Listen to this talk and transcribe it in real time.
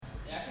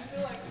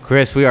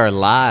Chris, we are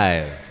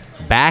live.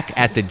 Back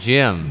at the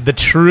gym. The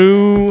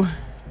true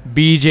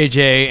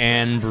BJJ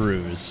and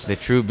Brews. The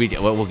true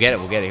BJJ. Well, we'll get it.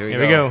 Here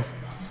we go.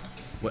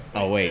 What?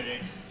 Oh, wait.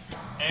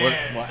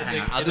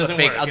 Hang on. I'll do a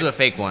fake. I'll do a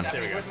fake one.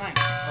 There we go.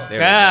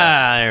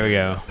 There we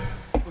go.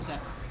 What's that?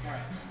 All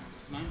right.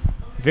 This is mine.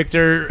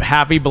 Victor,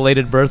 happy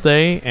belated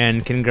birthday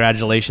and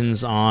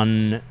congratulations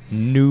on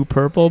new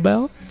purple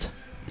belt.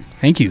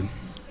 Thank you.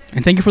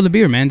 And thank you for the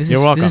beer, man.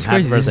 You're welcome. This is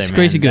crazy. Happy birthday, this is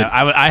crazy man. good.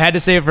 I had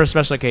to save it for a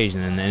special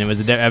occasion, and it was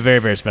a very,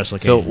 very special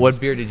occasion. So what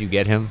beer did you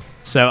get him?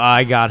 So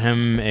I got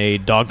him a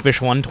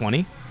Dogfish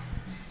 120.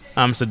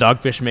 So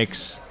Dogfish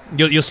makes,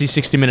 you'll see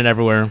 60 Minute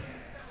everywhere.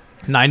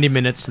 90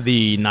 Minutes,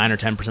 the 9 or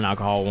 10%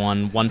 alcohol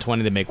one.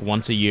 120 they make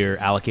once a year,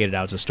 allocated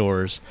out to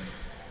stores.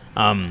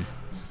 Where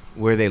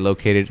are they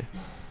located?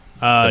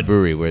 The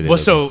brewery, where they Well,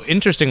 located? so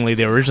interestingly,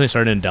 they originally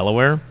started in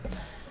Delaware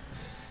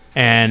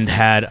and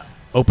had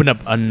opened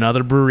up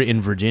another brewery in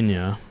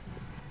Virginia,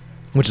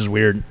 which is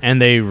weird.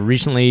 And they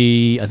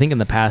recently, I think in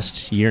the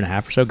past year and a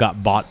half or so,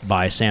 got bought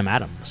by Sam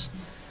Adams.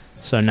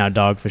 So now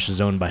Dogfish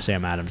is owned by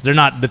Sam Adams. They're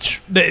not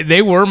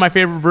they were my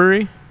favorite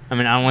brewery. I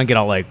mean, I don't want to get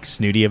all like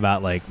snooty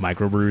about like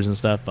microbrews and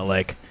stuff, but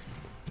like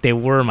they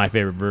were my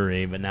favorite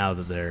brewery. But now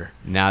that they're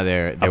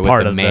they're a with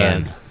part the of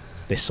man.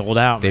 They sold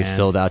out. They've man.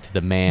 sold out to the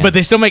man. But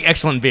they still make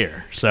excellent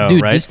beer. So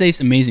Dude, right? this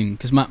tastes amazing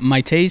because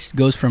my taste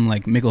goes from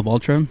like Michelob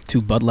Ultra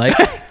to Bud Light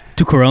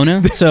to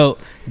Corona. So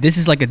this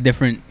is like a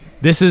different.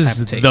 This is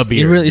type of taste. the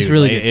beer. It's dude.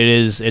 really Like, good.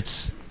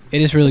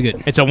 It is really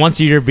good. It's a once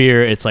a year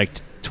beer. It's like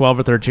 12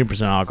 or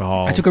 13%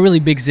 alcohol. I took a really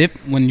big sip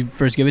when you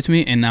first gave it to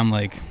me, and I'm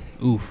like,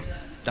 oof,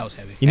 that was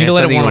heavy. You need And to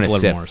let it something you warm up a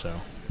wanna little sip. more.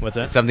 So what's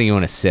that? Something you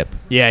want to sip.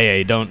 Yeah.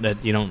 You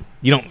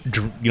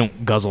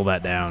don't guzzle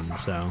that down.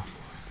 So,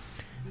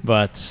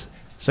 but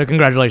so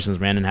congratulations,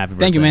 man, and happy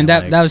birthday. Thank you, man.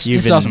 That was you've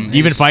this is been, awesome.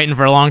 You've been fighting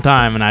for a long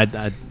time, and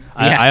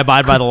I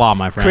abide by the law,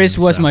 my friend. Chris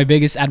was so. my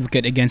biggest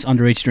advocate against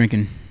underage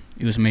drinking.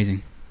 It was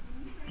amazing.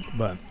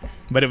 But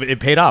it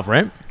paid off,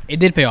 right? It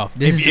did pay off.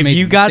 This is If amazing.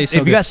 you got This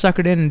tastes so you got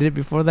good. suckered in and did it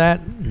before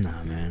that,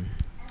 nah, man.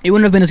 It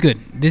wouldn't have been as good.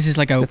 This is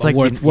like a It's like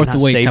worth you're the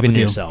not wait type saving of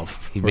deal.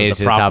 yourself. He for made it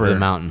to the top of the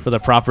mountain. for the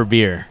proper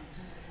beer.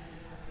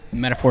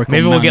 Metaphorical.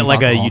 Maybe we'll get mountain like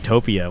of a alcohol.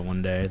 Utopia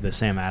one day, the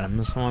Sam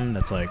Adams one.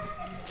 That's like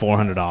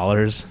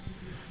 $400.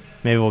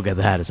 Maybe we'll get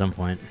that at some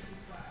point.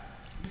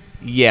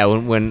 Yeah,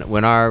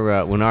 when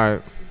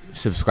our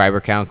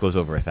subscriber count goes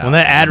over 1,000. When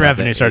that ad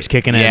revenue starts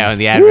kicking in. Yeah, when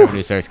the ad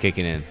revenue starts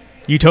kicking in.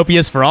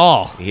 Utopias for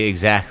all. Yeah,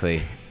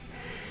 exactly.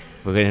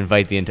 We're going to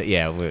invite the entire...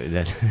 Yeah,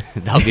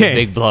 that'll be a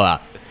big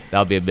blowout.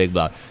 That'll be a big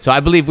blowout. So I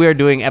believe we are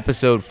doing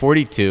episode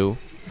 42.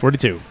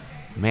 42.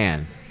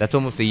 Man, that's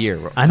almost a year.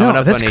 I know, Coming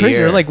up that's on a crazy.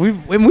 year. Like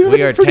we've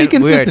been pretty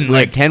consistent. We are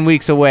Like 10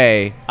 weeks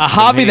away. a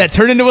hobby from that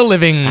turned into a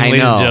living, I ladies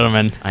know. and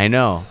gentlemen. I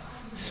know.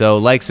 So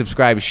like,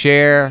 subscribe,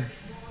 share.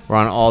 We're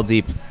on all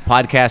the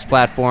podcast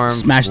platforms.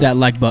 Smash that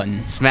like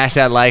button. Smash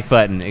that like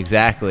button.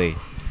 Exactly.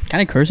 Can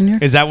I curse in here?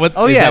 Is that what?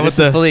 Oh is yeah, that what this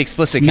is fully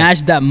explicit.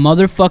 Smash that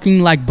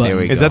motherfucking like button.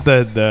 There we is go.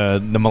 that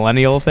the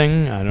millennial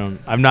thing?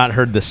 I've not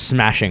heard the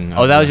smashing.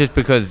 Oh, that was just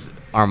because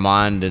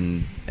Armand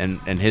and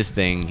his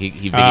thing. He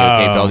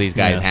videotaped all these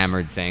guys yes.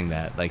 hammered saying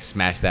that, like,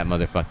 smash that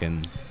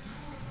motherfucking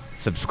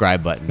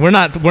subscribe button. We're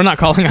not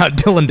calling out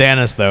Dylan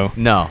Dennis though.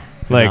 No.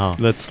 Like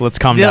no. let's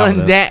calm down.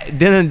 with it.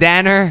 Dylan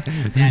Danner.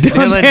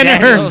 Dylan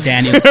Daniels.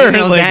 Daniel.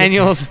 Dylan Like-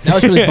 Daniels. That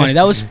was really funny.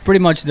 That was pretty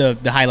much the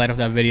highlight of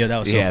that video. That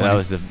was so Yeah,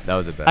 funny. that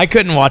was the best. I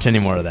couldn't watch any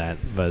more of that,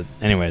 but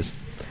anyways.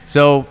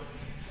 So,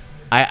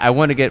 I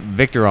want to get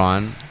Victor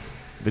on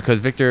because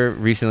Victor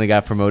recently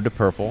got promoted to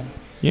purple.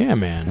 Yeah,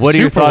 man. What are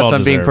your Super thoughts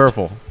on being well-deserved.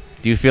 purple?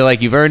 Do you feel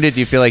like you've earned it? Do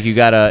you feel like you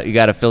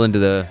gotta fill into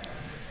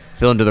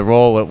the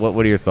role?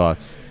 What are your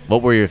thoughts?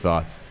 What were your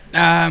thoughts?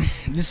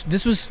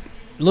 This was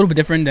a little bit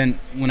different than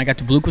when I got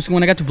to blue. Because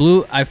when I got to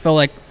blue, I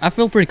felt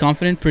pretty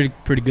confident,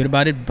 pretty good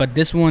about it. But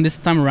this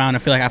time around, I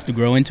feel like I have to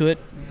grow into it.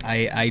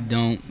 I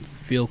don't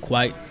feel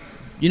quite,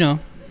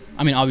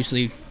 I mean,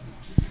 obviously,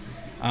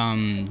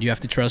 you have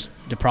to trust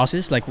the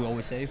process, like we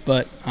always say.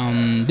 But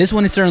this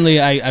one is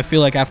certainly, I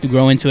feel like I have to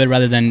grow into it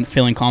rather than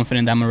feeling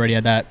confident that I'm already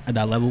at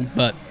that level.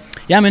 But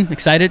yeah, man,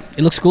 excited.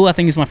 It looks cool. I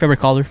think it's my favorite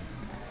color.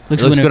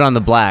 It looks good on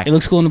the black. It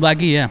looks cool in the black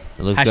gi, yeah.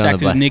 It looks good on Hashtag the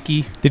to black.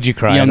 Nikki. Did you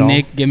cry at Young all?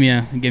 Nick, give me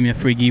a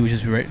free gi, which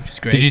is great.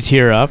 Did you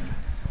tear up?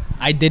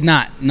 I did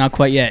not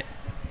quite yet.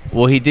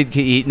 Well, he did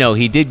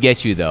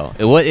get you though.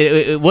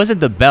 It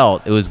wasn't the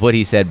belt. It was what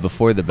he said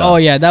before the belt. Oh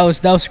yeah, that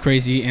was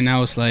crazy, and I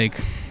was like,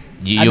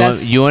 You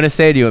that's- want to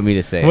say? Or do you want me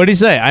to say? What did he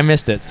say? I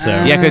missed it. So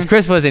Yeah, because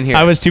Chris wasn't here.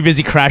 I was too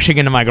busy crashing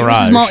into my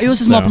garage. it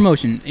was a small so.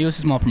 promotion. It was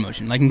a small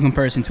promotion, like in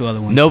comparison to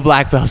other ones. No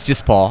black belts,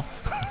 just Paul.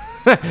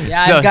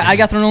 Yeah, So- I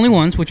got thrown only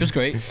once, which was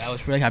great. I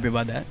was really happy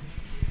about that.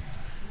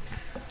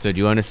 So do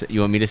you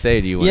want me to say?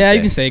 Or do you want? Yeah, to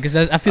you can say because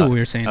I feel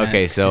weird saying that.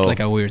 okay, It's so- just like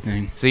a weird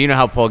thing. So you know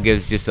how Paul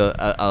gives just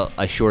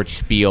a short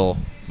spiel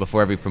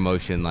before every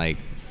promotion, like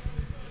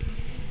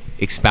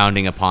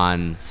expounding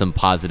upon some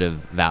positive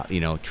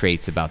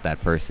traits about that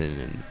person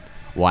and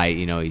why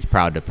he's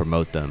proud to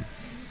promote them.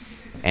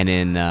 And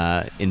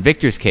in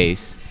Victor's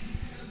case,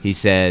 he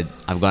said,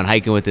 "I've gone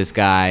hiking with this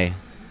guy,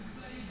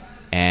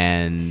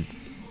 and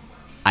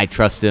I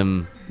trust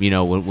him. You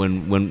know,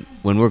 when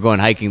we're going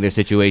hiking, there's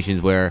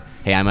situations where,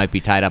 hey, I might be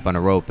tied up on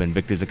a rope, and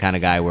Victor's the kind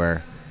of guy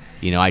where,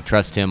 you know, I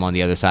trust him on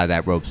the other side of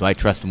that rope, so I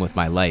trust him with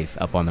my life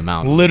up on the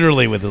mountain.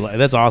 Literally with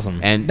that's awesome.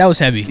 And That was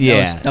heavy.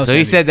 yeah. That was So he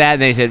heavy. said that,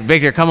 and they said,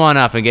 Victor, come on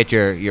up and get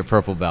your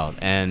purple belt.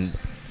 And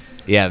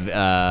yeah,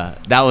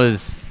 that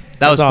was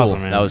cool.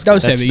 awesome, man. That was That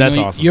was cool. heavy. That's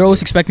you know, awesome, You're always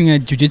dude. expecting a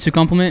jiu-jitsu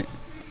compliment,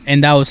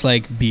 and that was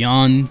like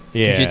beyond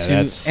Yeah, jiu-jitsu.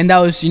 that's- And that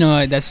was, you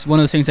know, that's one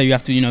of those things that you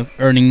have to, you know,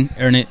 earn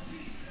it,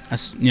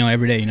 as you know,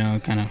 every day. You know,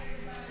 kind of.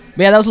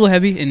 But yeah, that was a little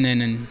heavy, and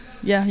then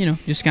yeah, you know,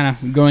 just kind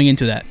of going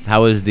into that.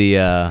 How was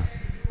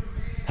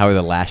how were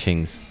the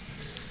lashings?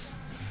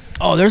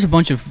 Oh, there's a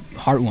bunch of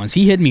hard ones.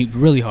 He hit me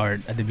really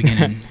hard at the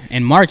beginning,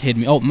 and Mark hit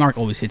me. Oh, Mark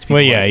always hits me.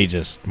 Well, yeah, he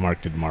just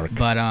marked Mark.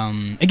 But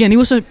again, it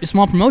was a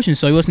small promotion,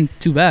 so it wasn't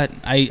too bad.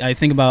 I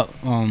think about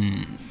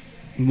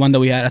one that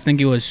we had. I think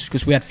it was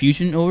because we had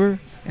Fusion over,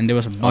 and there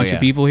was a bunch yeah.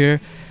 of people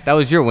here. That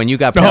was when you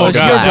got Oh, That was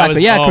God, your that black was-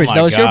 belt. Yeah, oh Chris, my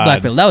that was your God.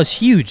 black belt. That was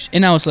huge,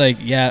 and I was like,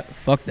 yeah,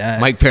 fuck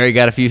that. Mike Perry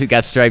got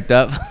striped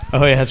up.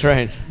 Oh yeah, that's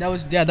right. that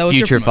was that was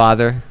your Future promotion.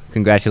 father.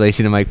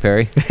 Congratulations to Mike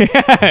Perry.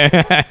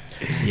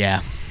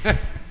 Yeah,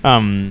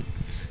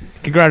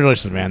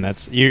 Congratulations, man.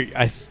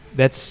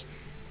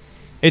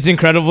 It's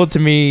incredible to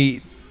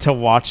me to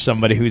watch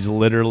somebody who's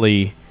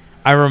literally.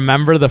 I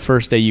remember the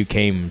first day you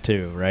came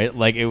too, right?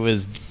 Like it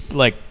was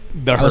like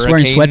the I was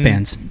wearing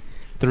hurricane sweatpants.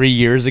 3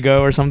 years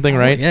ago or something,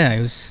 right? Yeah,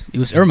 it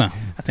was Irma.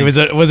 I think. Was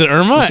it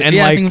Irma? And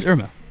yeah, I like think it was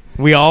Irma.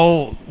 we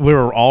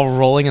were all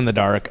rolling in the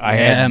dark. I Yeah,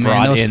 had man,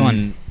 brought that was in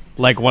fun.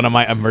 like one of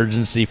my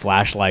emergency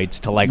flashlights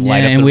to like Yeah,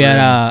 light up and the we room.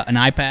 had an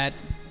iPad.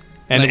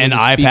 and like, an with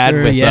a iPad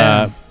speaker, with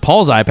yeah.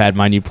 Paul's iPad,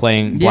 mind you,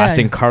 playing Yeah.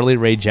 blasting Carly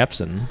Rae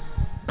Jepsen.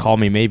 Call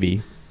Me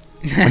Maybe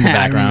in the I remember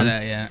background.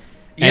 that. Yeah. And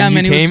Yeah, you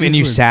man, it came was and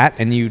you weird. sat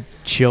and you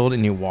chilled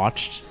and you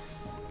watched.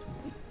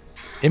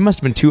 It must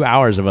have been 2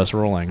 hours of us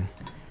rolling.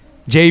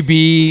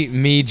 JB,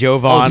 me,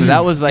 Jovan. Oh, so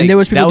that was like And there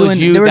was people that was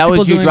doing- you. there was That was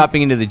people you doing-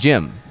 dropping into the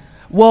gym.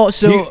 Well,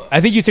 so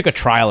I think you took a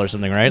trial or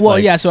something, right? well,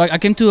 Like- yeah. So I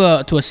came to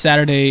a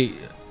Saturday.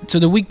 So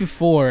the week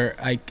before,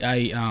 I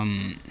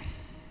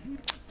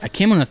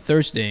came on a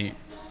Thursday.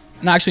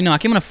 No, actually, no. I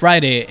came on a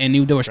Friday, and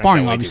they were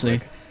sparring, way too obviously.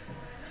 quick.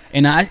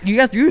 And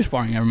you were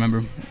sparring. I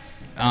remember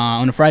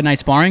on a Friday night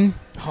sparring,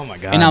 Oh my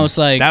god! and I was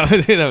like, that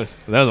was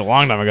a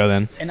long time ago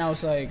then. and I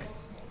was like,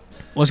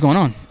 what's going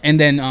on? And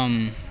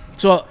then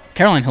so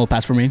Caroline Hill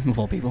passed for me, of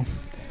all people.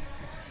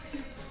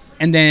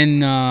 And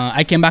then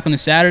I came back on a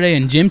Saturday,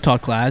 and Jim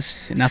taught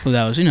class, and I thought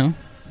that was, you know,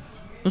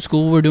 it was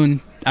cool. We're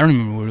doing. I don't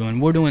remember what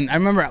we were doing. I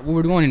remember we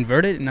were doing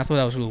inverted, and I thought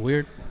that was a little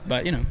weird,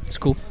 but you know, it's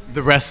cool.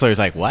 The wrestler's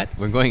like, what?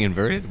 We're going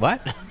inverted?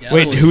 What? Yeah,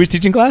 Wait, that who was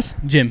teaching class?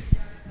 Jim?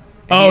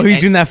 Oh, he's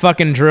and- doing that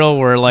fucking drill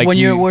where like When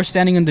you, we're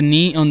standing on the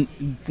knee, on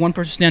one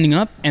person standing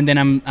up, and then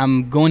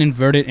I'm going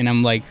inverted, and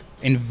I'm like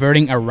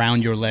inverting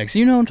around your legs.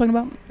 You know what I'm talking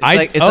about?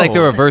 It's like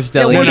the reverse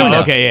Yeah, deli. we're doing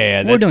that. Okay,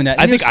 yeah. We're doing that.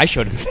 I And think it was- I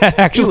showed him that It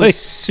actually. was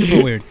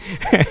super weird.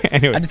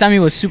 Anyway, At the time, it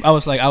was super. I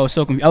was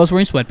so confused. I was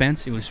wearing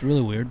sweatpants. It was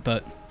really weird,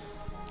 but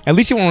at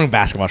least you weren't wearing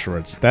basketball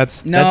shorts.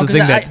 That's No, the 'cause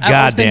thing I- that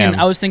I was thinking- goddamn.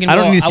 I was thinking, I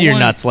don't well, need to see I your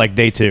want- nuts like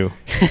day 2.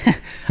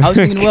 I was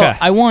thinking, well,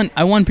 God.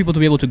 I want people to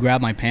be able to grab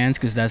my pants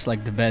because that's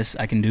like the best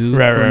I can do for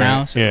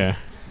now. So. Yeah.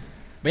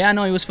 But yeah,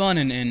 no, it was fun,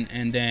 and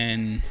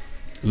then,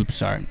 oops,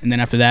 sorry, and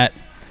then after that,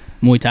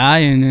 Muay Thai,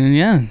 and then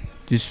yeah,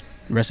 just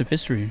the rest of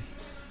history.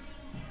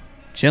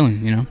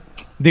 Chilling, you know.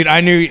 Dude, I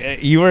knew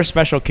you were a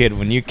special kid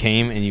when you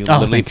came and you Oh,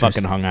 literally thanks, Chris.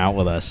 fucking hung out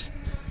with us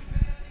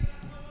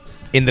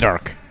in the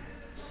dark.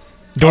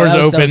 Doors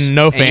that was- open,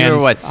 no And fans. you were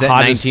what?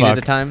 hot as 19 at fuck.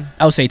 the time.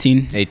 I was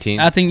 18. 18.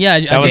 I think yeah,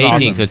 That was 18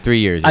 awesome. because 3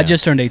 years. I yeah.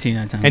 just turned 18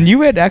 at the time. And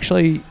you had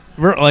actually,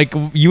 like,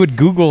 you had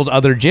Googled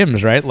other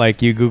gyms, right?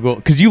 Like, you Googled,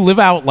 because you live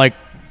out, like,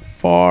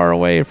 far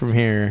away from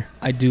here.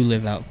 I do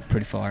live out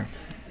pretty far.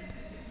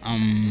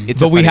 It's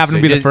But a we funny happen to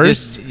story. be the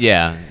first?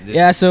 Yeah.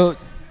 Yeah, so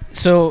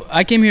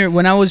I came here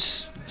when I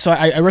was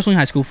I wrestled in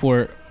high school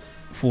for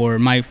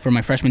my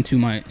freshman to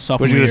my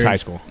sophomore Where'd you year. go to high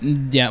school?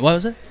 Yeah, what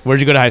was it? Where'd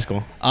you go to high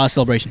school?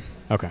 Celebration.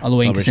 Okay. All the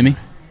way in Celebration.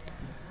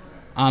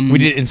 Kissimmee. We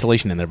did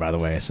installation in there, by the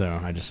way, so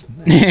I just...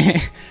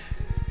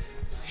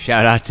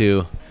 Shout out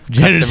to.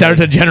 Shout out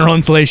to General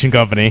Installation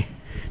Company.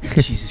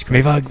 Jesus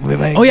Christ.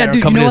 Maybe Oh yeah, dude.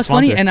 You company know to what's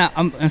funny? sponsor. And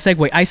I'm a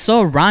segue. I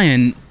saw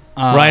Ryan.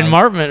 Ryan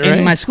Martman, right?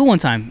 In my school one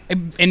time,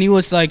 and he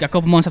was like a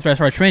couple months after I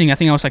started training. I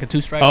think I was like a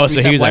 2-stripe. Oh, so he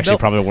 3-step was white actually belt.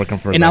 probably working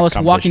for And the I was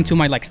walking competition. to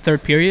my like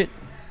third period,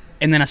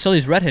 and then I saw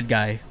this redhead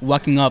guy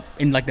walking up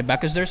in like the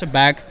back, because there's a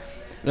back,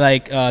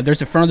 like there's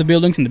the front of the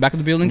buildings and the back of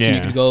the buildings, and you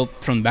Yeah. could go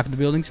from the back of the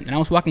buildings. And I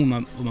was walking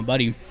with my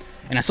buddy,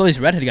 and I saw this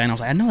redhead guy, and I was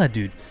like, I know that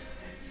dude.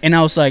 And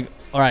I was like,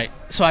 all right.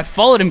 So I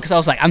followed him because I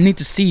was like, I need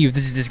to see if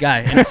this is this guy.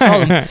 And I saw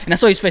him, and I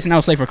saw his face, and I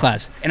was late for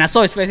class. And I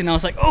saw his face, and I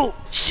was like, oh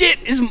shit,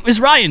 it's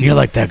Ryan. You're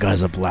like, that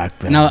guy's a black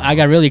belt. No, I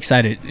got really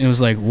excited. It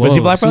was like, whoa, Was he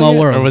black belt small yet,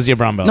 world. or was he a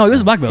brown belt? No, he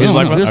was a black belt. He was No,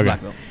 black no, belt? he was a Okay.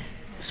 black belt.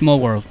 Small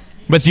world.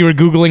 But so you were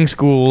Googling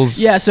schools.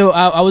 Yeah, so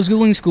I was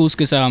googling schools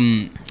because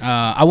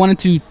I wanted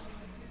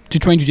to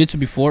train jiu-jitsu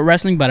before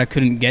wrestling, but I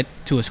couldn't get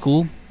to a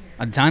school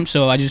at the time.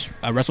 So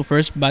I wrestled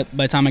first. But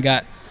by the time I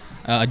got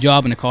a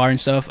job and a car and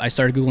stuff, I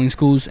started googling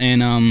schools,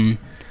 and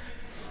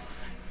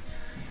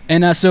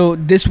And so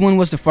this one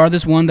was the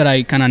farthest one that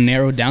I kind of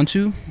narrowed down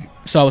to.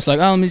 So I was like,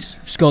 oh, let me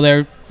just go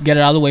there, get it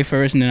out of the way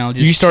first, and then I'll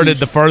just. You started choose.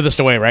 the farthest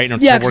away, right?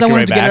 And Yeah, work because I your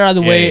wanted way to get back? it out of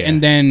the Yeah, way yeah.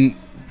 and then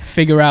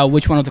figure out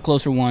which one of the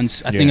closer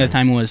ones. I think Yeah. at the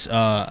time was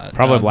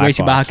Probably Black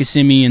Gracie Box.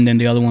 Bahakasimi, and then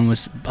the other one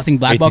was I think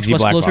Black Box ATT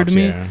was Black closer Box, to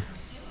me. yeah.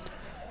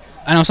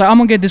 And I was like, I'm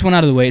gonna get this one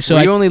out of the way. So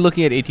Were I you only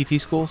looking at ATT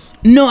schools?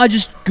 no, I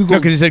just No, googled.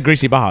 because you said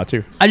Gracie Baja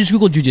too. I just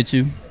googled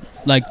jujitsu,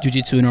 like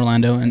jujitsu in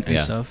Orlando and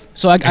Yeah. stuff.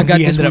 So I got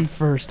we this ended one. up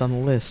first on the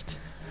list.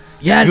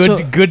 Yeah, Good,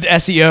 so good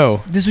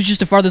SEO. this was just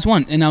the farthest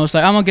one, and I was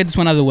like, I'm gonna get this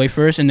one out of the way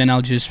first, and then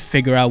I'll just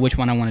figure out which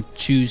one I want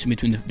to choose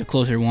between the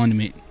closer one to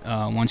me,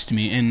 ones to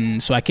me.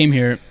 And so I came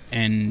here,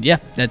 and yeah,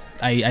 that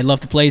I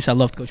love the place. I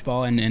love Coach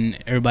Paul and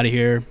everybody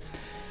here.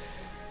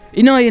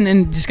 You know,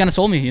 and just kind of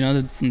sold me. You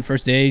know, from the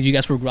first day, you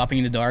guys were grappling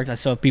in the dark. I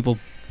saw people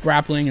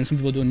grappling and some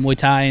people doing Muay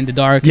Thai in the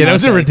dark. Yeah, and that I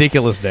was a like-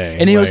 ridiculous day.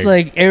 And it was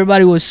like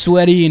everybody was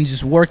sweaty and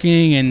just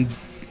working and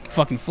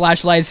fucking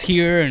flashlights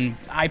here and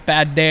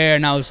iPad there,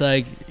 and I was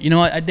like, you know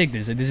what, I dig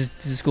this. This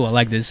is cool. I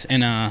like this,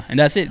 and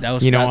that's it. That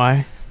was you know that,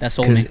 why? that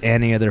sold Because me.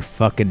 any other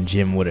fucking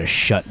gym would have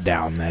shut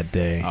down that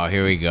day. Oh,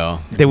 here we go.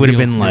 They would have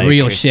Real- been the like,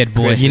 real shit,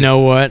 boy. you know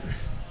what?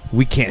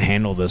 We can't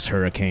handle this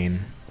hurricane.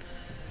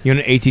 You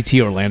know what ATT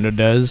Orlando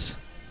does?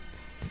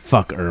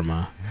 Fuck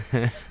Irma.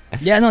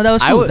 Yeah, no, that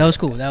was I cool. would- That was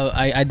cool.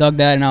 I dug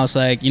that, and I was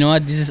like, you know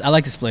what, I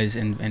like this place.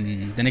 And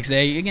the next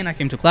day again, I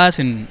came to class,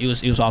 and it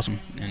was awesome.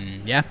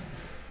 And yeah,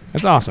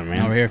 That's awesome,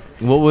 now we're man. here.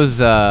 What were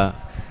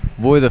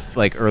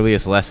the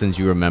earliest lessons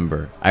you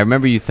remember? I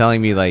remember you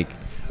telling me like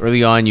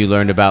early on you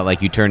learned about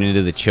like you turn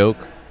into the choke.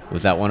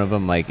 Was that one of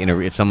them? Like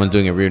if someone's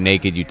doing a rear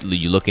naked,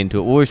 you look into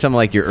it. What were some of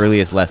like your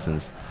earliest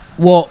lessons?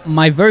 Well,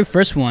 my very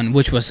first one,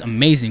 which was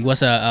amazing,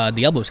 was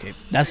the elbow escape.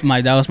 That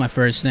was my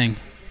first thing.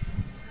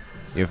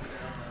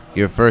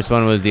 Your first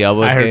one was the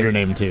elbow I heard escape? your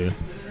name too.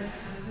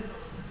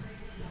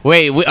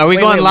 Wait, are we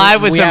going wait,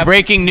 live with we some have-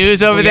 breaking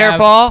news over we there, have-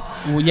 Paul?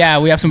 Well, yeah,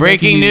 we have some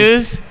Breaking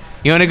news?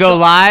 You want to go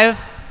live?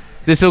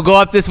 This will go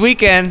up this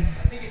weekend.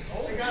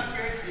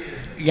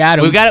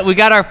 Yeah, We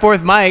got our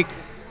fourth mic.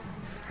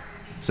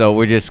 So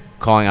we're just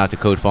calling out to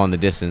Coach Paul in the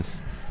distance.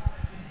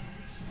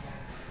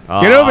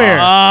 Get over here.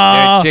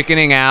 They're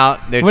chickening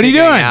out. They're What are you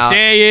chickening doing? out.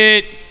 Say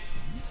it.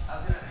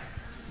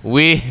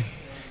 We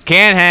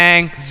can't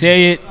hang.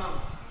 Say it.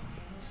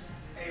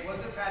 Hey,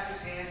 wasn't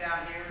Patrick's hand down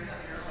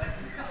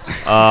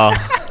here?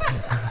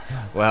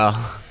 Oh,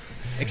 well,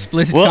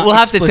 Explicit. we'll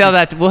have to explicit. tell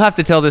that. We'll have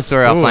to tell this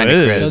story offline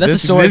to Chris. So that's a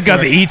story This got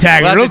for- the E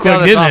tag We'll have real to tell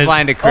quick, this didn't it?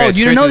 offline to Chris. Oh,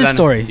 you didn't Chris know is this on-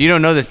 story. You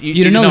don't know this. You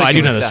didn't know No, this I do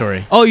story. know the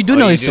story. Oh, you do Oh,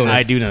 know you this do story. know.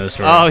 I do know the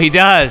story. Oh, he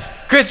does.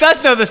 Chris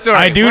does know the story.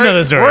 I do know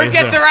the story, Word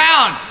gets so-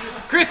 around.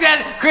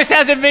 Chris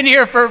hasn't been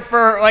here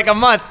for like a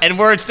month, and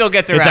word still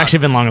gets around. It's actually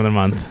been longer than a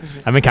month.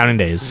 I've been counting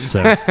days,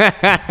 so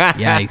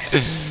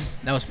Yikes.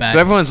 That was bad. So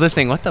everyone's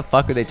listening. What the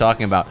fuck are they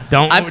talking about?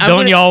 don't I'm don't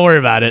gonna- y'all worry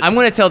about it. I'm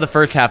going to tell the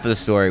first half of the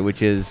story,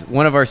 which is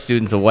one of our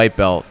students, a white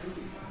belt,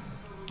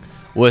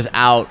 was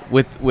out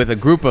with a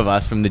group of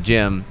us from the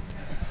gym,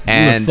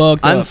 and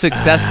fucked up.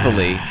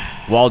 unsuccessfully,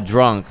 while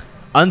drunk,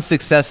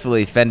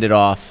 fended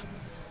off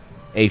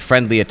a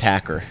friendly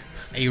attacker.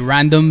 A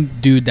random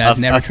dude that's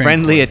never A trained.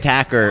 friendly before.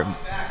 attacker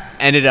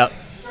ended up.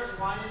 Starts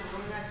whining,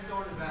 really nice to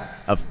go in the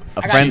back.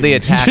 A got friendly you.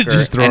 attacker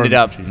Just throw ended him.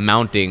 up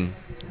mounting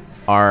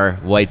our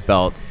white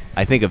belt.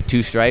 I think of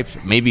 2 stripes,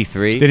 maybe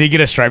 3. Did he get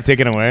a stripe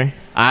taken away?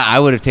 I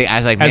would have taken. I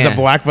was like, As man, a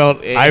black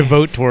belt, I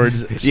vote towards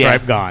stripe Yeah.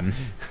 gone.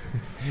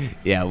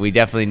 Yeah, we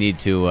definitely need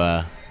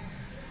to.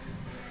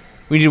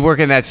 We need to work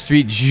on that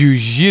street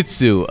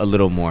jiu-jitsu a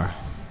little more.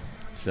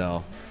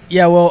 So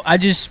Yeah, well, I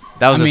just.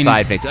 that was I a mean,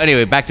 side pick.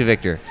 Anyway, back to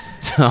Victor.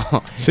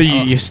 So So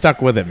you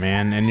stuck with it,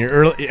 man. And your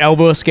early,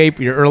 elbow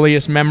escape, your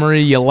earliest memory,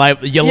 you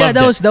loved Yeah,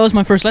 that it. was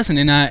my first lesson,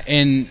 and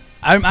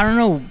I don't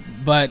know,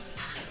 but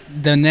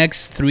the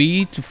next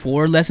 3 to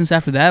 4 lessons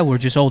after that were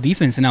just all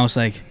defense, and I was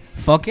like,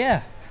 fuck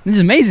yeah, this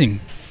is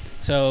amazing.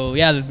 So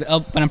yeah,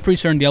 but I'm pretty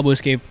certain the elbow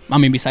escape. I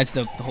mean, besides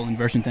the whole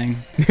inversion thing,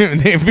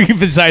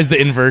 Besides the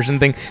inversion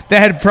thing, that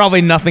had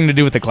probably nothing to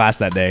do with the class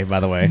that day, by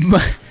the way.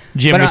 but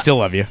Jim, But we I- still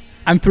love you.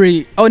 I'm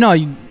pretty. Oh no,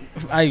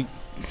 I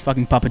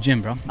fucking Papa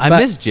Jim, bro. I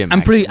But miss Jim.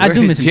 I'm pretty. actually.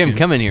 I do miss him Jim. too.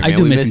 Come in here, I man.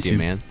 do We miss miss him you, too.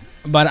 man.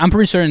 But I'm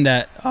pretty certain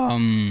that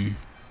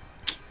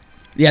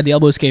yeah, the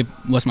elbow escape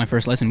was my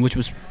first lesson, which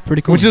was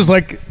pretty cool. Which is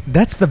like,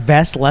 that's the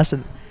best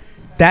lesson.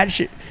 That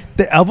shit.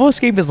 The elbow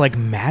escape is like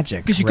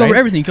magic. because you right? cover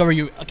everything.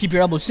 You cover keep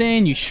your elbows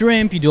in, you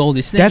shrimp, you do all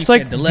these things. That's you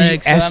like get the, the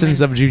legs. So, I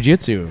essence mean, of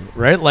jujitsu,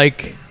 right?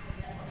 Like,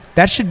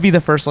 that should be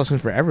the first lesson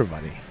for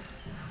everybody.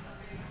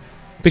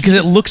 Because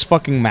it looks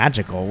fucking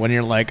magical when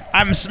you're like,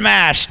 I'm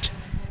smashed,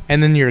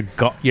 and then you're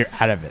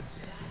out of it.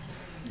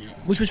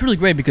 which was really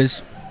great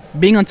because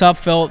being on top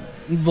felt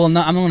well. I'm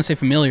not going to say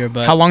familiar,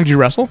 but How long did you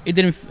wrestle? it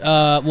didn't.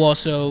 Well,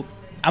 so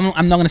I'm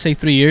not going to say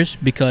 3 years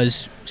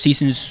because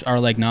seasons are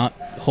like not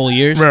whole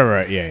years.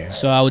 Right, yeah.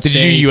 So I would Did you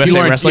say do You USA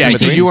weren't, wrestling yeah, in because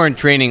between? you weren't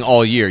training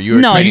all year. You were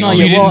No, training no, all yeah,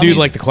 You year. didn't well, do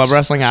like the club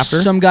wrestling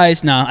after? Some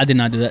guys, no, I did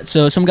not do that.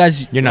 So some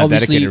guys, You're not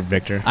obviously, dedicated,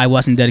 Victor. I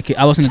wasn't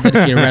dedicated. I wasn't a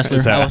dedicated wrestler.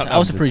 So, I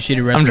was a pretty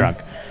shitty wrestler. I'm drunk.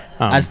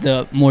 As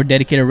the more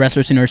dedicated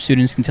wrestlers in our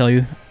students can tell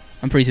you,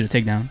 I'm pretty easy to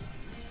take down.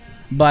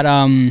 But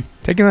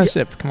Taking a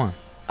sip. Come on.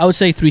 I would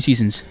say 3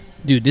 seasons.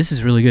 Dude, this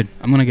is really good.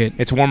 I'm gonna get.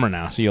 It's warmer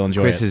now, so you'll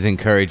enjoy Chris it. is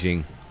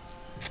encouraging.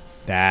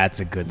 That's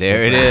a good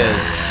There sip. it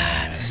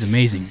is. This is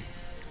amazing.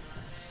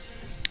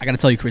 I gotta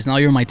tell you, Chris. Now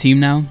you're on my team.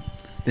 Now,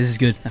 this is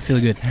good. I feel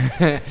good.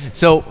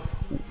 So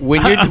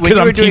when you're 'Cause when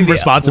I'm you're team doing when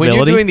responsibility.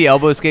 you're doing the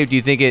elbow escape, do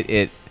you think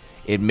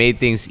it made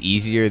things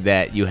easier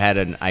that you had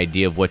an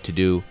idea of what to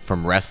do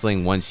from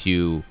wrestling once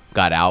you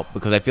got out?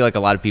 Because I feel like a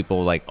lot of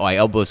people like, oh, I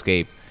elbow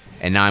escape,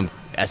 and now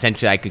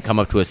I could come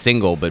up to a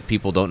single, but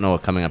people don't know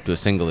what coming up to a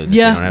single is. if they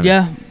don't Yeah, have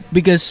yeah.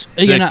 Because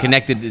So again,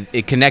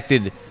 it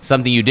connected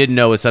something you didn't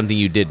know with something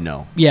you did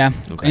know. yeah,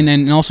 Okay. and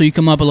then also you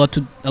come up a lot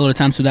of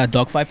times to that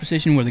dogfight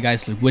position where the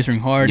guy's like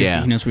whistling hard.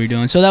 Yeah. He knows what you're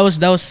doing. So that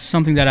was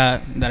something that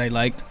I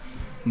liked.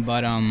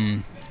 But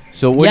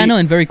So what? yeah, no,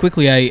 and very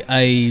quickly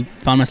I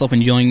found myself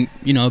enjoying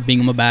being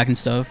on my back and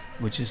stuff,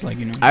 which is like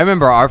I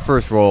remember our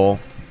first roll.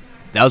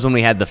 That was when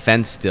we had the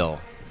fence still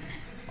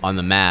on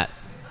the mat,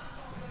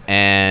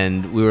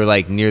 and we were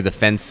like near the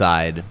fence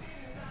side,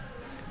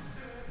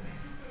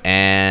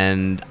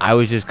 and I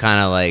was just kind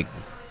of like,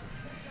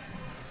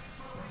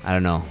 I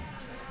don't know,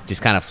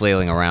 just kind of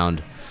flailing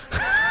around.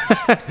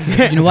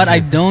 you know what? I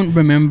don't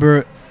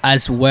remember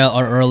as well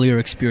our earlier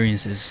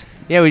experiences.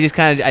 Yeah, I just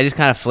kind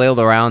of flailed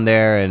around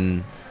there,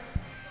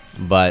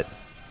 but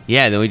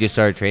yeah, then we just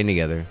started training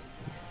together,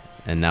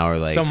 and now we're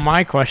like, So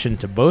my question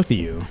to both of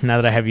you, now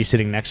that I have you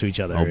sitting next to each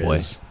other, Oh, boy.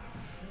 is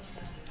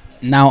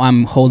Now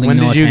I'm holding. when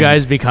did Noah's you hand.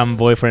 guys become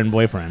boyfriend?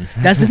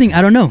 That's the thing.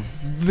 I don't know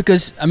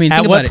because I mean, At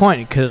think what about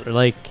point? Because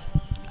like,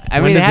 I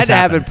when mean, did it had this to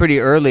happen happen? pretty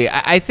early.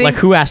 I think like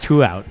who asked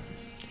who out?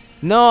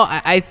 No,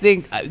 I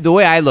think the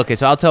way I look at it,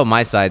 so I'll tell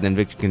my side, then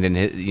Victor can then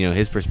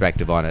his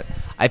perspective on it.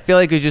 I feel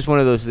like it's just one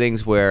of those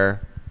things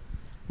where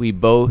we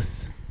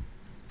both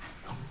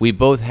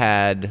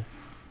had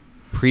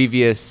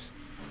previous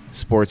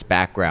sports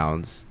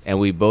backgrounds, and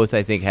we both,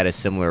 I think, had a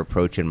similar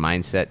approach and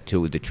mindset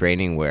to the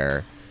training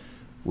where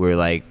we're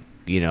like,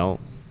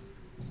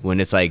 when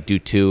it's like do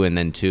 2 and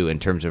then 2 in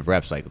terms of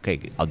reps, like,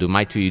 okay, I'll do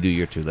my 2, you do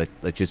your 2.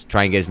 Let's just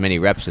try and get as many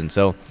reps in.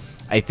 So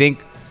I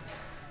think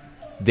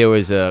there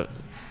was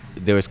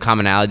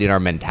commonality in our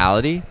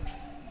mentality,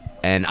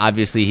 and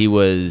obviously he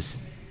was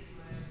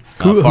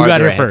Who got farther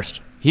here ahead.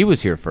 first? He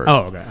was here first.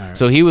 Oh, okay. All right.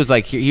 So he was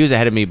like he was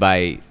ahead of me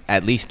by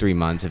at least 3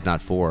 months, if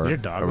not 4, Is your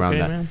dog around okay,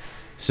 that. man?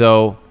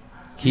 So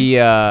he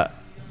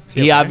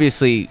okay?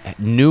 obviously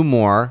knew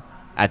more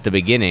at the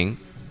beginning,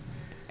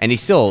 and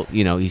he's still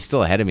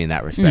ahead of me in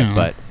that respect. Yeah.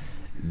 But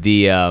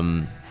the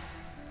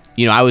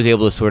I was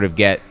able to sort of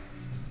get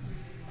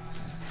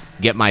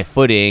my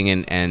footing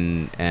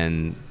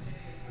and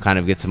kind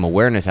of get some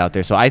awareness out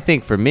there. So I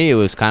think for me it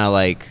was kind of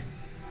like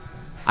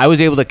I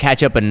was able to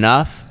catch up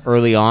enough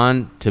early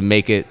on to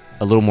make it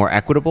a little more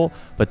equitable,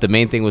 but the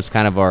main thing was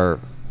kind of our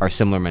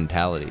similar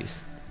mentalities.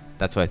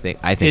 That's what I think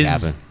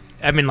happened.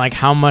 I mean, like,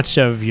 how much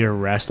of your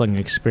wrestling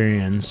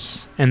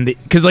experience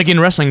because like in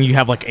wrestling you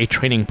have like a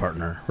training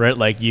partner, right?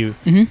 Like you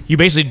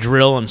basically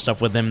drill and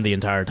stuff with them the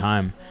entire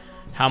time.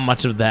 How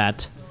much of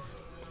that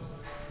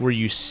were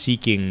you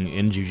seeking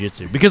in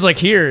jiu-jitsu? Because like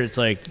here it's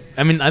like,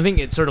 I mean, I think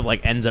it sort of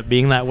like ends up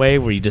being that way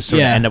where you just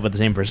sort of Yeah. end up with the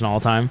same person all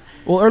the time.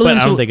 Well, early But on,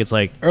 I don't think it's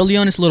like early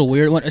on it's a little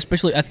weird.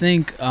 Especially I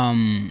think,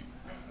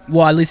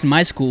 well, at least in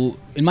my school,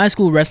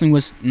 wrestling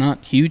was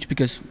not huge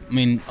because I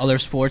mean other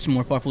sports,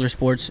 more popular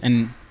sports,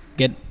 and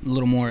get a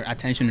little more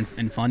attention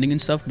and funding and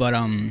stuff.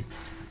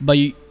 But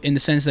you, in the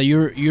sense that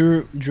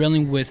you're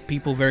drilling with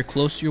people very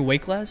close to your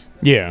weight class,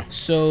 yeah.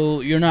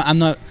 so you're not.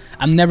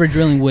 I'm never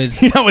drilling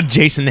with You know, with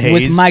Jason Hayes.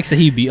 with Mike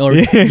Sahibi or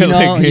Yeah,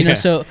 like,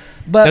 So,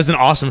 but That's an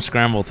awesome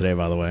scramble today,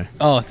 by the way.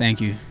 oh,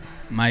 thank you,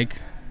 Mike.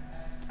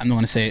 I'm not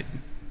gonna say it.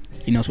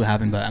 He knows what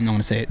happened, but I'm not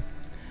gonna say it.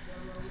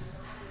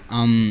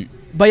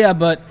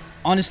 But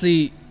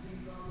honestly,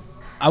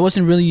 I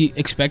wasn't really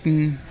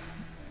expecting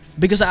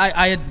because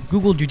I had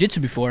Googled jiu-jitsu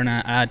before and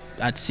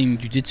I'd seen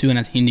jiu-jitsu and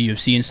I'd seen the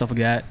UFC and stuff like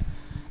that.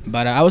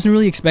 But I wasn't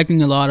really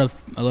expecting a lot of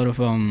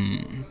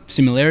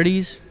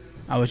similarities.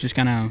 I was just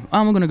kind of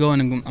I'm gonna go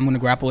and I'm gonna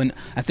grapple. And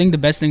I think the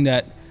best thing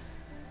that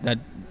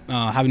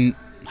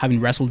having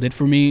wrestled did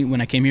for me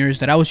when I came here is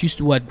that I was used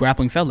to what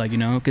grappling felt like,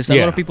 because a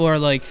Yeah. lot of people are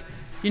like,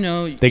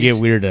 They get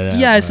weird at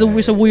yeah, it's a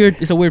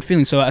weird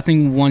feeling. So I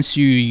think once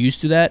you're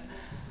used to that,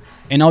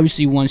 and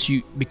obviously once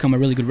you become a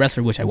really good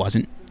wrestler, which I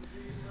wasn't,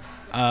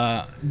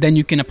 then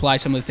you can apply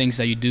some of the things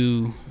that you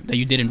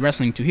did in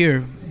wrestling to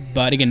here.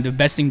 But again, the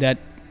best thing that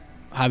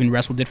having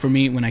wrestled did for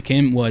me when I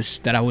came was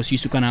that I was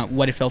used to kind of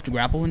what it felt to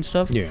grapple and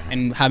stuff. Yeah.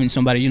 And having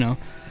somebody,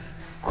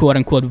 quote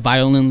unquote,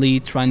 violently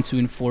trying to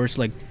enforce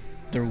like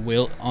their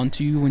will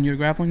onto you when you're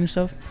grappling and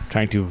stuff.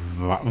 Trying to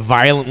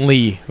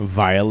violently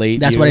violate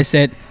That's you. what I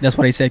said. That's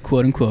what I said,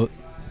 quote unquote,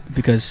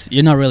 because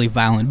you're not really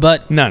violent,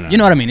 but No. you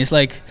know what I mean. It's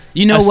like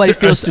what it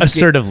feels to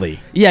assertively.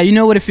 yeah, you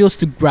know what it feels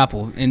to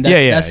grapple, and that's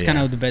Yeah, that's yeah. kind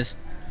of the best.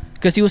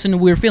 Because he was in a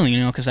weird feeling,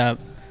 because I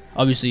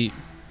obviously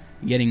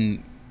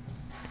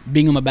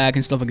being on my back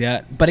and stuff like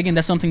that. But again,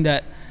 that's something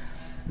that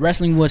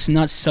wrestling was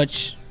not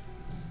such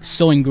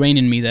so ingrained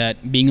in me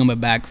that being on my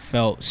back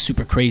felt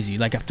super crazy.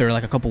 Like after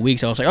like a couple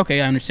weeks, I was like,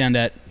 okay, I understand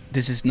that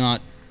this is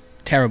not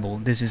terrible.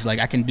 This is like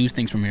I can do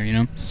things from here, you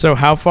know. So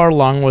how far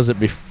along was it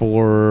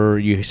before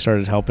you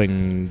started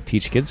helping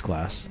teach kids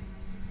class?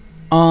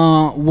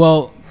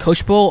 Well,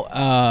 Coach Bull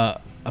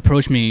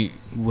approached me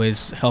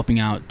with helping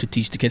out to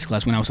teach the kids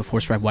class when I was a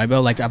 4-stripe white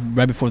belt, like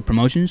right before the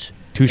promotions.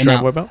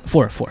 2-stripe white belt?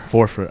 Four.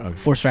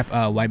 4-stripe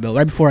white belt,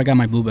 right before I got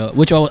my blue belt,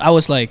 which I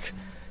was like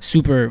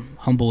super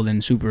humbled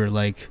and super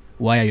like,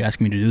 why are you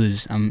asking me to do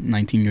this? I'm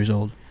 19 years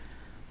old.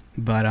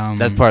 But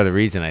That's part of the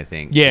reason, I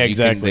think. Yeah, You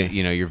exactly.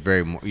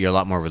 can, you're a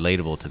lot more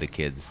relatable to the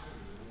kids.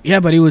 yeah,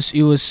 but it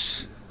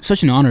was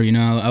such an honor, you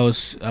know.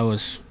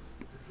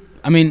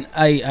 I mean,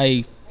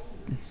 I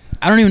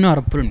don't even know how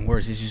to put it in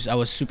words. It's just I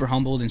was super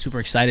humbled and super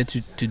excited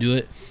to do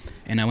it.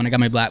 And when I got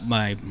my black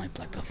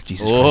belt,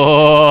 Jesus Christ.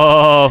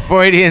 Oh,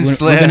 Freudian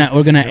slip.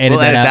 We're gonna edit We'll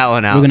that edit out. that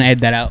one out. We're gonna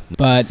edit that out.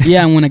 But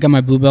yeah, when I got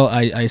my blue belt,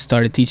 I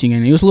started teaching,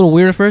 and it was a little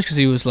weird at first because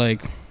he was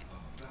like,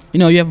 you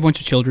know, you have a bunch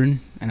of children,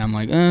 and I'm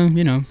like,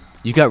 you know.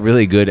 You got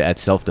really good at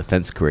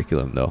self-defense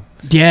curriculum, though.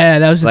 Yeah,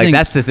 that was the Like, thing.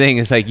 that's the thing.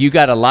 It's like you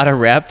got a lot of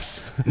reps.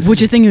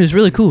 Which I think was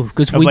really cool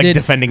because Of we like did.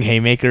 defending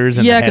haymakers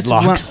and Yeah, the 'cause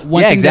headlocks.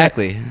 one Yeah, thing that-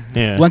 exactly.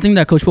 Yeah. One thing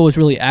that Coach Paul was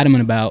really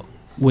adamant about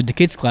with the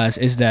kids class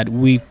is that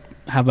we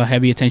have a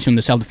heavy attention on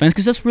the self-defense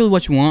because that's really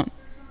what you want.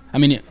 I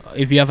mean,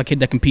 if you have a kid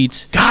that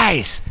competes,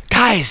 Guys,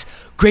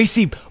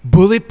 Gracie,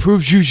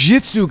 bulletproof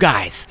jiu-jitsu,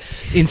 guys.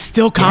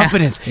 Instill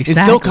confidence. Instill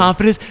exactly.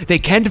 confidence. They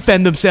can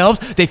defend themselves.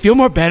 They feel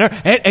more better.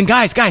 And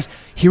guys,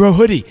 hero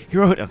hoodie.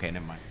 Okay,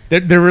 never mind.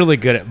 They're really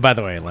good at, by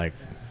the way, like,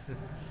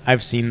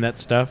 I've seen that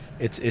stuff.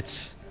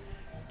 It's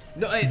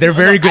No, They're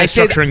very good I at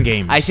say that- structuring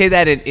games. I say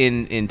that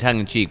in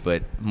tongue in cheek,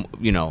 but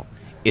you know,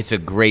 it's a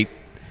great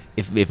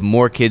if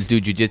more kids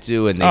do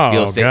jujitsu and they Oh,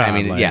 feel safe. I God,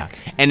 mean, like- yeah,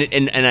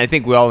 and I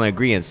think we're all in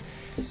agreement.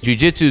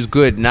 Jujitsu is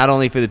good not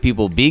only for the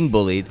people being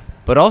bullied,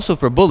 but also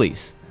for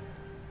bullies,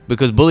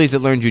 because bullies that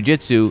learn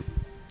jujitsu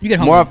you get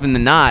more humbled. often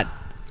than not,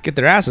 get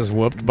their asses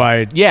whooped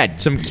by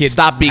some kids.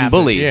 stop being have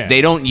bullies. yeah. They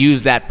don't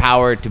use that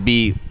power to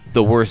be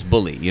the worst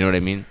bully. You know what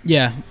I mean?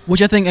 Yeah,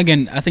 which I think I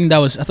thought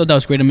that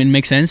was great. I mean, it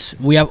makes sense.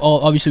 We have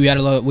obviously we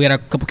had a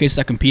couple cases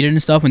that competed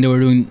and stuff, and they were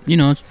doing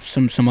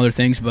some other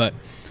things. But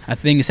I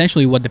think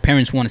essentially what the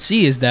parents want to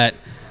see is that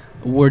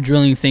we're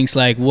drilling things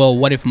like, well,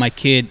 what if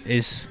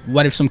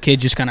some kid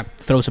just kind of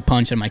throws a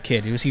punch at my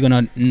kid? Is he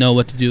gonna know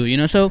what to do? You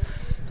know, so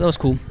that was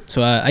cool.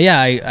 So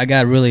I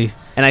got really.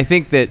 And I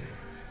think that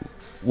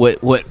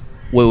what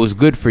was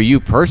good for you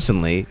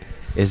personally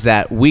is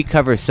that we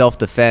cover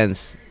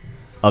self-defense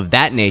of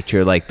that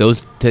nature, like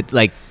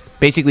like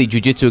basically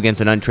jiu-jitsu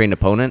against an untrained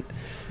opponent,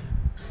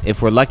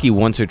 if we're lucky,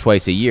 once or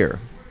twice a year,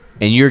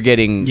 and you're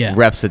getting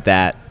reps at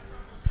that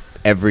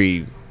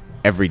every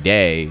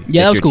day.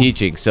 Yeah, that was you're cool.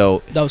 teaching,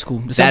 so That was cool.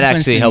 The that self-defense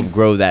actually thing- helped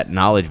grow that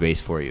knowledge base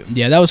for you.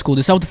 Yeah, that was cool.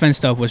 The self-defense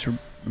stuff was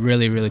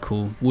really, really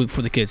cool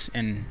for the kids.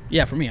 And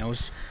yeah, for me, I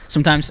was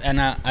sometimes, and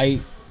I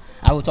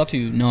will talk to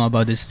you, Noah,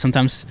 about this.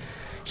 Sometimes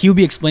he will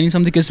be explaining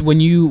something because when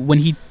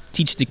he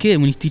teaches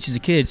the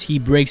kids, he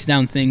breaks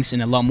down things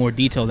in a lot more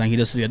detail than he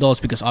does to the adults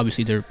because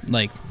obviously they're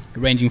like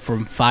ranging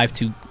from 5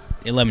 to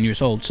 11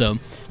 years old. So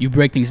you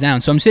break things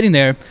down. So I'm sitting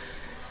there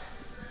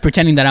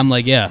pretending that I'm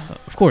like, yeah,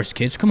 of course,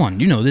 kids, come on,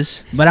 you know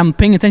this. But I'm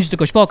paying attention to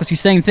Coach Paul because he's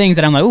saying things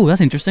that I'm like, oh,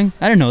 that's interesting.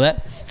 I didn't know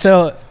that.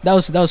 So that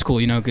was cool,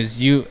 you know, because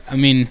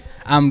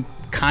I'm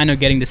kind of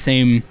getting the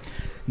same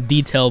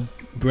detailed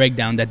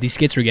breakdown that these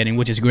kids are getting,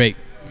 which is great.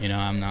 You know,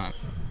 I'm not.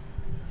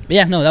 But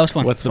yeah, no, that was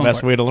fun. What's the Fun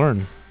best part. way to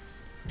learn?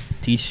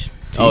 Teach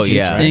Oh, kids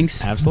yeah.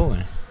 things.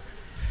 Absolutely.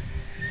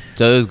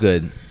 So it was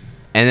good.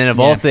 And then of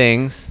all Yeah.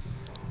 things,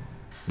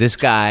 this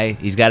guy,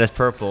 he's got his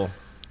purple,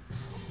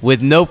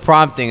 with no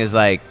prompting, is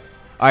like,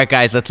 all right,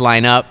 guys, let's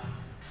line up.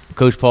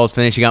 Coach Paul's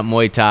finishing up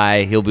Muay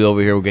Thai. He'll be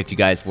over here. We'll get you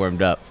guys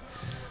warmed up.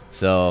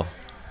 So,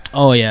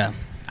 Oh yeah.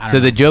 I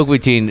don't the know. joke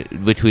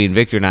between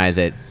Victor and I is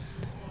that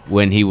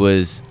when he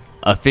was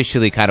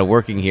officially kind of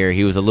working here,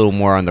 he was a little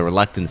more on the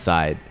reluctant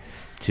side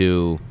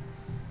to,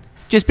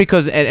 just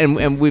because,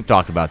 and we've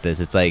talked about this.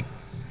 It's like,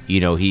 you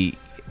know,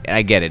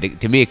 I get it.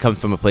 To me, it comes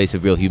from a place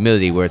of real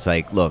humility where it's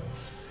like, look,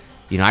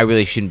 you know, I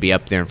really shouldn't be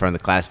up there in front of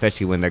the class,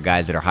 especially when they're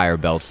guys that are higher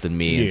belts than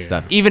me and Yeah.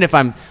 stuff. Even if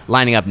I'm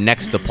lining up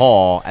next to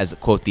Paul as,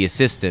 quote, the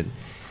assistant,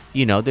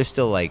 you know, there's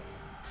still like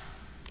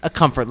a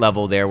comfort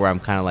level there where I'm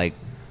kind of like,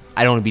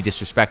 I don't want to be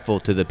disrespectful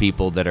to the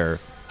people that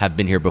have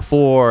been here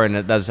before, and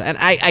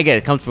I get it.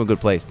 It comes from a good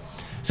place.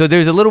 So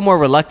there's a little more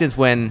reluctance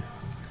when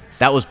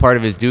that was part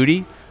of his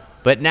duty,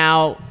 but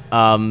now,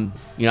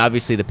 you know,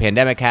 obviously the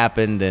pandemic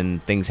happened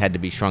and things had to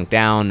be shrunk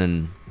down,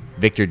 and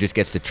Victor just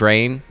gets to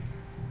train,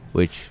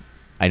 which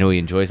I know he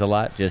enjoys a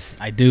lot.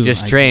 I do.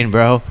 Just train,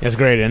 bro. It's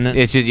great, isn't it?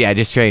 It's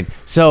just train.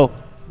 So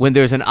when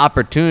there's an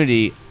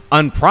opportunity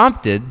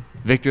unprompted,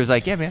 Victor's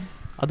like, yeah, man,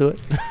 I'll do it.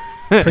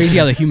 crazy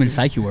how the human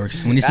psyche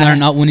works. When it's not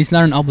an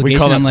obligation,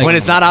 call it- I'm like, when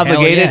it's not hell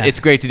obligated, yeah. it's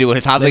great to do. When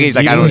it's obligated, it's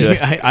like I don't do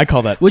it. I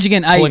call that Which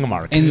again, pulling a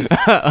mark. and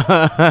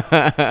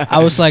I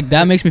was like,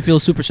 that makes me feel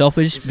super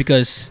selfish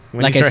because,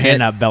 When like you I start said,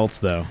 handing out belts,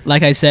 though,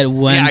 like I said,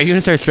 when Yeah, are you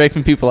gonna start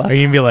striping people up? are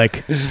you gonna be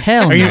like,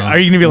 hell are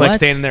you gonna be like What?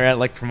 standing there at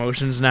like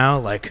promotions now,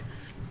 like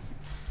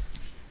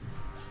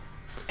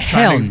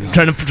Hell trying,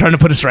 no. to, trying to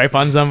put a stripe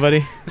on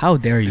somebody? How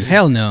dare you?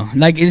 Hell no.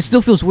 Like it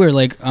still feels weird.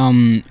 Like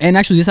and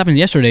actually this happened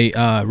yesterday.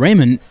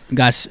 Raymond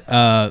got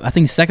I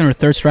think second or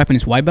third stripe in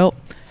his white belt,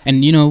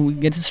 and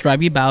gets his stripe,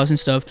 he bows and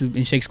stuff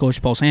and shakes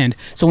Coach Paul's hand.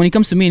 So when he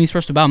comes to me and he's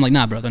first to bow, I'm like,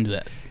 nah, bro, don't do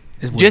that.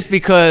 It's weird. Just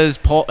because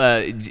Paul,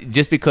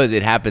 just because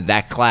it happened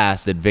that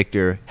class that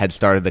Victor had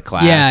started the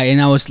class. yeah,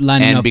 and I was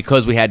lining and up.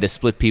 because we had to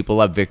split people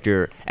up,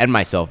 Victor and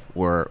myself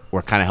were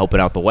kind of helping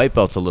out the white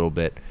belts a little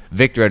bit.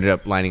 Victor ended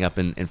up lining up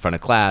in front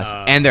of class,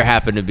 and there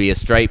happened to be a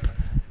stripe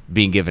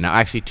being given out.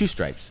 Actually, 2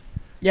 stripes.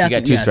 Yeah, I he got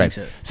think- 2 yeah, I think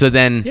stripes. so. So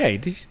then, Yeah, you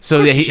do. so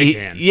Of course that you he, shake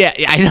your hand. yeah,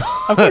 I know.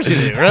 Of course you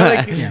do, right?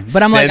 Like, yeah,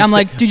 but I'm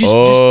like, dude,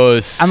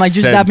 just I'm like,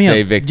 just dab me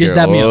up, just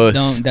dab me up.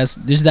 Don't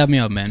just dab me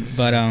up, man.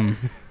 But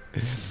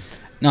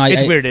no,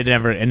 it's I, weird. It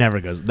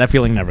never goes. That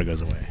feeling never goes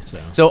away.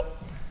 So,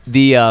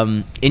 the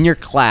in your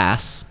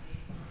class,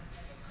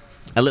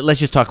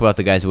 let's just talk about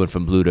the guys who went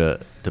from blue to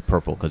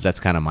purple because that's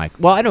kind of my.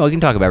 Well, I know I can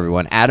talk about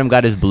everyone. Adam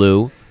got his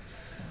blue.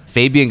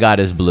 Fabian got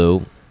his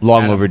blue.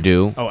 Long Adam.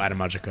 overdue. Oh, Adam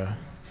Magica.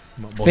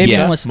 Fabian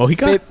Yeah. was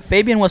Mojica?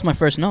 Fabian was my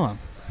first Noah.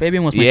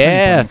 Fabian was my Yeah,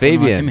 training partner for when I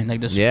Fabian. came in,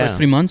 like those Yeah. first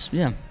 3 months.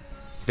 Yeah.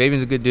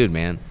 Fabian's a good dude,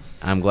 man.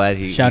 I'm glad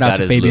he Shout he out got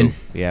to his Fabian.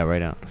 blue. Yeah,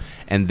 right out.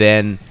 And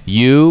then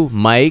you,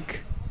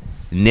 Mike,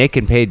 Nick,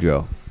 and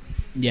Pedro.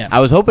 Yeah. I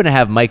was hoping to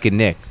have Mike and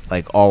Nick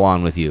like all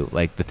on with you,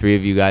 like the 3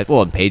 of you guys.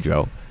 Well, and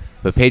Pedro,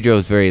 but Pedro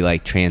is very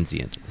like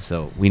transient,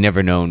 so we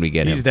never know when we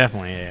get He's him.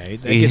 definitely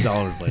that kid's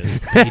all over the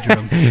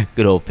place.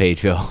 Good old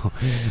Pedro.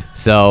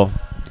 So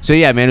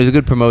yeah, man, it was a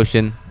good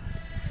promotion.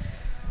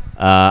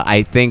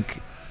 I think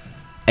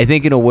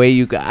in a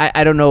way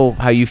I don't know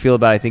how you feel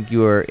about it. I think you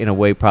were in a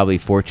way probably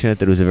fortunate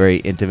that it was a very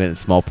intimate and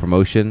small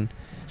promotion.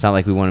 It's not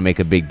like we want to make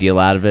a big deal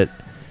out of it.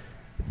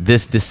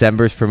 This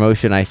December's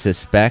promotion, I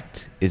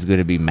suspect, is going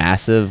to be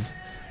massive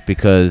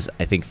because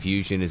I think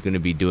Fusion is going to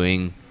be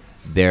doing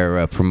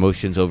their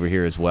promotions over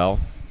here as well.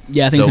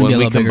 Yeah, I think so it's gonna when be a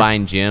we lot bigger.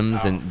 combine gyms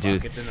Oh, and fuck,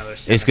 dude, it's another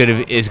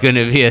it's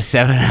gonna be a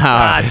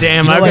 7-hour. God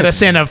damn, You know I've what? got to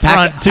stand up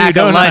front pack, too, pack a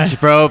don't lunch, I?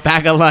 bro.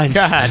 Pack a lunch.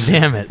 God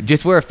damn it.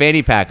 Just wear a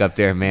fanny pack up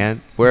there,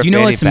 man. Wear a Do you know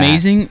fanny what's pack,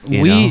 amazing?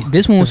 you know?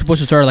 This one was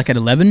supposed to start like at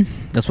 11.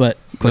 That's what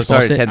It Coach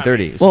Paul started said. at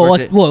 10:30. Well,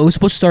 it was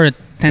supposed to start at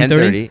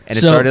 10:30, and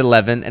it started at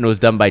 11, and it was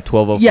done by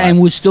 12:05. Yeah, and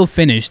we still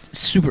finished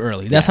super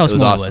early. That's Yeah, how it was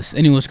small awesome. it was,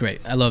 and it was great.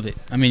 I loved it.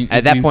 I mean, At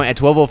if that you- point, at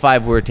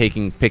 12:05, we were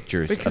taking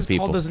pictures Because of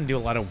people. Paul doesn't do a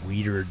lot of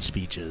weird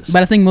speeches.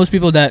 but I think most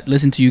people that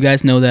listen to you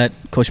guys know that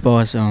Coach Paul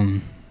has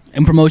in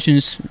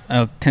promotions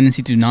a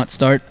tendency to not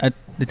start at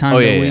the time Oh,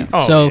 of yeah, the yeah. week.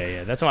 oh, So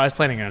yeah. That's why I was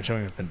planning on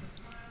showing up at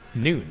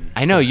noon.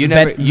 I know you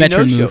Vet- never. You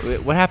veteran know,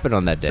 move. what happened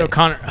on that day? So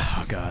Connor,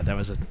 oh god, that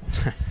was a,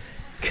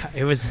 God,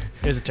 it was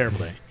a terrible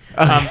day.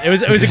 It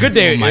was a good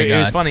day. Oh my it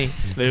was God. funny,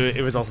 but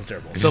it was also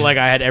terrible. So like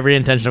I had every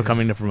intention of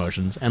coming to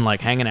promotions and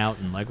like hanging out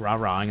and like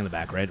rah-rahing in the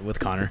back, right, with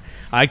Connor.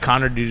 I had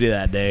Connor duty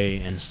that day,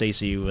 and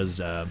Stacy was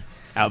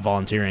out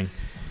volunteering.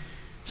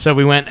 So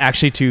we went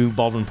actually to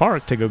Baldwin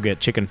Park to go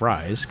get chicken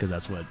fries because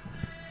that's what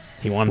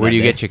he wanted. Where that do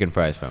you day. get chicken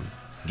fries from?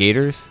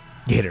 Gators.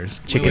 Gators?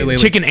 Chicken, wait.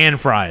 chicken and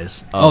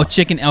fries. oh,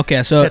 chicken.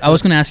 Okay, so That's I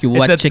was what- gonna ask you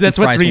what that's, chicken that's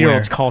what fries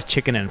 3-year-olds were. call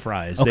chicken and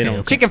fries. Okay, They don't.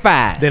 okay. Chicken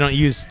fries. They don't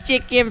use.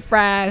 chicken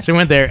fries. So we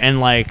went there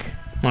and like,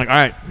 I'm like, all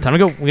right, time to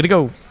go. We gotta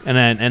go. And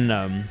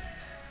then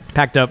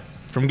packed up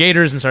from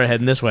Gators and started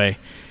heading this way.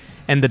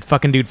 And the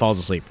fucking dude falls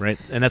asleep, right?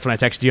 And that's when I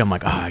texted you. I'm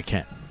like, oh, I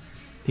can't.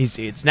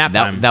 It's nap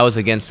time. That was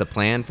against the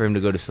plan for him to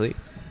go to sleep.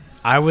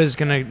 I was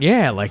gonna,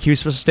 like he was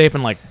supposed to stay up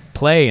and like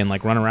play and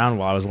like run around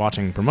while I was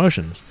watching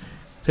promotions.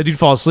 So dude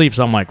falls asleep.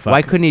 So I'm like, fuck.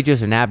 Why couldn't he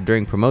just nap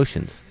during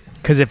promotions?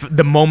 Because if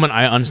the moment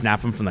I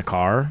unsnap him from the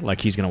car, like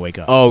he's gonna wake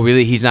up. Oh,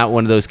 really? He's not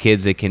one of those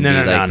kids that can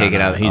no, be like take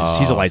it out.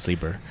 He's a light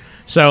sleeper.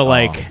 So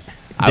like,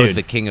 I was dude.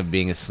 the king of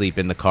being asleep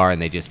in the car,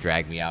 and they just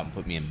dragged me out and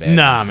put me in bed.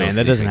 Nah, I'm still man,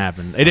 that doesn't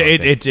sleeping. happen. Oh,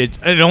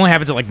 okay. It only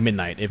happens at like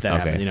midnight if that Okay,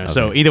 happens, you know. okay.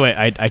 So either way,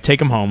 I take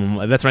him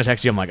home. That's when I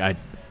text you. I'm like,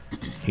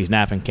 he's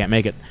napping, can't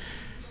make it.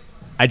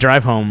 I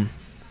drive home.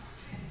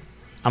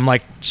 I'm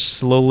like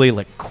slowly,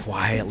 like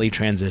quietly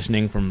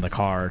transitioning from the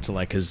car to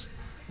like his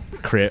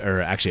crib,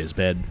 or actually his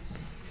bed,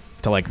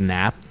 to like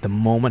nap. The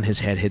moment his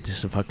head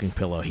hits the fucking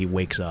pillow, he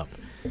wakes up,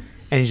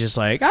 and he's just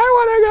like, I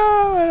want to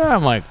go. And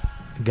I'm like,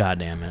 God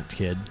damn it,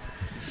 kid.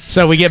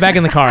 So we get back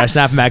in the car. I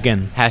snap him back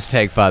in.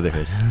 Hashtag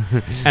fatherhood.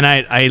 And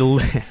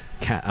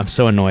God, I'm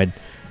so annoyed.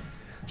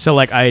 So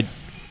like I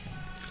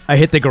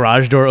hit the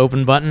garage door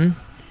open button,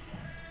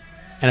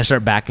 and I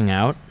start backing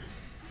out,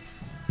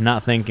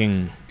 not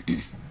thinking,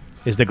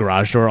 is the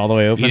garage door all the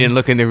way open? You didn't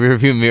look in the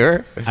rearview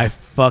mirror? I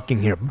fucking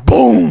hear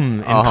boom,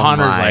 and Oh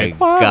Connor's my like,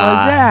 "What God.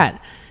 was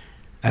that?"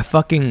 I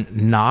fucking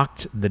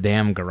knocked the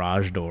damn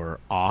garage door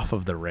off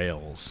of the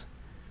rails,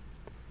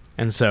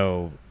 and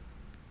so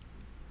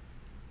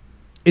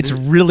it's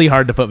really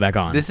hard to put back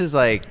on. This is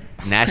like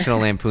National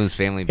Lampoon's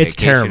Family It's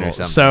Vacation or terrible.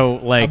 something. So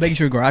How like, big is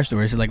your garage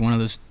door? Is it like one of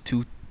those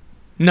two?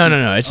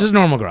 no. It's just a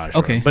normal garage.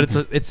 door. Okay. But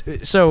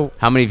so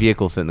how many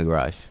vehicles fit in the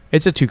garage?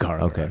 it's a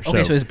 2-car. Okay. garage,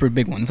 Okay, so it's a pretty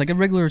big one. It's like a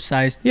regular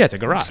sized. yeah, it's a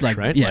garage, it's like-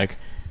 right? yeah. Like,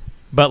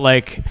 but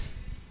like,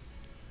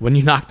 when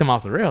you knock them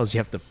off the rails, you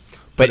have to.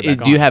 But put it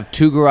back do you on. have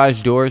 2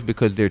 garage doors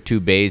because there are 2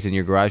 bays in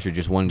your garage, or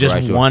just one just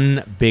garage door?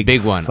 one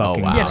big one? Oh,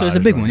 fucking wow. Yeah, so it's a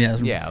garage big door. one. Yeah.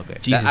 Yeah, okay.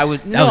 Jesus, I was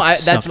that no, would I,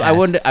 that's suck I ass.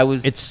 wanted. I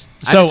was. It's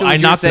I so understood what I you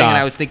were knocked it saying, and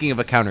I off. was thinking of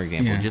a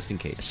counterexample Yeah. just in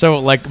case. So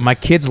like my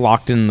kid's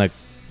locked in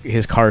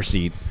his car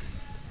seat.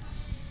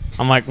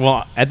 I'm like,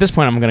 well, at this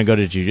point, I'm gonna go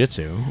to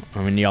jujitsu.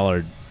 I mean, y'all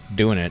are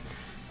doing it,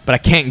 but I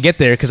can't get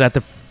there because I have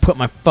to put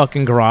my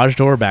fucking garage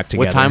door back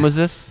together. What time was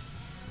this?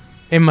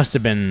 It must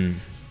have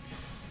been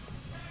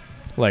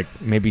like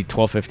maybe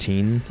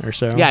 12:15 or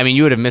so. Yeah, I mean,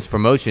 you would have missed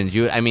promotions.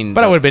 I mean,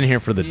 but I would have been here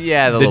for the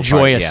Yeah, the the little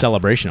joyous party, yeah.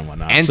 celebration and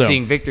whatnot. and so,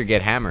 seeing Victor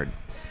get hammered,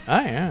 oh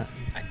yeah.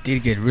 I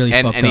did get really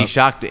and fucked and up.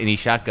 he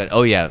shotgun.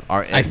 Oh yeah,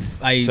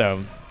 So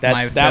my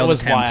that failed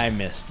was attempt. why I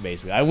missed.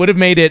 Basically, I would have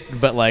made it,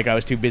 but like I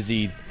was too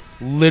busy,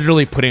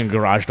 literally putting a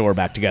garage door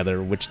back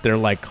together, which they're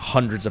like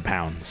hundreds of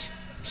pounds.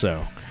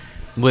 So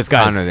with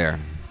Guys. Connor there.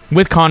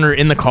 with Connor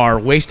in the car,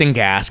 wasting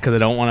gas because I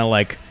don't want to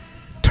like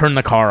turn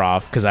the car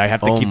off because I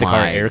have to Oh keep the car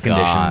my air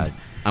conditioned. God.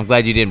 I'm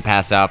glad you didn't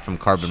pass out from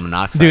carbon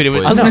monoxide. Dude, it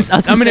was. I was poisoning. gonna- I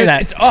was gonna say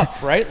that. It's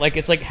up, right? Like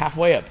it's like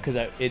halfway up because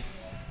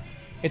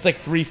it's like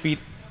 3 feet.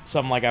 So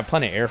I'm like I have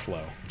plenty of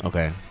airflow,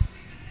 Okay.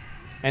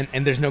 and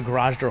there's no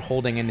garage door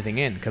holding anything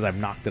in because I've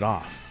knocked it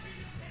off.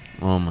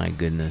 Oh my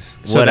goodness.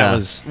 So what that a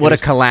was- what it a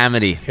was-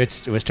 calamity.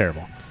 It was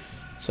terrible.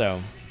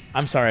 So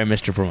I'm sorry I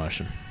missed your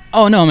promotion.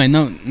 Oh no, man,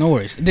 no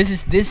worries.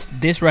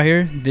 This right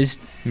here, this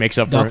Makes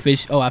up for it.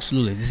 dogfish. Oh,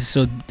 absolutely. This is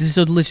so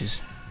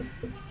delicious.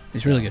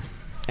 It's really good.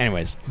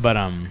 Anyways, but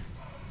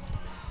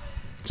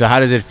So how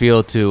does it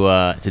feel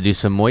to do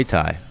some Muay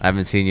Thai? I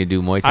haven't seen you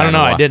do Muay Thai. I don't in a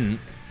know. I while. didn't.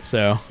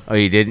 So Oh,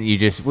 you didn't? You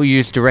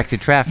just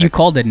directed traffic. You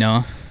called it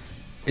Noah.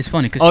 It's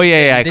funny because Oh,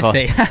 yeah, I did called-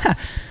 say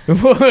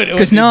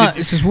because no,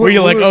 it's just were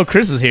you like, we're- oh,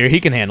 Chris is here, he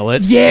can handle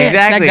it. yeah,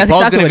 exactly. That's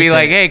Paul's exactly gonna what be it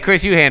like, said. "Hey,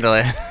 Chris, you handle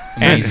it."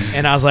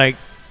 and I was like,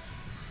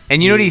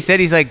 And you know what he said?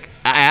 He's like,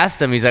 I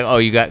asked him. He's like, "Oh,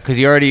 you got," because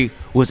he already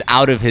was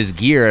out of his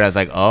gear, and I was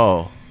like,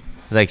 "Oh."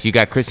 Like, you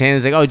got Chris Hannon.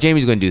 He's like, "Oh,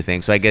 Jamie's gonna do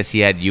things." So I guess he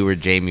had you or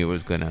Jamie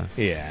was gonna.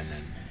 yeah, and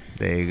then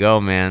There you go,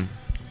 man.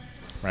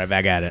 right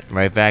back at it.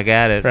 Right back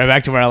at it. Right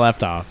back to where I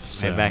left off.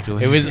 So back to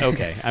it was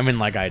okay. I mean,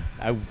 like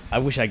I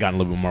wish I'd gotten a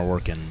little bit more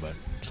work in, but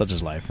such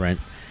is life, right?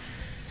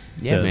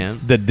 Yeah, The- man.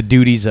 The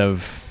duties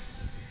of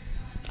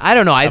I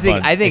don't know. I of think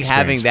an having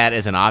experience. that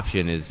as an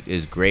option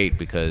is great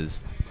because,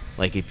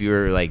 like, if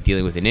you're like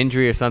dealing with an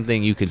injury or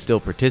something, you can still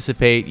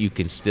participate. You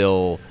can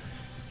still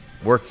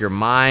work your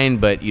mind,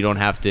 but you don't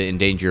have to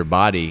endanger your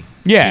body.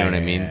 yeah, you know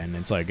what I mean. yeah, and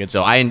it's like it's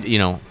So Victor it's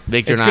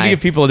and good to I, give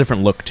people a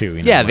different look too.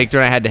 You know? yeah, like- Victor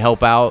and I had to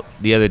help out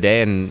the other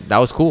day, and that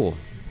was cool.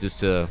 Just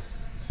to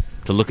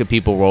look at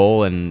people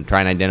roll and try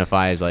and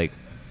identify as like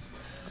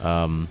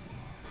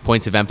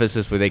points of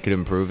emphasis where they could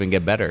improve and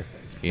get better.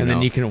 and know?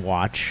 then you can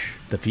watch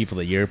the people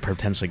that you're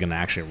potentially going to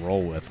actually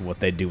roll with, what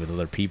they do with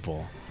other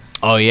people,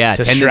 oh yeah,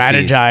 to tendencies.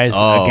 strategize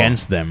Oh.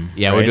 against them.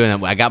 Yeah, right? we're doing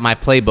that. I got my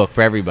playbook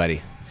for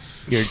everybody.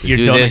 your Do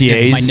this.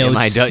 dossiers. My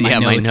notes. My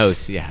notes.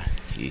 notes. Yeah,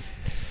 jeez.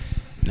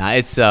 Nah,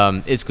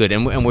 it's good,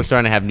 and we're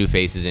starting to have new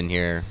faces in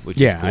here. Which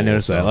is Yeah, cool, I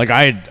noticed so. that. Like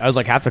I was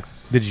like half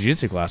the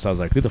jiu-jitsu class. I was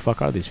like, who the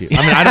fuck are these people?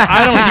 I mean,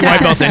 I don't see white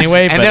belts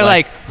anyway. and but they're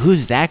like,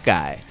 "Who's that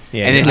guy?"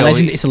 Yeah, and it's then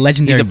a it's a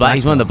legendary. He's a black. black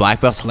He's one of the belt.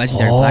 black belts. It's a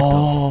legendary black belt.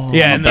 Oh,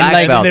 yeah, a and black then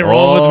like belt. they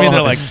roll with me. They're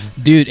Oh. like,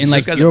 Dude, and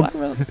like "This guy's a you're, black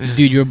belt?"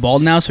 dude, you're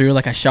bald now, so you're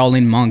like a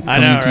Shaolin monk I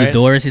coming know, into the right?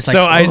 doors. He's like,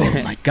 So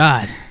oh my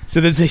god.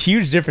 so there's a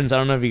huge difference. I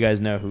don't know if you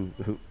guys know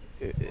who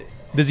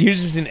there's a huge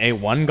difference between a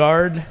one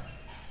guard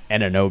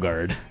and a no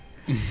guard.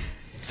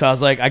 So I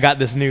was like, I got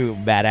this new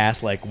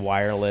badass like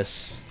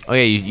wireless. Oh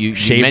yeah, you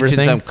Shaver mentioned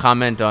thing? some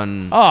comment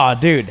on, Oh,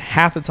 dude,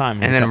 half the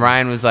time. and then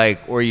Ryan was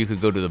like, "Or you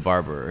could go to the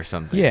barber or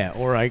something." Yeah,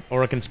 or I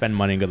can spend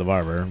money and go to the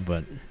barber,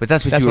 but but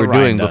that's what That's you were what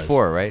Ryan doing does.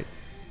 before, right?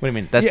 what do you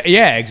mean? That-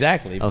 Yeah,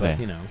 exactly. Okay. But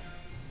you know,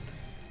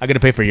 I got to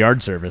pay for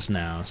yard service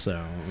now,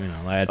 so you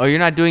know, Oh, you're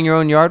not doing your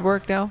own yard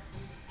work now?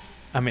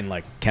 I mean,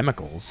 like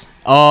chemicals.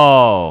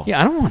 Oh.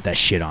 Yeah, I don't want that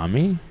shit on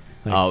me.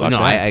 Like, Oh fuck no,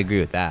 that. I agree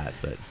with that,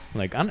 but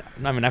Like, I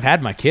mean, I've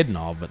had my kid and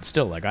all, but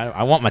still, like,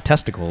 I want my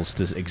testicles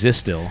to exist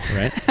still,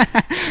 right?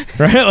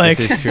 Right? Like,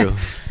 this is true.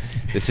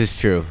 This is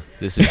true.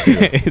 This is true.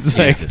 It's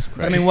like- Jesus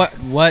But I Christ. mean,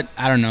 what?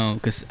 I don't know,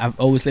 because I've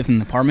always lived in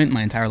an apartment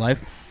my entire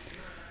life.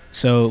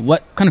 So,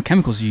 what kind of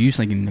chemicals do you use?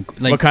 Like,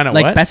 What kind of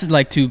like what?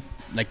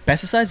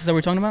 pesticides? Is that what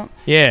we're talking about?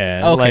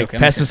 yeah, Okay, like okay,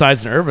 makes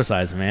pesticides and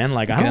herbicides, man.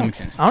 Like, Okay, I that don't, makes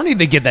sense. I don't need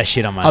to get that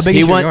shit on my How big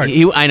skin. is your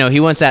yard? I know he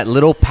wants that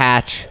little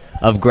patch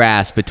of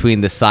grass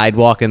between the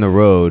sidewalk and the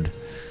road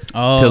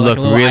Oh, to like look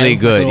a little really aisle,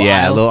 good. like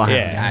Yeah, a aisle? little.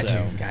 Yeah. Got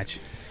so- you. Got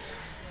you.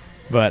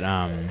 But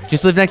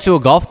Just live next to a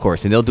golf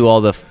course and they'll do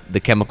all the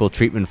chemical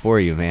treatment for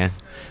you, man.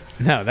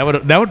 no,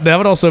 that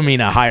would also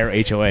mean a higher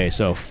HOA.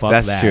 So fuck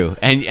That's that. true.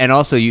 And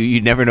also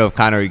you never know if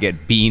Connor would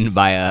get beaned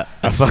by a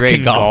stray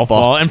Fucking golf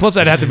ball. And plus,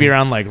 I'd have to be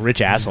around like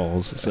rich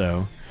assholes.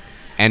 So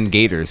And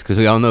gators, because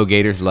we all know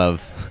gators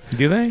love.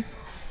 do they?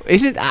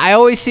 Isn't I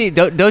always see?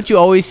 Don't you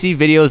always see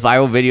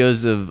viral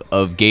videos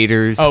of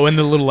gators? Oh, in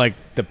the little like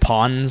the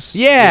ponds.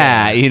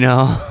 Yeah, you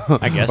know.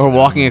 I guess. Or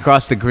walking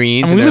across the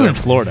greens. I mean, we and live in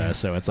they're Florida,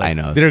 so it's like I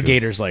know, there are it's true.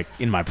 gators like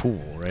in my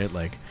pool, right?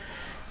 Like,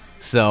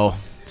 So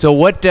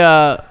what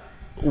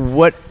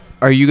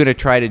are you gonna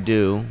try to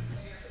do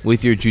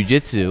with your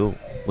jiu-jitsu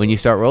when you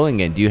start rolling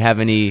again? Do you have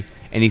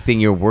anything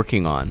you're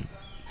working on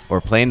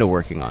or plan to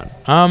working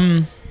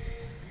on?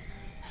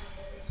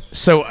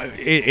 So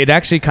it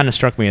actually kind of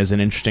struck me as an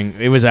interesting.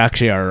 It was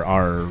actually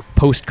our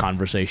post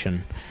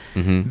conversation.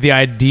 Mm-hmm. The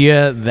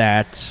idea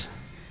that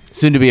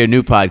Soon to be a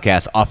new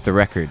podcast, Off the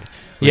Record.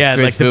 with Yeah,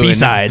 Chris like the Fu and-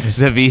 B-sides.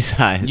 The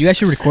B-sides. You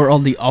actually record all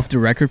the off the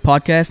record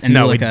podcast and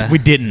no, do like we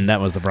didn't. That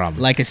was the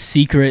problem. like a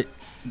secret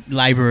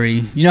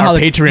library. You know Our how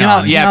like, Patreon. You know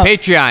how, you Yeah, know,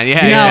 Patreon.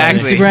 Yeah, you know how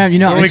exactly. Instagram. You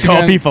know how Where we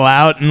call Instagram- people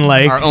out and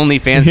like. Our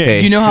OnlyFans Do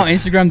page. you know how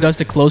Instagram does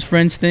the close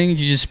friends thing? You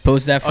just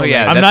post that. For Oh,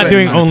 yeah, like, I'm that's not what-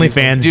 doing amount of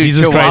people. OnlyFans. Dude,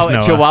 Jesus Christ,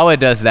 Noah. Chihuahua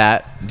does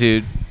that,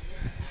 dude.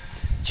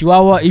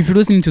 Chihuahua, if you're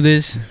listening to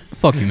this,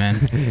 fuck you,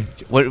 man.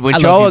 When I love you,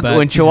 Chihuahua, but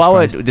when Jesus Chihuahua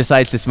Christ.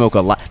 decides to smoke a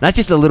lot, not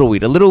just a little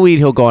weed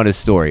he'll go on his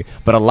story,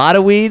 but a lot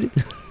of weed,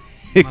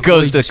 it My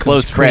goes boy to just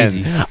close goes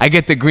crazy. friends. I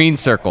get the green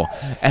circle,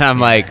 and I'm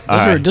like, all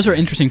right. Those are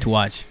interesting to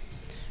watch.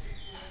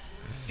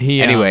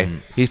 He, Anyway,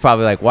 he's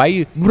probably like, why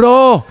you,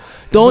 bro?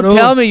 Don't Bro.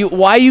 tell me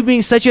why you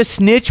being such a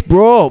snitch,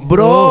 bro,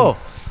 Bro.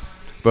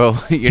 you're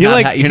he not,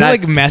 like you're he not.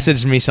 like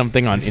messaged me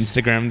something on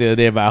Instagram the other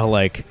day about how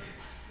like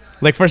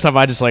first off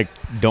I just like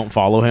don't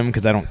follow him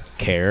because I don't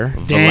care.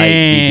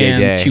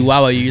 Damn, BJJ.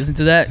 Chihuahua, you listen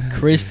to that?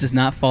 Chris does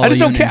not follow. I just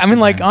you don't on care. I mean,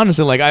 like Instagram.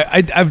 honestly, like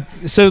I've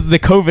so the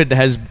COVID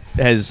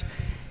has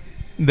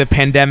the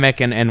pandemic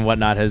and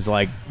whatnot has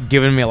like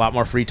given me a lot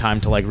more free time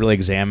to like really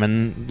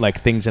examine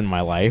like things in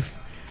my life.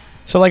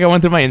 So like I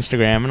went through my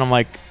Instagram and I'm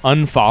like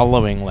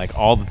unfollowing like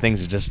all the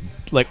things that just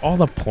like all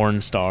the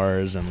porn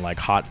stars and like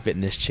hot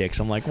fitness chicks.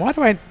 I'm like, why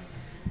do I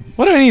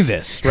need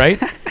this, right?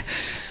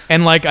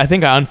 And like I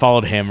think I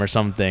unfollowed him or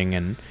something,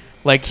 and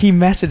like he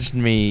messaged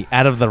me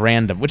out of the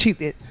random, which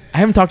I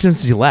haven't talked to him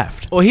since he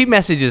left. Well, he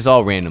messages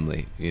all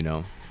randomly, you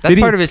know. That's Did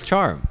he- part of his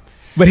charm.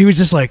 But he was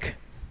just like,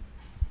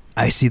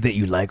 I see that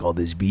you like all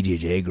these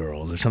BJJ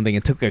girls or something.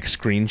 It took like a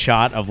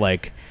screenshot of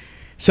like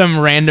some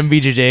random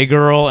BJJ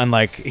girl, and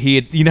like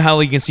you know how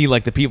you can see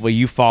like the people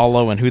you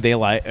follow and who they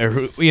like, or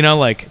who, you know,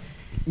 like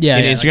yeah,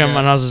 in yeah, Instagram, like,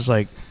 and I was just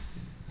like,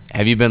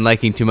 Have you been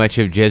liking too much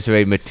of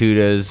Jezreel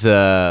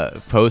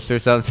Matuda's post or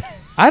something?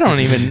 I don't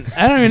even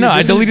know.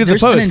 I deleted the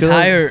there's post.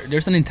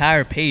 There's an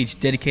entire page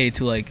dedicated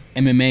to like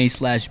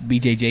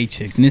MMA/BJJ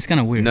chicks, and it's kind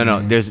of weird. No, you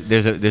know?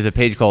 there's a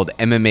page called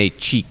MMA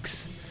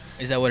Cheeks.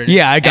 Is that what it is?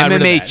 Yeah, I got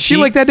rid of MMA that. See,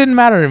 like that cheeks. didn't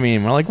matter to me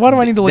anymore. Like, why do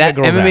I need to look That at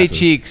girls' MMA asses?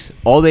 Cheeks,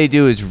 all they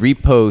do is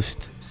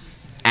repost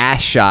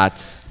ass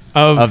shots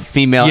of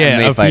female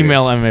MMA of fighters.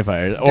 female MMA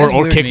fighters That's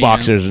or weird to me,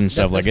 kickboxers man. and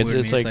stuff. That's Like weird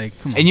it's to me.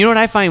 like come on. And you know what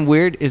I find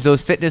weird is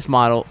those fitness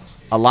models,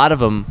 a lot of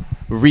them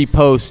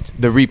repost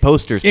the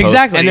reposters post,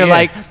 Exactly, and they're yeah.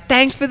 like,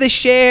 thanks for the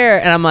share.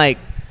 And I'm like,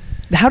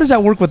 how does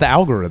that work with the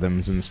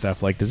algorithms and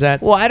stuff? Like, does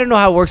that? well, I don't know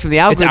how it works with the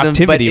algorithm, but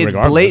activity it's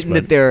regardless, blatant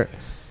but- that they're.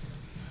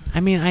 I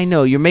mean, I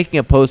know you're making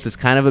a post that's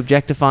kind of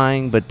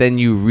objectifying, but then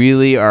you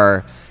really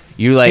are.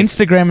 You like.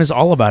 Instagram is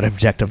all about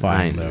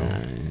objectifying, I though.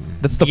 know.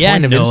 That's the Yeah,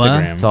 point of Noah.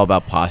 Instagram. It's all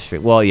about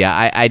posturing. Well,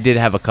 yeah, I did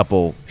have a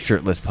couple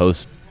shirtless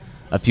posts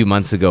a few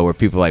months ago where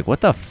people were like, "What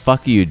the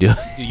fuck are you doing?"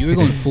 Dude, you were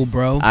going full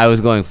bro. I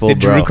was going full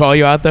Did bro. Drew call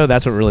you out though?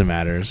 That's what really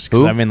matters.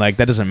 'Cause, Who? I mean, like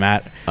that doesn't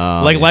matter.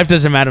 Oh, Like yeah. life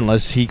doesn't matter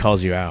unless he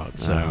calls you out.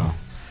 So Oh,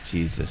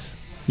 Jesus.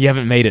 you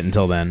haven't made it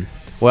until then.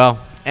 Well,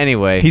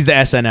 anyway. He's the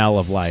SNL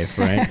of life,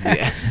 right?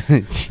 Yeah.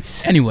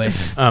 Jesus. Anyway,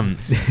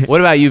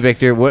 What about you,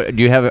 Victor? What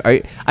do you have?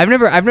 I've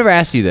never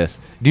asked you this.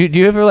 Do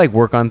you ever like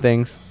work on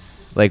things,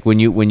 like when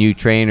you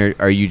train, or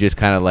are you just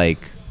kind of like,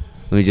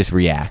 let me just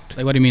react?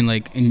 like what do you mean,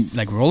 like in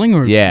like rolling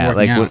or Yeah, working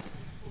like out?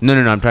 no.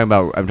 I'm talking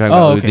about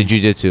Oh, okay. the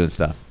jujitsu and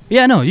stuff.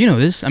 Yeah, no, you know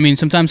this. I mean,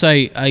 sometimes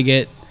I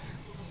get,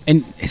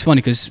 and it's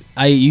funny because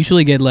I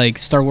usually get like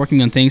start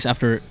working on things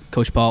after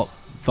Coach Paul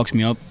fucks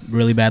me up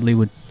really badly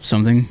with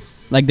something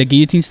like the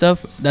guillotine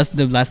stuff. That's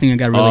the last thing I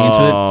got really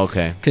into it. Oh,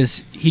 okay.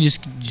 Because he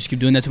just keep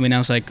doing that to me, and I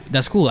was like,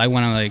 "That's cool. I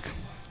want to like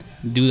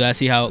do that.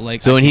 See how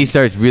like." So I when he can-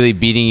 starts really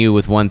beating you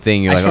with one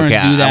thing, you're I like, started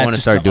okay, to do that I want to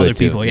just start doing other it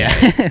too. people.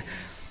 Yeah.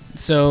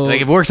 So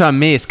Like if it works on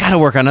me, it's got to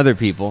work on other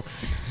people.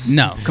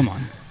 no, come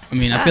on. I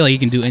mean, I feel like he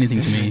can do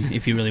anything to me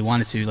if he really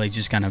wanted to. Like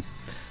just kind of.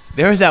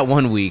 There was that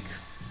one week.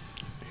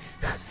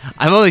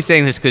 I'm only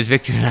saying this because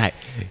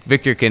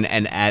Victor can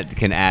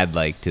add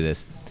like to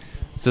this.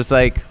 So it's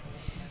like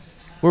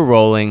we're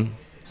rolling,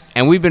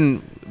 and we've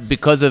been,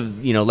 because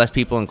of less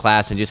people in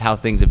class and just how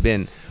things have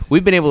been,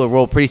 we've been able to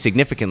roll pretty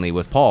significantly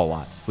with Paul a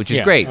lot, which is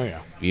Yeah. great. Oh,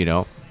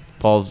 yeah.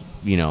 Paul's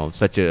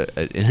such an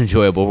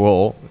enjoyable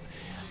role,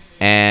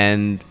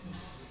 and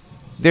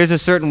there's a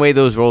certain way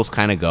those roles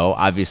kind of go.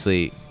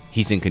 Obviously,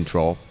 he's in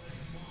control,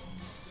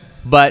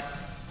 but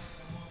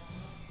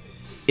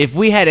if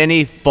we had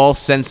any false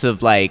sense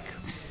of like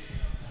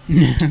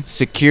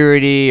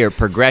security or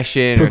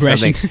progression or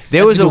something,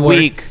 there That's was a a good word.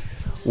 week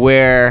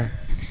where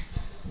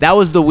that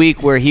was the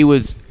week where he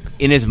was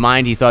in his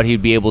mind he thought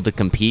he'd be able to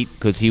compete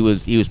because he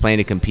was planning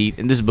to compete,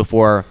 and this is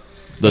before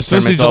It was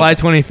supposed to be July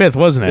 25th,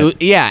 wasn't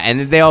it? Yeah,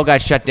 and they all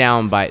got shut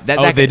down by that.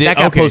 Oh, they did? That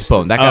got Okay,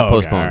 postponed. That got okay,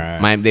 postponed. all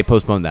right. They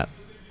postponed that.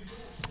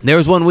 There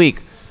was 1 week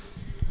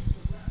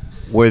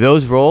where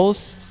those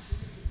roles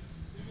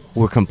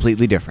were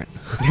completely different.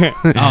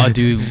 Oh,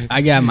 dude,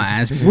 I got my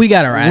ass. We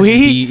got our ass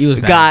beat. It was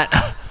bad.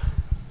 got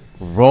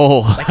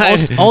roll.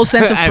 All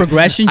sense of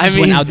progression just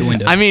went out the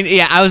window. I mean,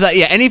 yeah, I was like,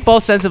 yeah, any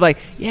false sense of like,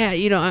 yeah,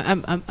 you know,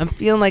 I'm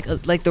feeling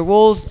like the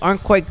roles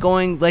aren't quite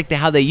going like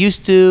how they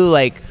used to,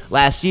 like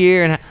last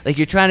year, and like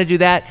you're trying to do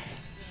that,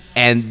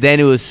 and then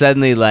it was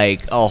suddenly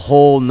like a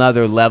whole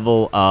nother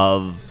level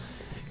of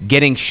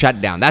getting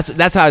shut down. That's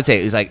how I would say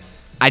it. It was like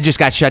I just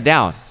got shut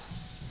down,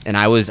 and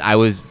I was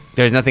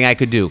there's nothing I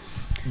could do.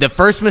 The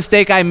first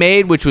mistake I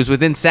made, which was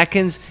within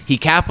seconds, he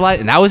capitalized,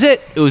 and that was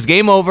it. It was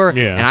game over,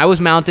 Yeah. and I was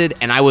mounted,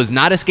 and I was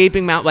not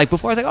escaping mount. Like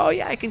before, I was like, oh,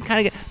 yeah, I can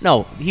kind of get...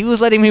 No, he was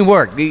letting me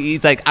work.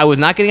 He's like, I was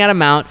not getting out of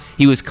mount.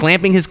 He was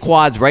clamping his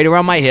quads right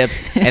around my hips,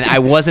 and I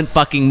wasn't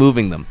fucking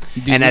moving them.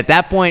 And at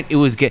that point, it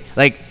was...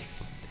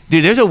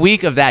 Dude, there's a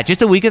week of that.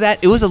 Just a week of that.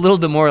 It was a little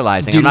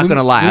demoralizing. Dude, I'm not going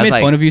to lie. We I was made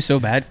like... fun of you so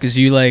bad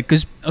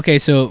because okay,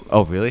 so...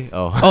 Oh, really?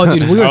 Oh. Oh,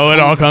 dude, we were... Oh, it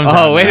all comes out.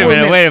 Oh, wait a now.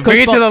 minute.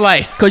 Bring it to the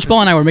light. Coach Paul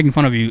and I were making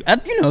fun of you.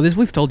 You know this.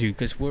 We've told you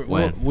because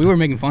When? we were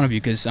making fun of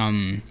you because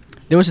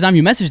there was a time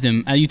you messaged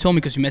him. You told me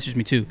because you messaged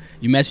me too.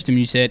 You messaged him and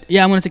you said,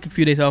 "Yeah, I'm gonna take a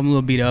few days off. I'm a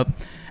little beat up."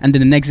 And then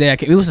the next day,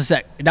 it was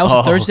that was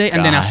a Thursday,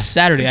 and then God. on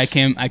Saturday, I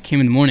came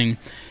in the morning,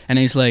 and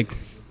he's like,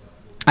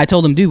 I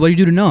told him, "Dude, what do you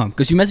do to Noam?"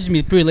 Because you messaged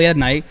me pretty late at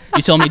night.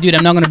 You told me, "Dude,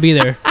 I'm not gonna be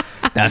there."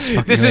 That's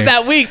fucking This is hilarious.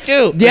 that week,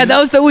 too. Yeah, that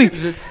was the week.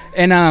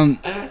 And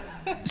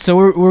so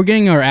we're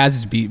getting our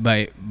asses beat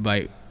by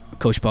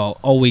Coach Paul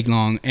all week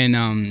long. And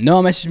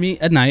Noah messaged me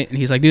at night, and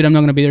he's like, "Dude, I'm not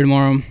gonna be there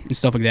tomorrow," and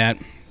stuff like that,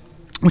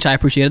 which I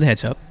appreciated the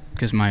heads up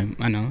because I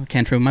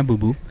can't trade with my boo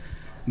boo.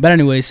 But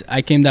anyways,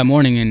 I came that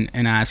morning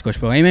and I asked Coach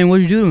Paul, "Hey man, what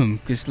did you do to him?"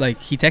 Because like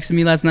he texted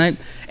me last night,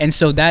 and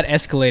so that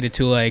escalated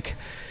to like.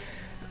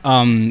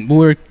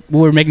 We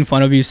were making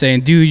fun of you,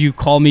 saying, "Dude, you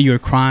called me, you're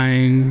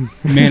crying,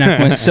 man." I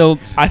quit. So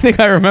I think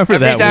I remember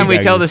Every that. time we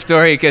week, tell actually. the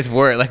story, it gets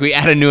worse. Like we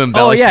add a new oh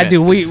embellishment. yeah,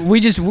 dude, we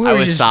were I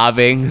was just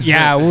sobbing.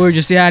 yeah, we were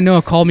just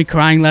Noah called me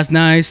crying last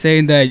night,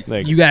 saying that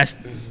Like, you guys.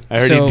 I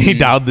heard so, he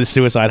dialed the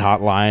suicide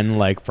hotline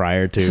like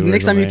prior to. So or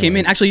next time you something, came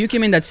in, like- actually you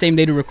came in that same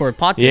day to record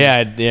podcast.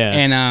 Yeah, yeah.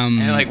 And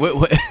And like,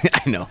 what?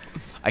 I know.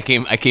 I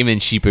came in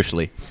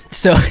sheepishly.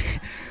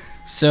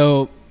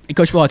 so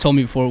Coach Paul told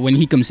me before when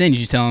he comes in, you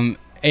just tell him,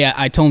 "Hey,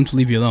 I told him to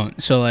leave you alone."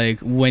 So like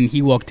when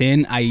he walked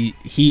in,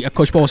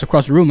 Coach Paul was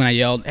across the room and I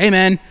yelled, "Hey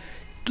man,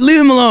 leave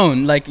him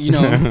alone!" Like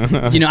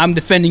I'm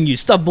defending you.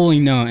 Stop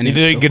bullying Noah. And You it was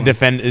did a so good fun.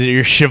 defend. Your It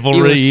was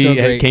chivalry so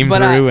great. came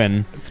But through,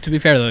 and To be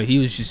fair though, he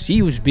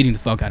was beating the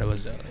fuck out of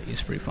us. Though.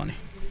 It's pretty funny.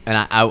 And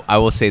I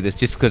will say this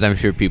just because I'm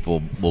sure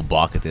people will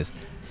balk at this.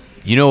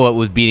 You know what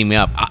was beating me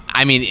up?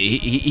 I mean,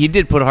 he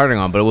did put harder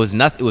on, but it was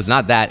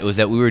not that. It was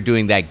that we were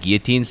doing that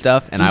guillotine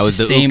stuff, and I was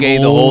the same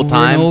uke the whole over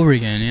time. and over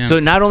again. Yeah. So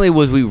not only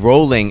was we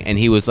rolling and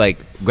he was like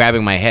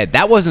grabbing my head,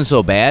 that wasn't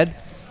so bad,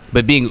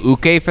 but being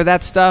uke for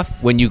that stuff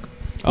when you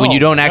Oh,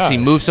 don't my actually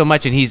God. move so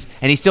much and he's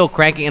still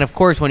cranking, and of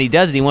course when he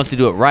does it, he wants to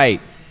do it right.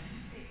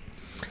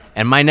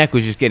 And my neck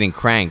was just getting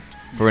cranked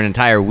for an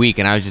entire week,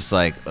 and I was just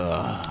like,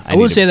 ugh. I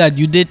will say that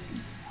you did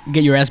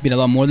get your ass beat a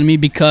lot more than me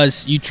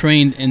because you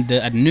trained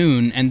at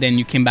noon and then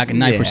you came back at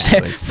night Yeah,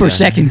 but, for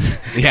seconds.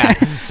 Yeah,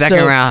 second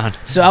So- round.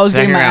 So I was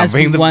Second getting my round. ass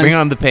beat Bring once.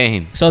 on the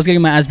pain. So I was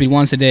getting my ass beat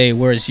once a day,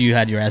 whereas you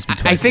had your ass beat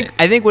twice.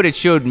 I think what it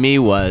showed me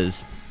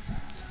was,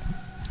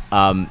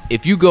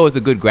 if you go with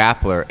a good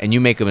grappler and you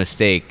make a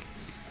mistake,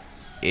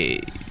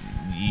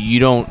 you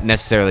don't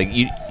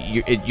necessarily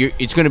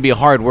it's going to be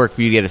hard work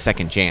for you to get a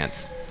second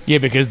chance. yeah,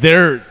 because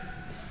they're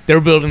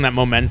building that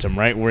momentum,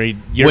 right? Where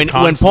you're When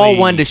Paul constantly-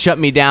 wanted to shut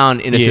me down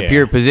in a Yeah.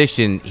 superior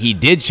position, he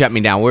did shut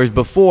me down. Whereas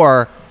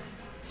before,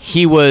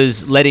 he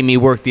was letting me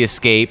work the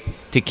escape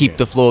to keep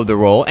the flow of the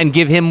roll and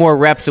give him more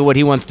reps of what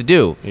he wants to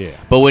do. Yeah.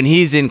 But when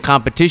he's in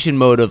competition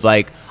mode of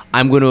like,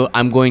 I'm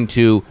going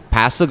to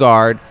pass the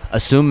guard,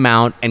 assume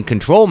mount, and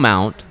control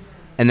mount,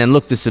 and then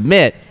look to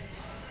submit.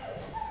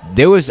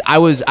 I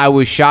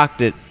was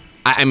shocked at.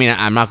 I mean,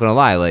 I'm not gonna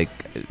lie. Like,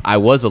 I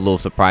was a little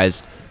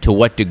surprised to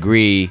what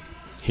degree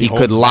he could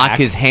holds lock back.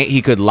 his hand.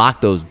 He could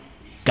lock those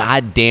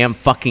goddamn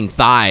fucking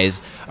thighs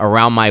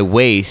around my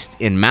waist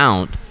in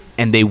mount,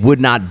 and they would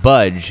not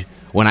budge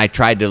when I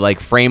tried to like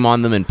frame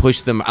on them and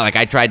push them. Like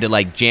I tried to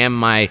like jam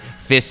my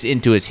fists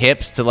into his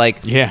hips to like.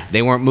 Yeah.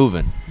 They weren't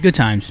moving. Good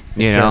times.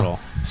 You know. Several.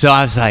 So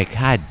I was like,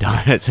 God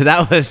darn it. So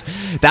that was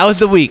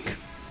the week,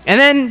 and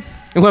then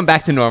it went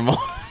back to normal.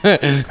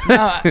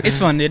 No, it's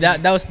fun, dude.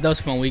 That was a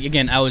fun week.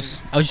 Again, I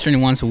was just training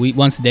once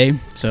a day,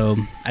 so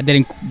I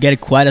didn't get it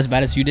quite as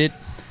bad as you did,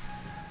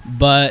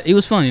 but it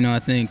was fun. I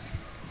think.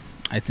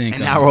 And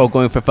now we're all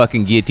going for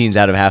fucking guillotines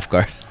out of half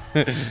guard.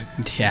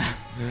 Yeah.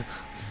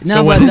 So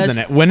No, when but is,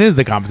 when is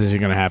the competition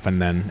going to happen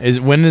then?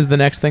 When is the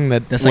next thing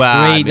that? that's Well,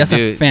 I great. mean, That's a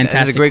dude, fantastic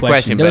That's a great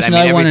question, There but was I mean,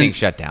 another one. everything's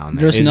shut down.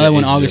 There's is another it-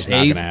 one is it August just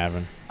not 8th. gonna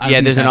happen? I don't Yeah,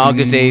 think there's it's an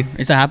happening August anymore. 8th.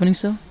 Is that happening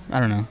still? I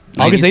don't know.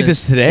 August 8th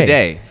is today.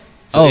 Today.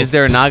 So Oh. is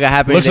there a Naga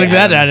happening? Looks like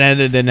today? that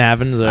didn't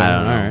happen. So, I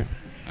don't know. all right.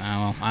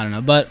 Well, I don't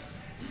know, but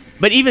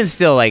But even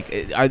still, like,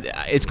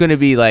 it's going to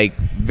be like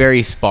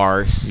very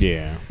sparse.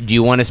 Yeah. Do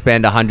you want to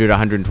spend $100,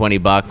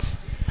 $120?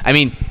 I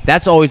mean,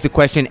 that's always the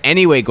question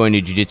anyway going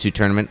to jiu-jitsu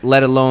tournament,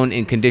 let alone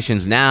in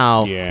conditions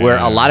now Yeah. where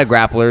a lot of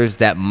grapplers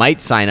that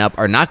might sign up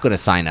are not going to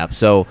sign up.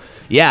 So,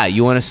 yeah,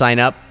 you want to sign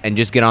up and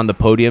just get on the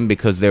podium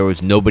because there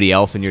was nobody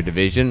else in your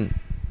division.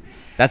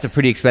 That's a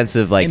pretty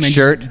expensive like hey, man,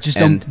 shirt. Just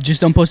and-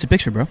 don't post a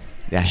picture, bro.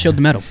 Yeah. Show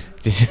the medal.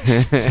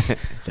 Exactly.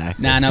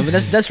 Nah, but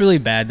that's really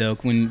bad though.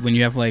 When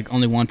you have like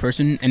only one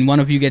person and one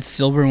of you gets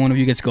silver and one of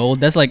you gets gold,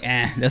 that's like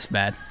that's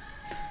bad.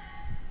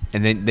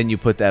 And then you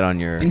put that on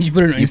your And you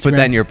put it on put that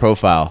Instagram. in your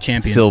profile.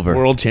 Champion. Silver.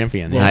 World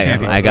champion. World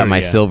champion. I got my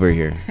Yeah. silver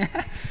here.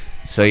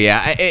 So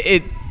yeah,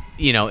 it's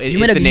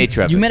the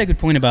nature of You it. made a good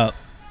point about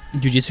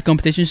jiu-jitsu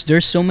competitions.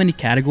 There's so many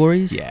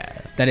categories. Yeah.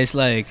 That it's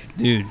like,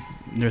 dude,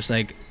 there's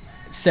like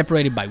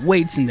separated by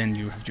weights, and then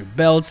you have your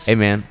belts. Hey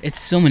man, It's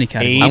so many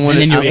categories. Age. And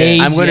then your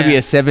age. I'm going to be yeah.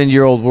 a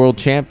 7-year-old world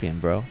champion,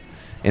 bro.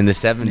 In the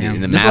 70s, Yeah.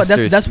 in the That's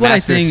Masters. that's what I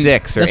Masters think.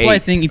 6 or That's why I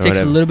 8 think it or takes a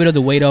whatever. little bit of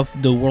the weight off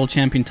the world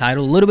champion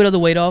title. A little bit of the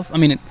weight off. I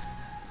mean,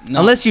 no.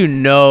 Unless you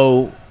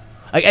know,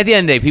 like at the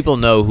end of the day, people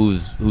know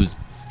who's.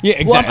 Yeah,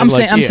 exactly.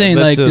 Well, I'm saying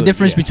like the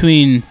difference yeah.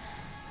 between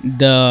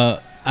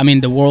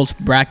the world's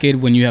bracket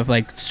when you have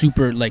like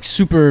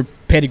super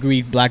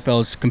pedigreed black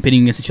belts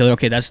competing against each other.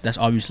 Okay, that's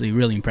obviously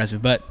really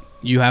impressive. But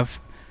you have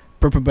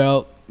purple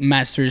belt,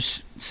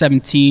 masters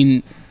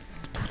 17,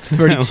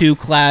 32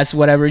 class,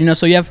 whatever.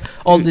 So you have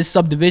all these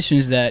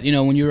subdivisions that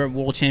when you're a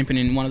world champion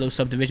in one of those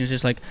subdivisions,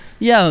 it's like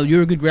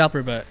you're a good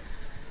grappler, but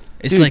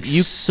it's Dude, like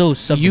so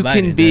subdivided.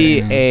 You can be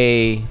that,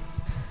 a.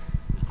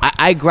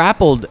 I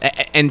grappled,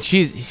 and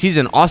she's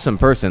an awesome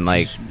person.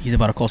 Like, he's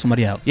about to call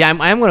somebody out. yeah, I'm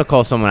going to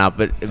call someone out,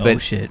 but Oh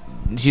shit.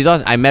 she's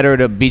awesome. I met her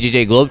at a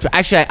BJJ Globe.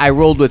 Actually, I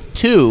rolled with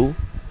 2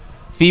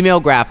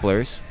 female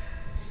grapplers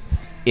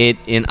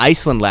in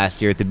Iceland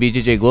last year at the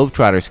BJJ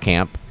Globetrotters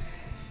camp.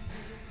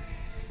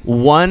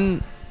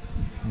 One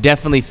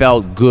definitely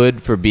felt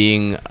good for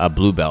being a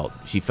blue belt.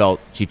 She felt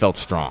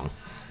strong,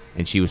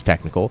 and she was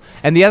technical.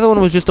 And the other one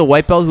was just a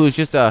white belt who was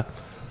just a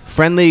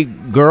friendly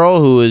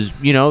girl who was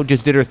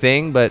just did her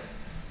thing, but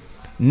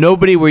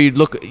nobody where you'd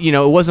look.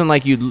 It wasn't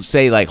like you'd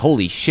say like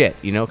holy shit,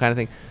 kind of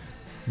thing.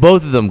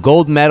 Both of them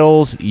gold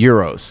medals,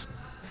 Euros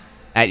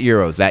that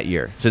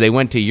year. So they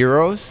went to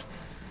Euros,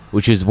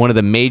 which is one of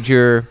the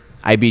major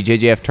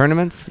IBJJF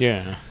tournaments.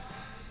 Yeah.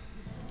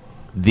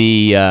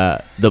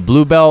 The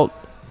blue belt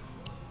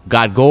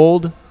got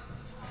gold,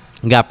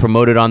 got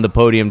promoted on the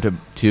podium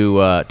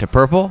to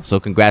purple. So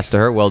congrats to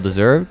her, well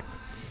deserved.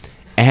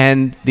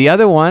 And the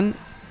other one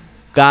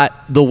got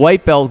the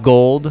white belt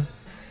gold.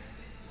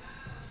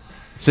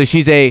 So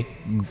she's a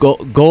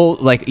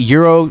gold like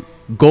Euro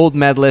gold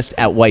medalist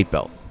at white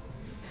belt,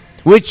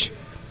 which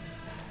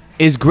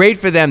is great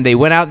for them. They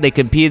went out, they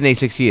competed, and they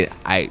succeeded.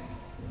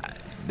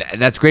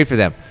 That's great for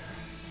them.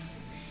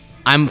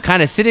 I'm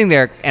kind of sitting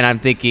there and I'm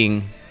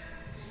thinking,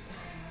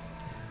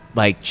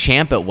 like,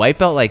 champ at white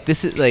belt, like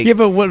this is like Yeah,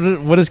 but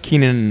what does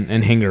Keenan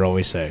and Hinger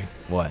always say?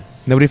 what?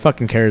 Nobody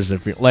fucking cares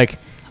if you're like.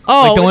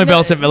 Oh, Like the only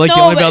belts that matters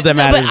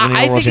when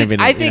you're world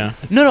champion.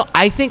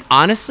 I think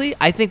honestly,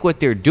 I think what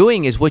they're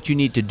doing is what you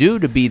need to do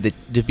to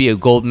be a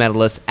gold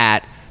medalist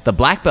at the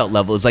black belt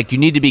level. Is like you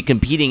need to be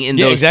competing in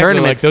Yeah, those exactly,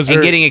 tournaments like those and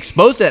are- getting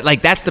exposed to that.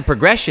 Like that's the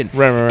progression.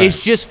 Right.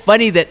 It's just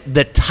funny that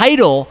the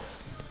title,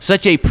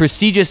 such a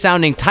prestigious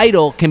sounding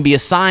title, can be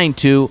assigned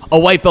to a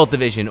white belt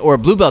division or a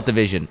blue belt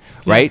division,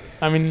 right?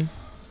 I mean,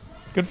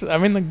 good for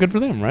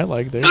them, right?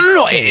 Like they're.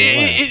 No.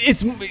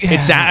 It's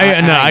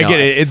I get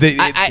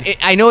it.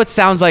 I know it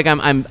sounds like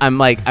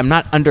I'm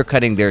not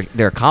undercutting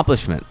their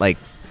accomplishment. Like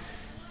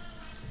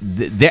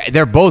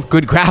they're both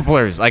good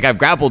grapplers. Like I've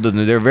grappled with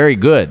them, they're very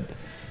good.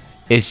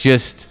 It's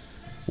just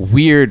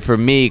weird for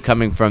me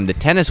coming from the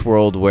tennis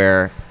world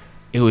where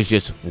it was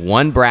just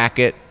one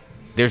bracket.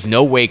 There's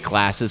no weight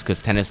classes because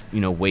tennis,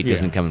 weight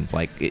doesn't come in.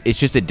 Like it's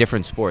just a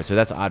different sport, so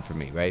that's odd for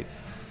me, right?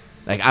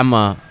 Like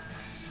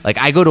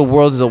I go to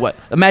Worlds as a what?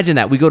 Imagine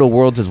that we go to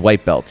Worlds as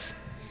white belts.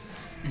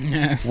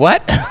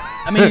 What?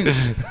 I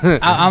mean,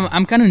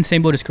 I'm kind of in the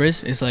same boat as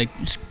Chris. It's like,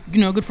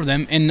 good for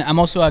them. And I'm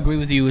also, I agree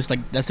with you. It's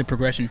like, that's the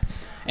progression.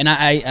 And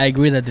I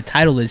agree that the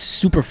title is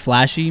super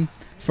flashy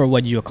for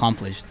what you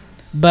accomplished.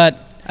 But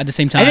at the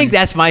same time, I think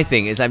that's my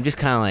thing. Is I'm just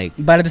kind of like.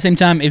 But at the same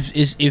time,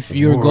 if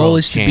your World goal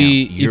is to champ,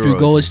 be if your Euro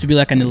goal is to be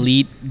like an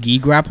elite gi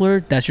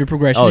grappler, that's your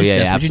progression. Oh, yeah,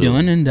 that's what absolutely. you're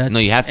doing, and that's No,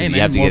 you have to- hey, you man,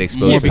 have to more, get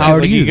exposed More to it. power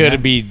to you you. got to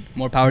man. be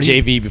more power to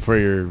you. JV before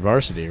your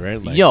varsity,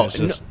 right? Like, Yo, it's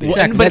just- no,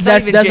 Exactly. but it's not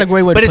That's- even that's a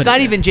great way to But put it's not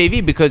it. even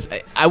JV because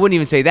I wouldn't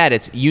even say that.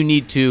 It's you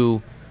need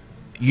to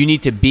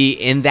be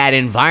in that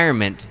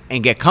environment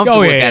and get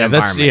comfortable Oh, yeah, with that yeah,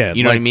 that's- environment. yeah,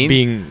 You know what I like mean?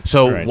 being-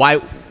 So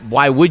right.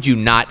 why would you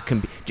not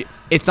compete?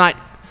 It's not.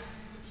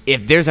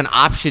 If there's an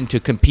option to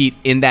compete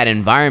in that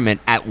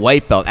environment at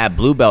white belt, at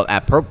blue belt,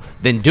 at purple,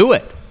 then do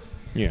it.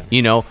 yeah.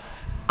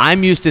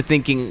 I'm used to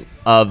thinking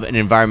of an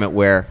environment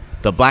where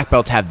the black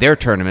belts have their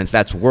tournaments,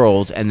 that's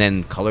Worlds, and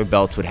then color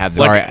belts would have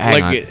their. Like,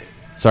 hang on.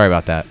 Sorry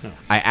about that.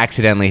 I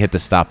accidentally hit the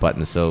stop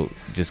button, so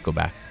just go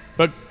back.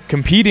 But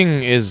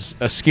competing is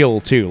a skill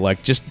too.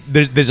 Like, just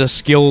there's a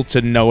skill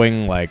to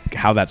knowing like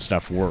how that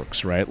stuff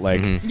works, right?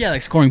 Like, Yeah,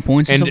 like scoring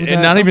points and, stuff like and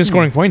that. not even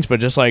scoring points, but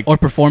just like or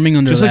performing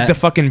under just that. like the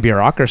fucking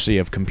bureaucracy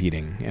of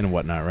competing and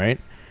whatnot, right?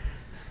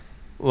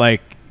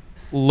 Like,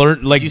 You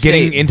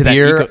getting say into that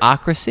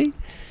bureaucracy.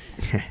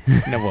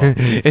 no, well,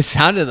 It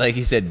sounded like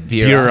he said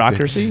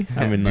bureaucracy.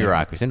 I mean, like,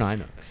 bureaucracy. No, I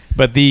know.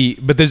 but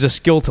there's a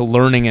skill to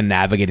learning and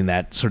navigating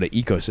that sort of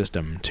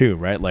ecosystem too,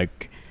 right?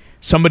 Like,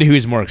 somebody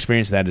who's more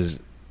experienced at that is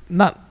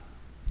not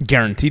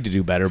guaranteed to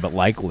do better, but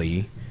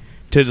likely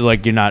to,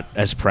 like, you're not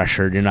as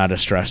pressured, you're not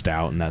as stressed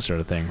out, and that sort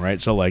of thing,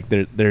 right? So like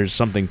there's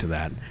something to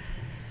that.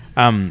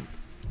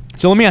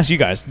 So let me ask you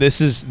guys.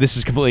 This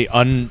is completely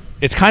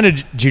it's kind of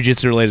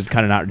jiu-jitsu related,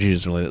 kind of not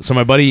jiu-jitsu related. So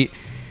my buddy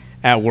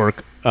at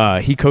work,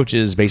 he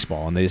coaches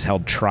baseball, and they just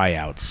held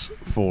tryouts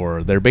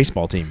for their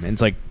baseball team. And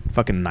it's like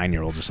fucking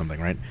 9-year-olds or something,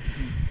 right?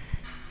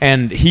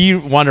 And he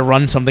wanted to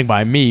run something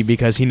by me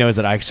because he knows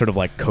that I sort of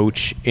like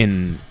coach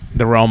in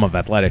the realm of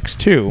athletics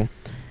too,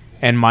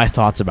 and my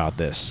thoughts about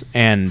this.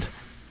 And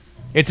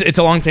it's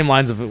along the same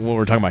lines of what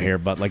we're talking about here,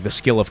 but like the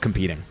skill of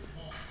competing.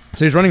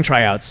 So he's running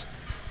tryouts,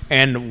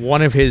 and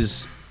one of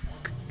his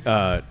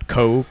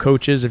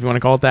co-coaches, if you want to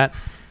call it that,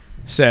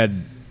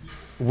 said,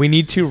 we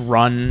need to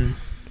run,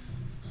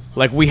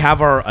 like, we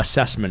have our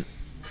assessment,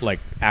 like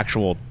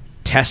actual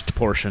test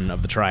portion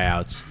of the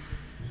tryouts,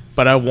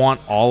 but I want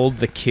all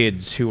of the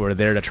kids who are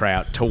there to try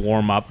out to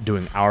warm up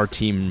doing our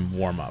team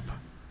warm up,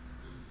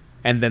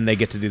 and then they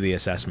get to do the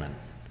assessment.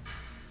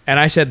 And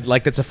I said,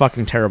 like, that's a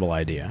fucking terrible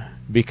idea,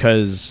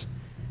 because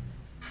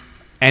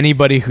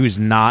anybody who's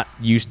not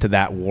used to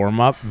that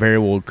warm up very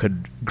well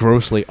could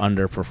grossly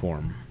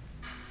underperform,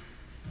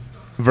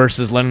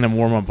 versus letting them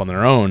warm up on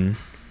their own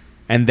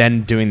and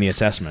then doing the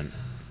assessment.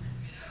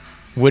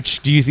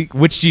 Which do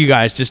you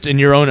guys, just in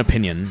your own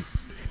opinion,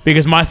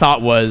 because my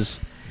thought was,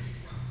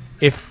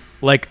 if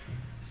like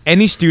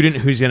any student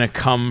who's going to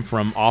come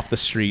from off the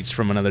streets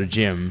from another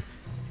gym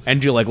and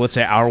do, like, let's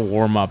say our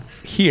warm up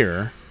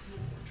here,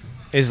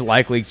 is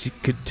likely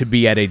to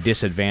be at a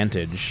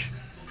disadvantage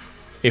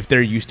if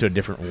they're used to a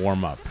different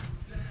warm up,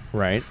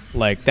 right?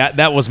 Like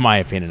that was my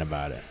opinion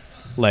about it.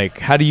 Like,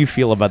 how do you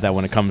feel about that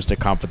when it comes to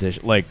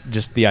competition? Like,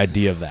 just the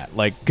idea of that.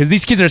 Like, because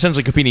these kids are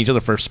essentially competing each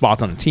other for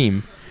spots on a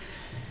team.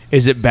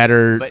 Is it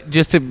better? But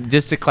just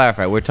to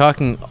clarify, we're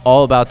talking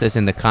all about this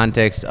in the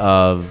context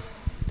of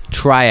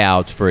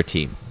tryouts for a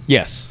team.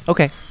 Yes.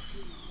 Okay.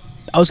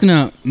 I was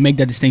gonna make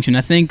that distinction.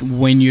 I think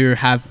when you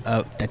have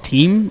a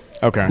team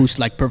Okay. whose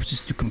like purpose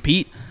is to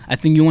compete, I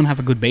think you want to have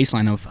a good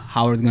baseline of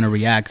how they're gonna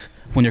react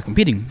when they're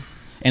competing,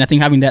 and I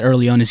think having that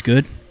early on is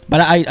good. But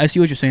I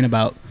see what you're saying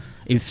about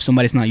if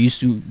somebody's not used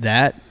to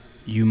that,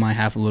 you might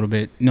have a little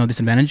bit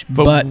disadvantage.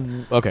 But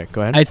okay,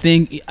 go ahead. I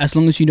think as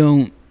long as you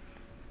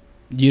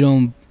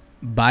don't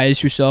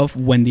bias yourself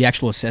when the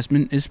actual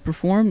assessment is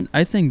performed,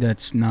 I think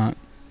that's not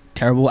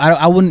terrible.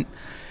 I wouldn't.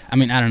 I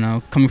mean, I don't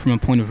know. Coming from a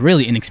point of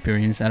really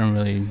inexperience,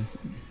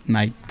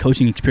 my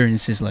coaching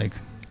experience is like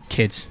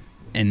kids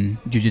in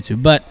jiu-jitsu.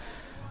 But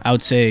I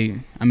would say,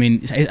 I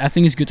mean, I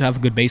think it's good to have a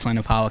good baseline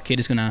of how a kid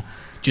is going to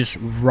just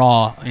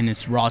in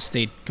its raw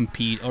state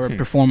compete or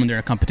perform under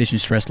a competition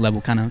stress level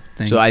kind of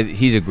thing. So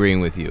he's agreeing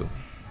with you.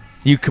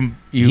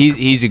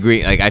 He's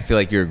agreeing. Like, I feel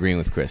like you're agreeing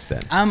with Chris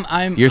then.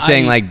 You're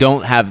saying like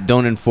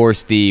don't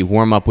enforce the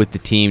warm up with the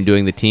team,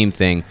 doing the team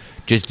thing.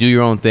 Just do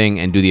your own thing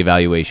and do the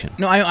evaluation.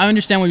 No, I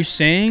understand what you're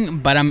saying,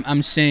 but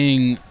I'm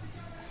saying.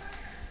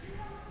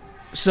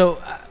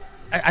 So,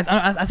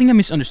 I think I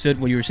misunderstood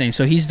what you were saying.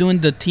 So he's doing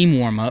the team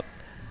warm up.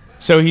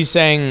 So he's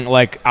saying,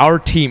 like, our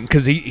team,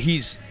 because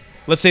he's,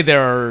 let's say they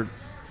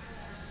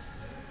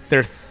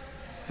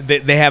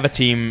have a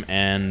team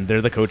and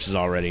they're the coaches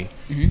already,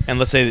 and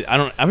let's say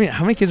how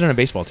many kids are on a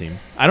baseball team?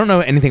 I don't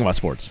know anything about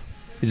sports.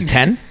 Is it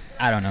 10?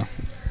 I don't know.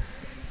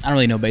 I don't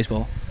really know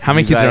baseball. How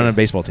many kids are on a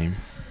baseball team?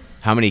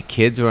 How many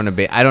kids are on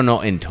a I don't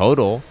know in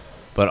total,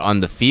 but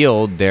on the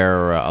field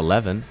there are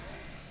 11.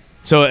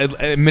 So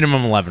at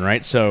minimum 11,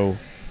 right? So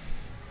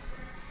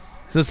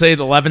let's say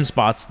the 11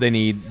 spots they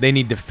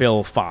need to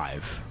fill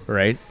 5,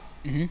 right?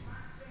 Mm-hmm.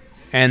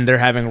 And they're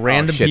having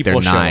random people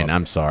they're show 9. up.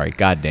 I'm sorry.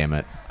 God damn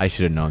it. I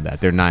should have known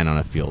that. They're 9 on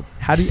a field.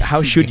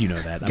 How should you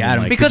know that? Got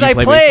him. Because did you I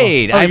play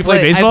played. baseball? Oh, you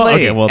played baseball? I played.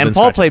 Okay, well, and then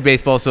Paul scratch played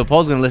baseball, so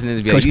Paul's going to listen to this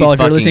and be Coach like, Paul, these if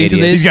you're fucking listening to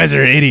idiots. These guys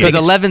are idiots.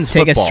 Because 11's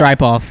Take football. a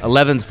stripe off.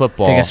 11's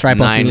football. Take a stripe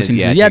off. If 9 you're is, listening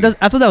to yeah, this.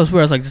 Yeah, I thought that was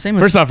weird. I was like, the same.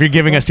 First off, you're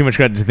giving us too much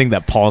credit to think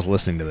that Paul's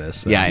listening to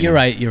this. So. Yeah, I know.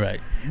 You're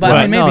right. But Well,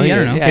 I mean, maybe no, I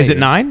don't know. yeah, Is it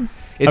 9?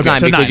 It's Okay, 9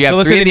 so because 9. you have So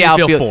let's 3 say in the they need to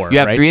field outfield. 4, You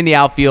have right? 3 in the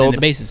outfield. And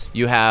the bases.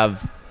 You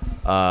have,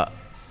 so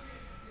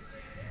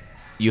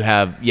you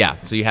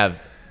have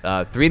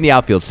 3 in the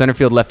outfield: center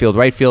field, left field,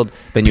 right field.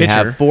 Then you Pitcher.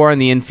 have 4 in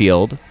the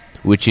infield,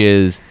 which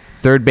is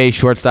third base,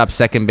 shortstop,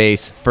 second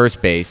base,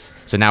 first base.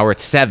 So now we're at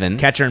 7.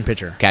 Catcher and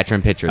pitcher. Catcher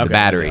and pitcher, the Okay,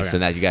 battery. okay. So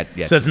now you got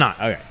So it's not.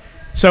 Okay.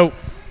 So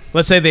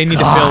let's say they need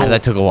to God, fill.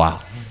 that took a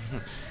while.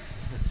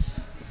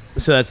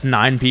 So that's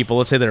 9 people.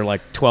 Let's say there are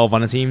like 12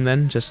 on a team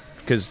then, just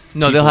because.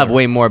 No, they'll have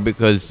way more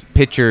because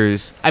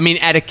pitchers. I mean,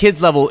 at a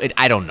kid's level,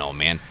 I don't know,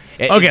 man.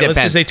 It Okay, depends. let's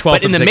just say 12.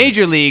 But in the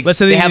major leagues, let's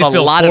say they have need a to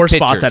fill lot 4 of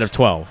pitchers. spots out of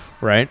 12,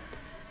 right?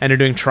 And they're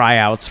doing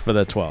tryouts for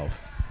the 12,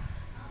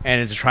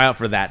 and it's a tryout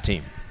for that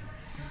team.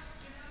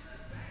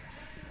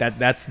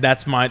 That's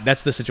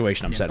the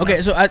situation I'm setting. Okay,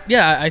 up. so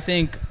I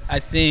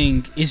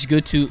think it's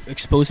good to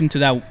expose him to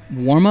that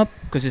warm up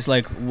because it's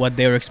like what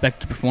they were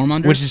expected to perform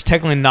under. Which is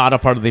technically not a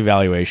part of the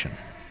evaluation.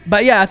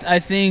 But yeah, I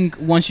think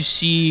once you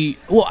see,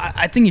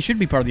 I think it should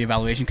be part of the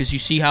evaluation because you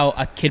see how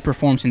a kid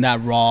performs in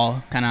that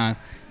raw kind of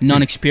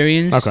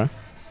non-experience. Okay.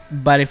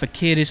 But if a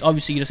kid is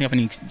obviously he doesn't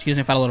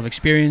have a lot of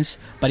experience,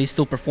 but he's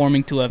still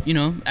performing to a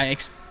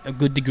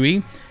good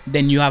degree,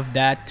 then you have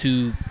that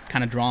to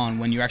kind of draw on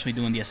when you're actually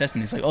doing the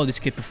assessment. It's like, oh, this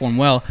kid performed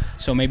well,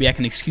 so maybe I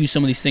can excuse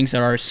some of these things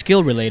that are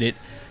skill related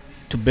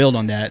to build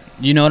on that.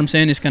 You know what I'm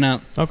saying? It's kind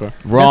of Okay.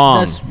 Wrong.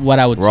 That's what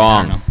I would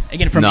Wrong. say. I don't know.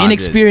 Again, from No,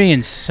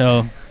 inexperience,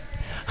 so.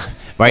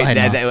 Right, Go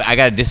ahead, I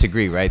gotta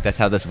disagree. Right, that's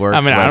how this works.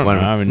 I mean, I don't know.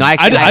 I mean, no,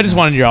 I just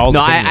wanted your all's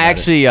No, I opinion about it.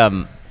 actually,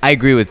 I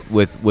agree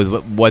with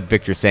what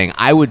Victor's saying.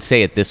 I would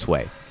say it this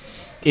way: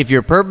 if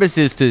your purpose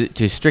is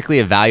to strictly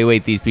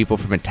evaluate these people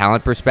from a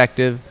talent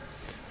perspective,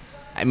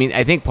 I mean,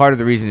 I think part of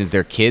the reason is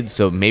they're kids,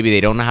 so maybe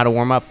they don't know how to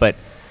warm up. But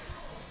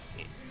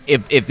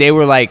if they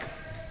were like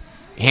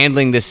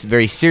handling this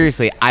very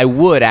seriously, I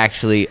would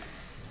actually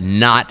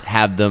not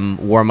have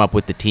them warm up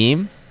with the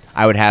team.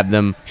 I would have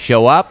them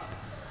show up.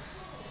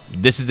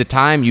 This is the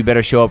time. You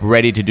better show up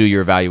ready to do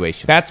your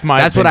evaluation. That's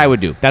what opinion. I would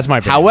do. That's my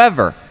opinion.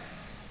 However,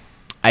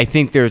 I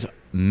think there's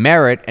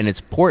merit and it's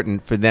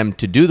important for them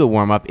to do the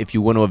warm-up if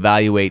you want to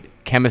evaluate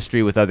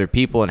chemistry with other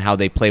people and how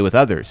they play with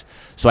others.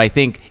 So I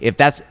think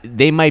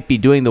they might be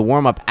doing the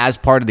warm-up as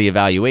part of the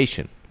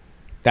evaluation.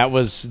 That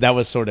was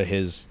sort of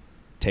his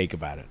take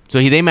about it.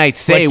 So they might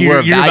say Like you're we're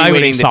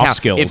evaluating the soft talent.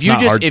 skills, if you not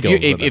just hard if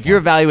skills you at that if you're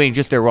point. evaluating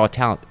just their raw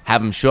talent,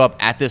 have them show up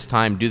at this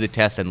time, do the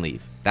test, and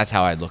leave. That's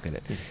how I'd look at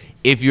it.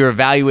 If you're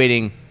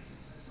evaluating,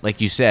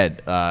 like you said,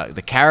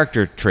 the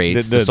character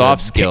traits, the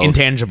soft skills,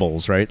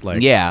 intangibles, right?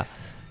 Like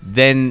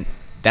then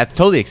that's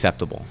totally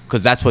acceptable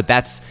because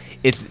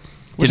it's.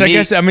 Which to I me,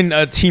 guess, I mean,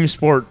 a team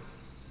sport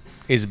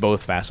is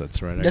both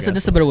facets, right?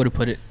 That's a better way to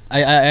put it. I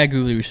agree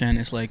with what you're saying.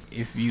 It's like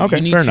if you, Okay,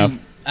 you need fair to. enough.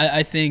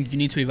 I think you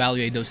need to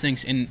evaluate those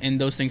things, and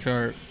those things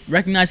are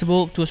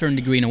recognizable to a certain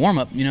degree in a warm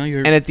up. You know, you're.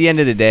 and at the end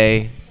of the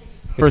day,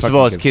 first of fucking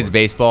all, it's kids' kids sports.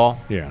 baseball.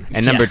 Yeah.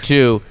 And number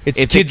two, It's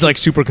if the kids like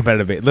super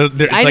competitive. It's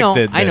I know,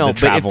 like the I know, the but if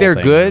travel they're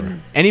thing, good, or-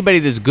 anybody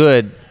that's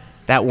good,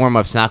 that warm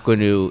up's not going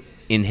to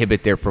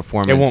inhibit their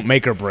performance. it won't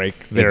make or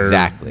break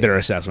their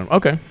assessment.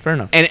 Okay, fair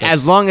enough. And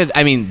as long as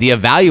the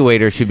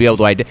evaluator should be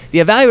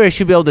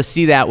able to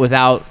see that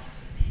without.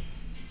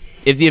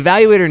 If the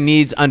evaluator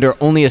needs under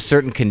only a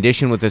certain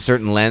condition with a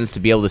certain lens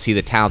to be able to see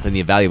the talent, then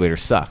the evaluator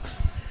sucks.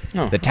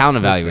 Oh, The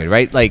talent that's evaluator,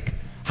 right? Like,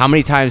 how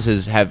many times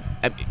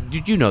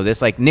did you know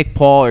this? Like Nick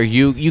Paul or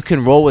you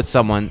can roll with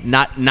someone,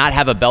 not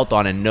have a belt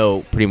on and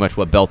know pretty much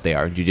what belt they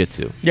are in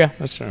jiu-jitsu. Yeah,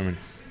 that's true. I mean,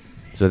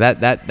 So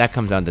that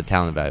comes down to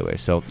talent evaluator.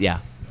 So yeah.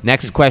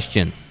 Next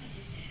question.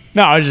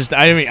 no, I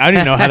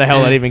didn't know how the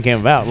hell that even came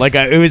about. Like,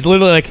 it was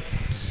literally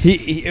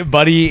like,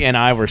 Buddy and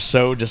I were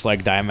so just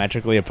like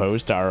diametrically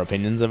opposed to our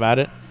opinions about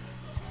it.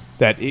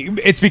 That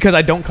it's because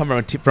I don't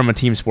come from a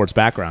team sports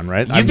background,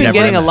 right? You've been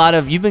getting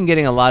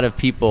a lot of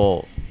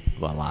people.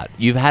 Well, a lot.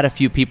 You've had a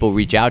few people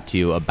reach out to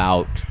you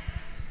about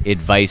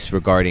advice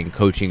regarding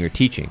coaching or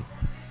teaching.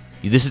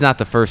 This is not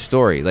the first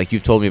story. Like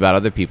you've told me about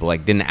other people.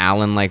 Like didn't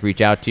Alan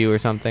reach out to you or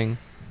something?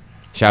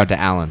 Shout out to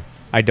Alan.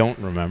 I don't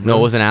remember. No, it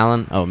wasn't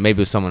Alan. Oh, maybe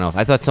it was someone else.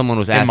 I thought someone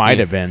was asking. It might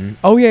have been.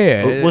 Oh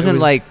yeah. It wasn't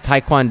like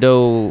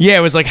Taekwondo. Yeah,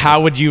 it was like how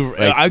would you?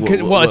 Like,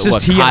 It's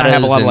just he and I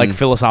have a lot of like and-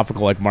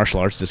 philosophical like martial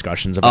arts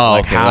discussions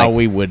about okay, how like-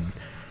 we would.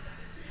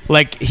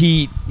 Like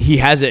he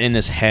has it in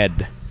his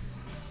head.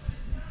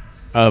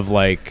 Of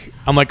like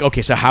I'm like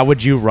okay, so how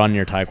would you run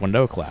your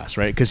Taekwondo class,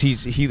 right? Because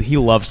he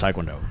loves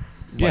Taekwondo.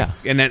 Yeah.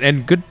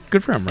 And good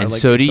for him, right? And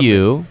Like, so it's do something-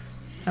 you.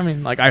 I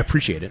mean, like I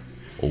appreciate it.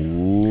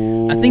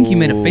 Ooh. I think you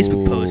made a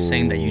Facebook post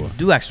saying that you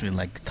do actually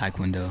like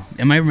Taekwondo.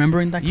 Am I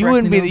remembering that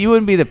correctly? You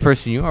wouldn't be the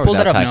person you are Pull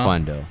without that up,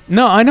 Taekwondo.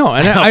 No, I know,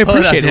 and I Pull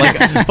it up, appreciate it.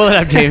 Like, pull it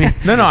up, Jamie.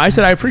 No, I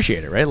said I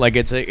appreciate it, right? Like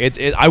it's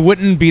I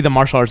wouldn't be the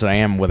martial arts that I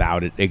am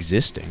without it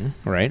existing,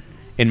 right,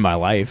 in my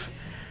life.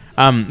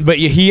 But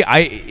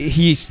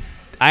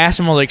I asked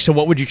him, I was like, so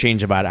what would you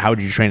change about it? How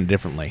would you train it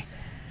differently?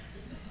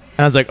 And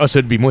I was like, oh, so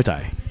it'd be Muay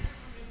Thai.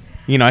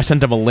 You know, I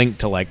sent him a link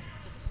to like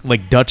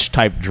Dutch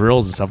type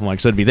drills and stuff. I'm like,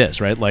 so it'd be this,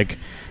 right? Like,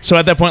 so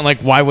at that point, like,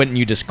 why wouldn't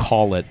you just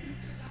call it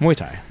Muay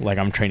Thai? Like,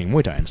 I'm training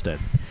Muay Thai instead.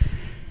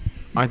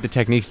 Aren't the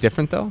techniques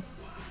different though?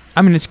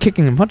 I mean, it's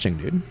kicking and punching,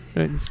 dude.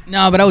 It's,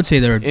 No, but I would say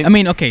they're. I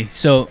mean, okay,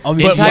 so In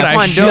obviously. what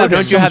I should Taekwondo, have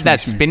don't so you much have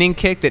that more. spinning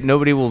kick that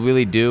nobody will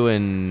really do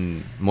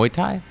in Muay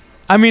Thai?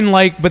 I mean,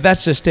 like, but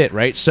that's just it,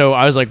 right? So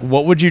I was like,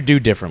 what would you do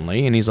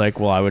differently? And he's like,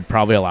 well, I would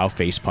probably allow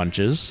face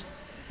punches.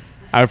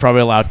 I would probably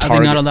allow Are they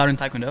target. not allowed in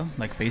Taekwondo?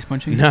 Like face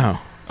punching? No.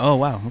 Oh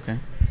wow. Okay.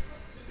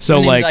 So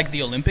When in, like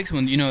the Olympics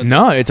when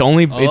no, it's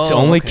only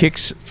okay.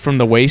 kicks from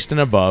the waist and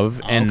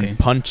above, and okay.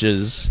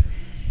 punches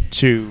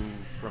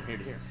from here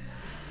to here.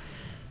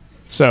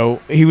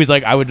 So he was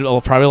like,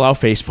 I'll probably allow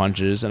face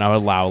punches, and I would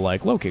allow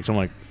like low kicks. I'm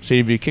like, so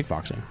you'd be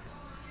kickboxing,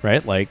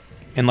 right? Like,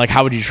 and like,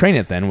 how would you train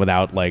it then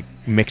without like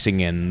mixing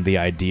in the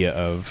idea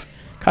of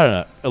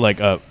kind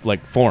of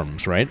like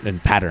forms, right,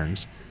 and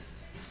patterns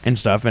and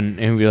stuff, and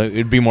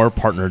it'd be more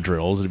partner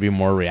drills, it'd be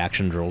more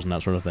reaction drills and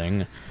that sort of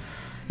thing.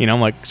 I'm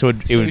like, so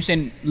you're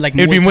saying like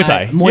it'd be Muay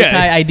Thai. Muay Yeah.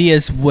 Thai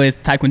ideas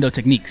with Taekwondo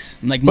techniques,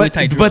 like Muay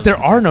Thai drills. But there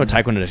are no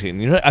Taekwondo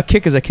techniques. A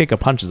kick is a kick, a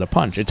punch is a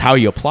punch. It's how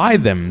you apply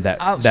them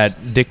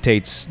that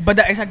dictates. But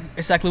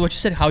exactly what you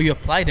said. How you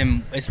apply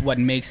them is what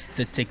makes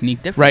the technique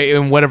different. Right,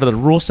 and whatever the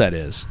rule set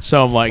is.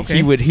 So like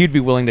Okay. he'd be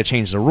willing to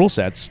change the rule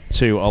sets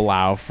to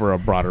allow for a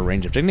broader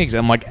range of techniques.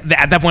 I'm like,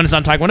 at that point, it's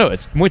not Taekwondo,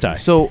 it's Muay Thai.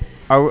 So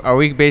are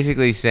we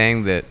basically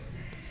saying that,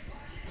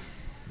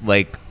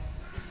 like,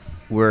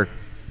 we're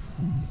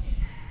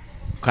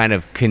kind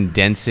of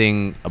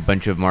condensing a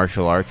bunch of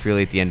martial arts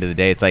really at the end of the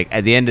day? It's like,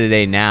 at the end of the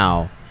day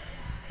now,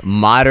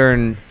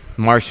 modern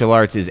martial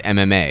arts is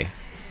MMA.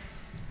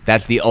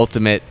 That's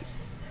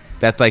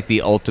like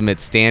the ultimate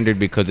standard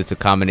because it's a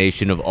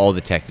combination of all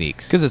the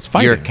techniques. Because it's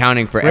fighting. You're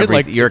accounting for Right,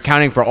 everything. like, You're it's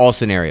accounting for all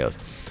scenarios.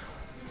 Stand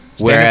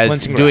up, Whereas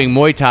clinching, doing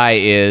grab. Muay Thai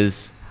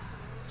is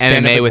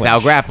Stand up MMA and without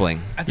clinch.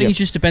 grappling. I think it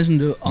just depends on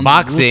the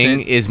Boxing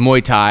the rule is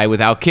Muay Thai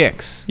without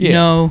kicks. set.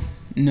 Yeah.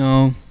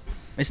 No,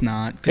 it's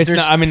not. 'Cause It's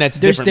there's- not. I mean, that's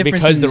there's different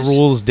because differences. the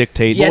rules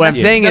dictate. Yeah, What I'm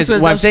that's- saying that's is,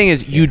 what- what I'm that's- saying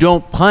is, you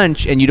don't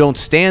punch and you don't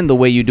stand the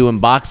way you do in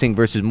boxing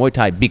versus Muay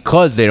Thai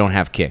because they don't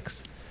have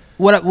kicks.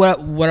 What I was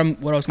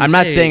gonna I'm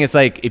not say, saying it's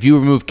like if you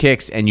remove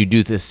kicks and you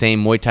do the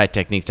same Muay Thai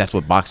techniques, that's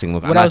what boxing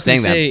looks like. What I'm I not was gonna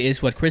saying that. say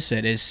is what Chris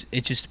said is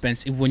it just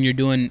depends when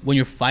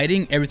you're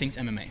fighting, everything's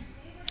MMA.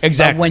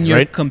 exactly. But when you're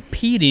right?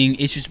 competing,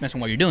 it just depends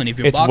on what you're doing. If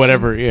you're It's boxing,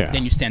 whatever, yeah.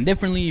 then you stand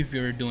differently. If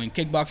you're doing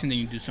kickboxing, then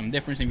you do something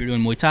different. If you're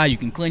doing Muay Thai, you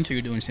can clinch, or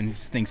you're doing some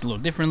things a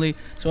little differently.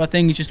 So I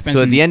think it just depends.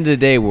 So on at the end of the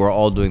day, we're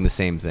all doing the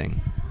same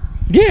thing.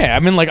 Yeah, I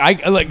mean, like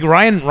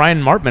Ryan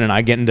Martman and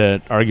I get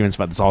into arguments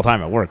about this all the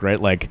time at work,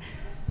 right? Like,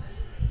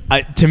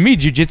 to me,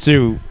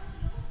 jujitsu.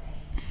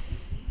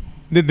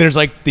 There's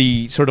like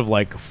the sort of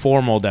like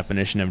formal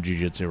definition of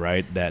jujitsu,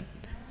 right? That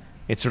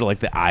it's sort of like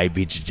the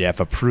IBJJF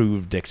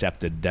approved,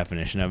 accepted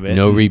definition of it.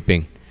 No And-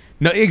 reaping.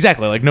 No,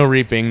 exactly. Like no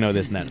reaping, no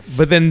this and that.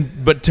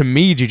 But to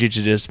me,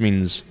 jujitsu just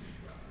means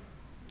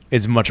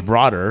it's much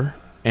broader,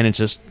 and it's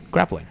just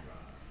grappling.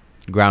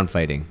 Ground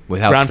fighting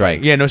without Ground strikes.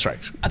 fighting. Yeah, no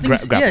strikes. I think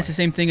it's the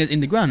same thing as in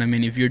the ground. I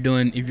mean, if you're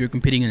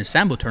competing in a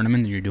sambo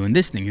tournament, then you're doing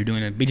this thing. You're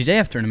doing a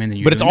BJJF tournament, then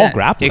you're But it's doing all that.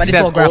 grappling. But it's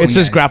all Except grappling. It's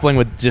just guys. grappling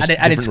with just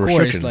At its different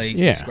core, it's restrictions. like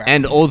yeah. it's grappling.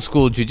 And old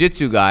school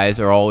jiu-jitsu guys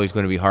are always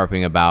going to be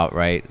harping about,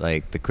 right?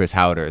 Like the Chris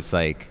Howders,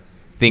 like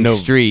think No.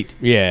 street.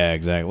 Yeah,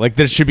 exactly. Like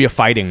there should be a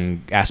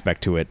fighting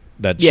aspect to it.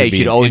 That Yeah, should you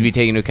should always in- be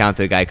taking into account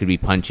that the guy could be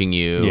punching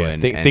you. Yeah,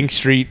 and, think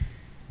street,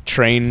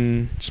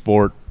 train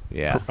sport.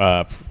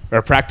 Yeah.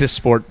 Or practice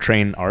sport,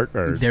 train art,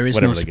 or There is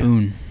whatever no they get.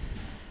 spoon.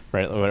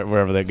 Right,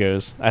 wherever that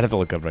goes. I'd have to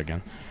look up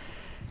again.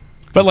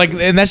 But like,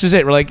 and that's just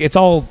it. We're like, it's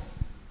all.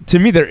 To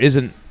me, there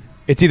isn't.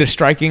 It's either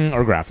striking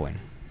or grappling.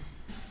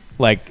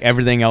 Like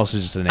everything else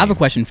is just a name. I have a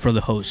question for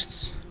the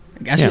hosts.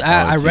 Yeah.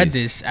 I read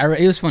geez. this.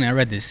 It was funny. I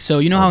read this. So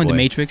you know Oh, how in the boy.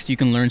 Matrix you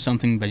can learn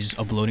something by just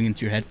uploading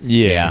into your head.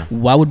 Yeah.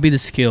 What would be the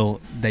skill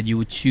that you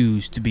would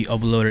choose to be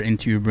uploaded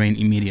into your brain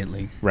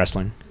immediately?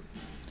 Wrestling.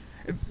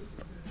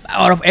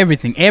 Out of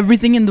everything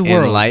in the In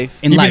world, life?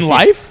 in You life, mean yeah.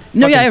 life?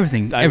 No, yeah, Fucking-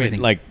 everything, I mean, everything.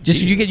 like,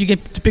 just you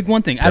get to pick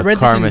one thing. I The read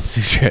Karma this.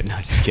 Sutra. No,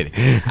 just kidding.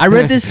 I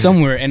read this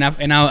somewhere, and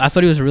I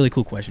thought it was a really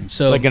cool question.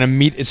 So Like an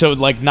immediate. So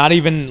like not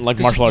even like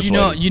 'cause martial arts. You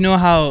know, related. you know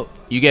how.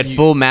 You get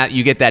full mat.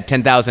 You get that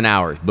 10,000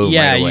 hours. Boom.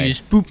 Yeah, right you away.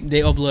 just boop.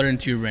 They upload it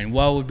into your brain.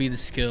 What would be the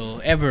skill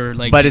ever?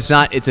 Like, But it's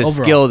not. It's a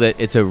overall. skill that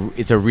it's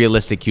a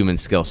realistic human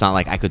skill. It's not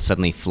like I could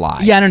suddenly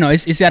fly. Yeah, I don't know.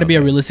 It's got to be a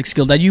Okay. realistic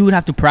skill that you would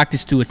have to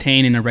practice to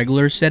attain in a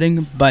regular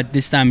setting. But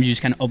this time, you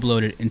just kind of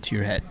upload it into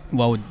your head.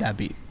 What would that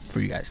be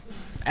for you guys?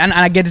 And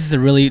I get this is a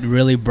really,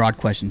 really broad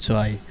question.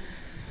 So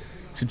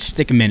just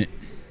take a minute.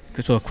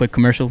 Go to a quick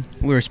commercial.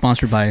 We were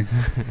sponsored by.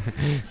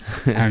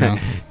 I don't know.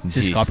 Is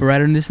this Jeez.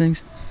 copyrighted in these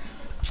things?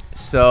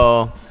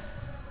 So,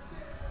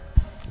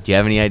 do you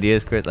have any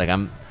ideas, Chris? Like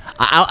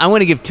I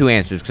want to give two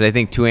answers because I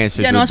think two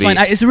answers. Yeah, no, would it's be, fine.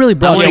 It's really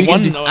broad. wanna So you give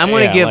can one- do- I'm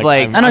gonna give,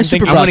 like- I know it's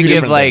super thinking broad. I'm gonna two give,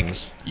 different like-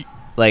 things.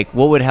 like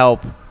what would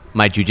help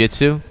my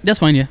jujitsu, That's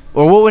fine. Yeah.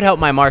 or what would help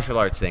my martial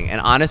arts thing. And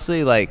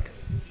honestly, like,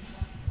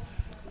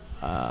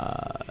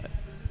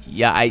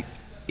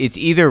 it's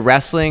either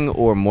wrestling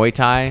or Muay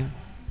Thai.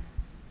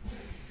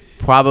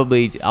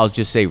 Probably, I'll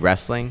just say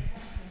wrestling,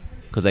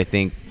 because I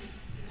think.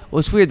 Well,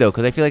 it's weird though,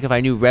 because I feel like if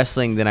I knew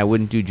wrestling, then I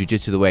wouldn't do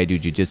jujitsu the way I do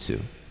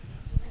jujitsu.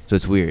 So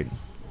it's weird.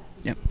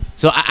 Yep.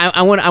 So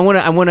I want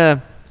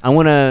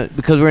to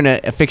because we're in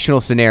a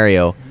fictional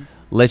scenario.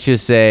 Let's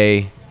just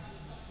say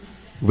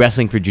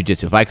wrestling for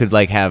jiu-jitsu. If I could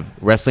like have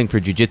wrestling for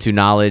jiu-jitsu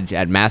knowledge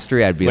at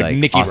mastery, I'd be like like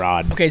Nicky awesome.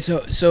 Rod. Okay.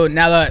 So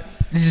now that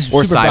this is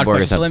Or super broad cyborg or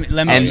question. So something.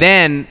 let me. And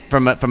then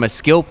from a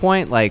skill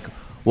point, like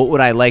what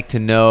would I like to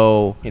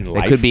know? In It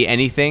life? could be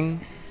anything.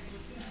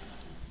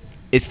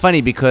 it's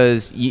funny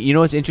because you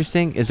know what's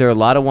interesting is there are a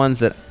lot of ones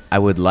that I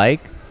would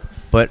like,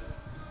 but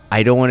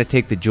I don't want to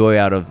take the joy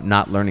out of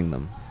not learning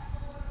them.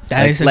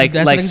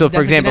 So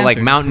for example, like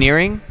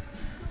mountaineering,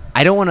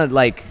 I don't want to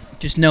like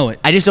just know it.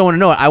 I just don't want to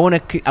know it. I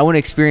want to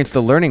experience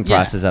the learning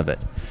process of it.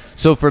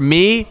 So for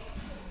me,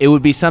 it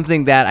would be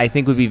something that I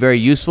think would be very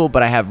useful,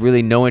 but I have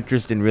really no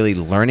interest in really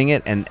learning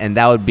it, and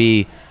that would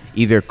be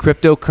either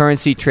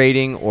cryptocurrency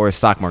trading or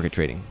stock market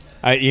trading.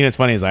 It's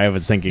funny as I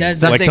was thinking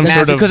That's like some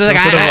sort of because like,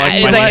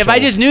 it's like if I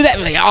financial- just knew that,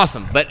 like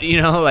awesome. But you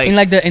know, like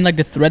in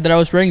the thread that I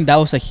was writing, that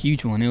was a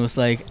huge one. It was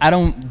like I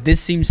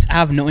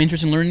have no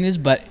interest in learning this,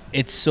 but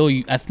I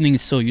think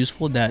it's so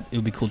useful that it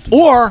would be cool to.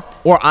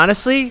 or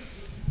honestly,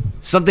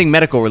 something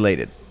medical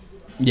related.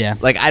 Yeah.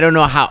 Like I don't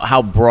know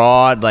how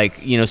broad,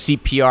 like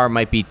CPR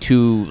might be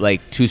too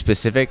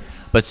specific,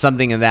 but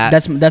something in that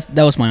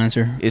That was my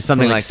answer. Is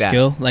something for, like that.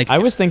 Skill, like I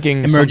was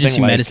thinking emergency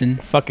something like medicine.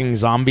 fucking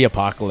zombie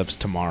apocalypse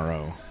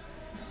tomorrow.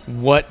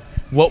 What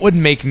would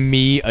make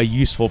me a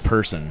useful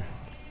person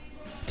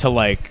to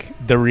like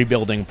the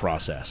rebuilding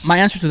process? My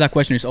answer to that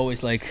question is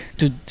always like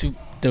to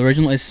the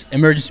original is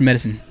emergency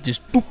medicine.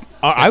 Just boop.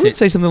 I That's would it.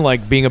 say something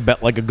like being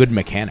like a good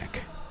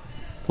mechanic,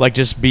 like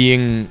just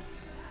being,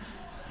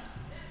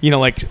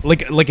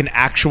 like an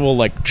actual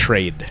like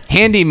trade.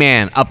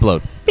 handyman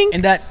upload.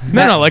 And that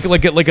No, like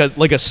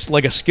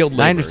a skilled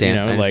labor. I understand,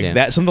 I like understand.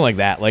 that, something like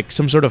that, like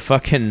some sort of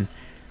fucking.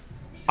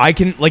 I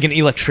can like an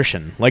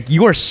electrician. Like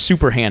you are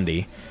super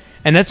handy,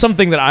 and that's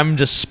something that I'm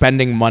just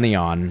spending money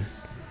on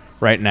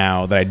right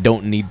now that I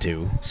don't need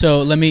to.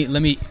 So let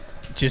me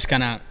just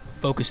kind of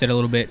focus it a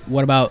little bit.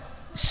 What about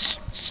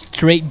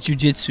straight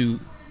jujitsu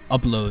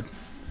upload?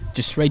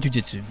 Just straight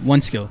jujitsu,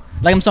 one skill.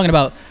 Like I'm talking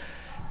about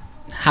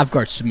half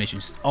guard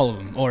submissions, all of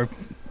them, or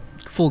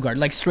full guard,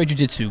 like straight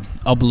jujitsu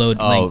upload.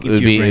 Oh, like,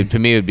 into your brain. to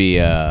me it would be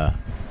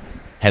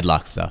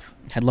headlock stuff.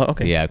 Headlock.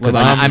 Okay. Yeah, What because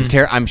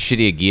about- I'm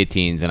shitty at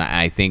guillotines, and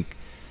I think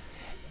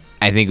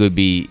it would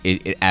be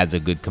it adds a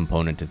good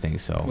component to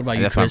things. So What about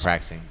you, that's what I'm Chris?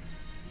 practicing.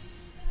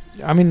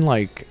 I mean,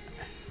 like.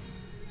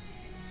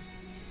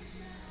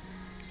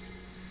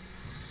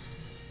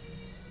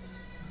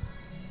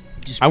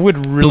 Just I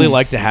would really boom.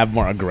 like to have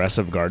more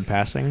aggressive guard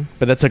passing,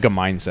 but that's like a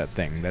mindset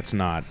thing. That's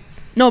not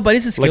No, but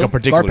it's a skill. like a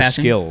particular Guard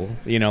passing. skill.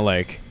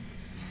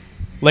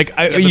 Like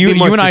but you be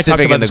more and I talked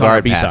specific about in the this on our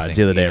guard B-sides passing,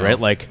 the other day, you know? right?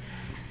 Like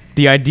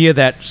the idea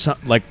that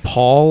like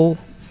Paul,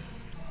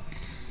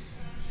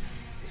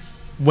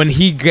 when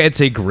he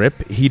gets a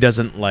grip, he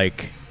doesn't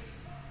like.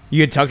 You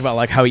had talked about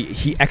like how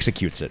he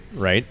executes it,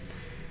 right?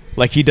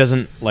 Like he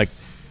doesn't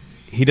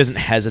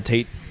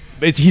hesitate.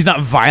 He's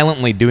not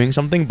violently doing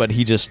something, but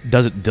he just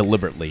does it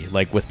deliberately,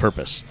 like with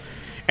purpose.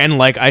 And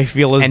like I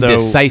feel as And though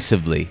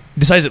decisively.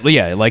 decisively,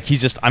 yeah. Like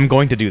he's just, I'm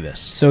going to do this.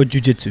 So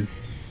jujitsu.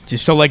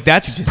 Just So like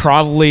that's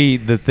probably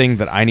the thing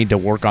that I need to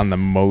work on the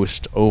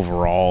most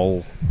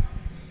overall,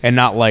 and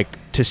not like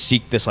to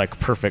seek this like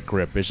perfect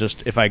grip. It's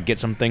just if I get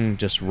something,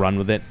 just run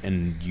with it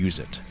and use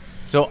it.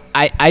 So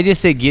I just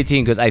say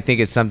guillotine because I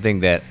think it's something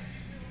that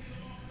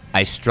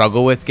I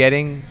struggle with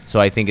getting. So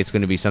I think it's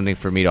going to be something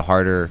for me to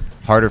harder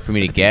for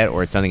me to get,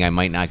 or it's something I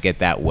might not get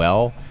that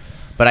well.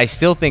 But I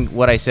still think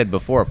what I said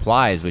before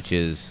applies, which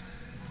is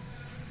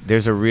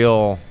there's a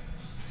real,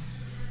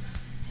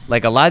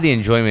 like a lot of the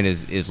enjoyment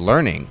is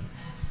learning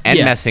and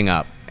Yeah. messing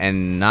up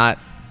and not,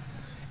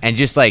 and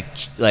just like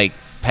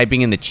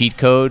typing in the cheat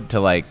code to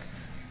like,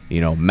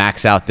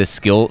 max out this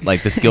skill,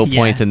 like the skill Yeah.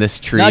 points in this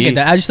tree. No, I get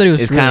that. I just thought it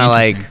was It's really kind of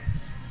like, interesting.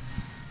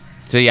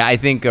 so yeah, I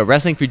think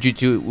wrestling for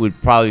jiu-jitsu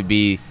would probably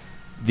be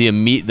the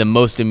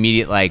most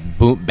immediate, like,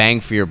 boom,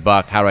 bang for your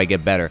buck. How do I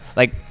get better?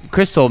 Like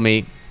Chris told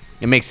me,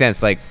 it makes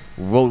sense. Like,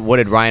 what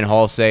did Ryan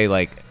Hall say?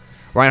 Like,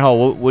 Ryan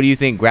Hall, what do you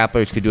think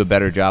grapplers could do a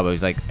better job of?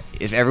 He's like,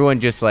 if everyone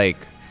just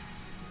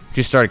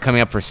started coming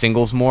up for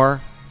singles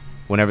more,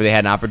 whenever they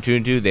had an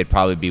opportunity to, they'd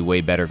probably be way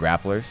better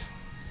grapplers.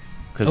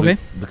 Okay.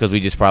 Because we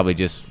just probably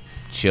just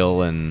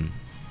chill and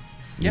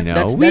Yeah, we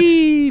I play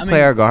mean,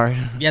 our guard.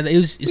 Yeah,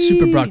 it's a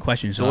super broad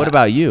question. So what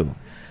about you?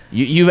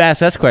 You've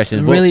asked us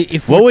questions. Really,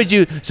 what would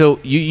you? So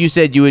you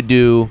said you would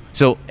do.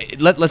 So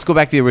let's go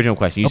back to the original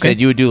question. You Okay.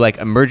 said you would do like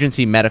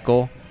emergency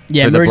medical.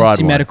 Yeah, for the broad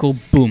emergency one. medical.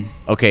 Boom.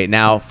 Okay,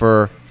 now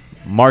for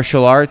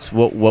martial arts,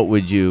 what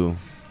would you?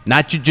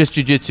 Not just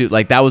jujitsu.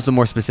 Like that was the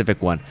more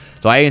specific one.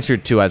 So I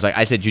answered two. I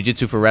said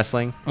jujitsu for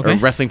wrestling or Okay.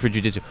 wrestling for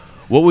jujitsu.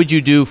 What would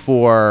you do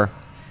for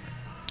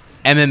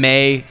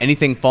MMA?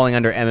 Anything falling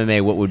under MMA?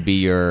 What would be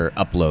your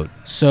upload?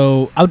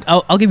 So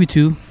I'll give you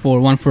two.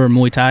 One for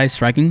Muay Thai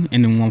striking,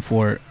 and then one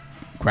for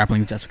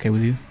grappling. If that's okay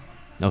with you.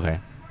 Okay.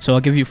 So I'll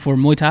give you for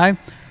Muay Thai.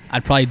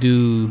 I'd probably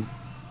do,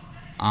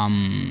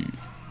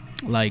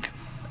 like,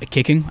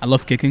 kicking. I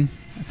love kicking.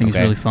 I think it's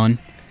Okay. really fun.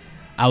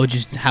 I would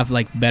just have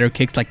like better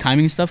kicks, like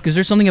timing and stuff. Because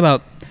there's something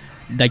about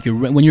like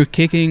when you're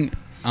kicking,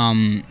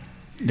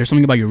 there's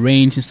something about your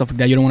range and stuff like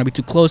that. You don't want to be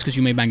too close because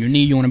you may bang your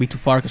knee. You don't want to be too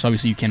far because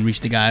obviously you can't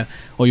reach the guy,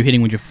 or you're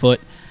hitting with your foot.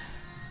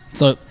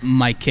 So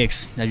my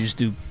kicks, I just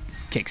do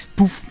kicks,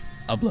 poof,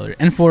 upload it.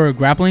 And for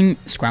grappling,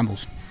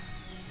 scrambles.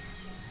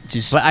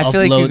 just. But I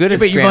feel like you're upload- good at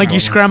But you like you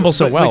scramble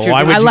so But well. you're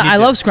Why doing- would you? I need to-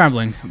 love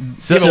scrambling.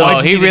 So, Yeah, but why'd oh,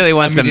 you he need to really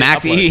wants to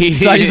immediately max.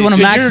 upload? So I just want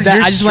to max you're, that.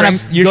 You're I just want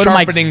to You're go to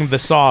my. sharpening the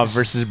saw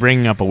versus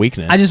bringing up a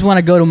weakness. I just want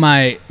to go to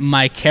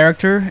my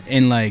character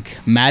in like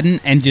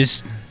Madden and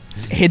just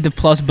hit the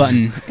plus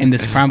button in the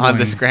scramble. on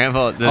the scramble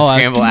Oh,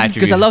 attribute.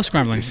 because I love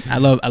scrambling. I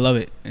love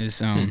it.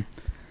 It's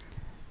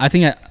I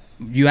think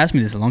you asked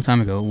me this a long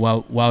time ago.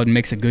 While it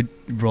makes a good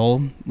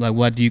role, like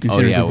what do you Oh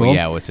consider yeah, a good role?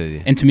 yeah. What's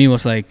it? And to me, it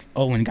was like,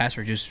 oh, when guys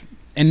are just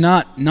and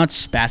not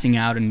spazzing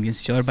out and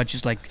against each other, but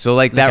just like So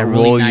like that a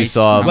really role you nice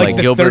saw of scramble. like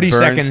the Gilbert 30 Burns.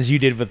 seconds you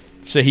did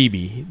with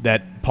Sahibi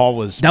that Paul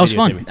was. That was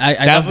fun. videotaping.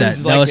 I love that.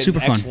 That was an super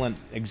fun. Excellent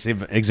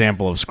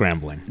example of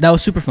scrambling. that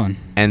was super fun.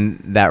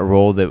 And that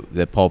role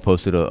that Paul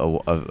posted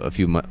a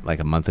few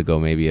like a month ago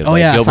maybe. Of Oh like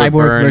yeah, Gilbert Cyborg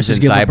Burns versus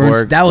and Gilbert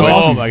Burns. Cyborg. That was Oh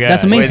awesome. my God.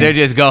 That's Where amazing. they're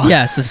just going.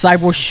 Yes, the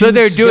Cyborg shoots So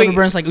they're doing- Gilbert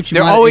Burns like Uchimata.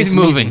 they're always It's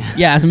amazing. moving.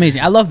 Yeah, it's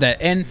amazing. I love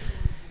that. And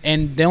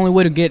the only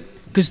way to get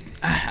because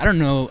I don't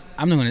know.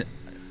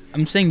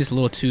 I'm saying this a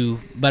little too,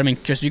 but I mean,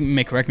 just you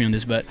may correct me on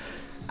this, but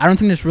I don't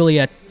think there's really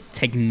a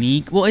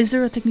technique. Well, is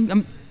there a technique?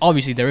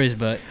 Obviously there is,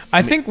 but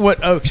I think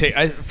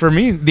for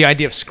me the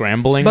idea of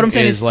scrambling. what I'm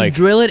saying is is like to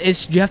drill it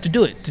is you have to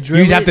do it. To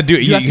drill you have to do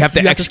it. You have to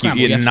execute scramble,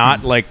 you it, have to not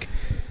scramble. like.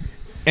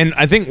 And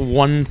I think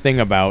one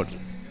thing about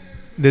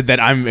that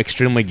I'm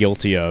extremely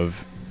guilty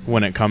of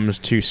when it comes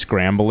to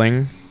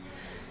scrambling,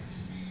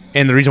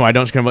 and the reason why I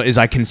don't scramble is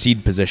I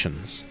concede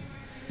positions,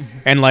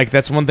 and like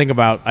that's one thing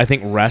about I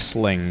think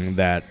wrestling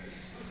that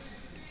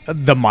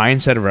the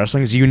mindset of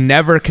wrestling is you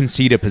never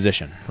concede a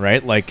position,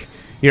 right? Like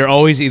you're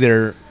always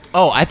either.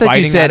 Oh, I thought you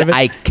Fighting out said of it?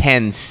 I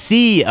can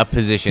see a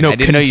position. No, I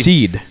didn't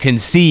concede. Know you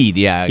concede,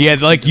 yeah. Yeah,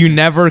 like you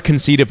never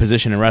concede a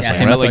position in wrestling,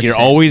 same, I right? thought Like you you're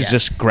said, always yeah.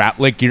 just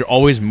like you're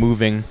always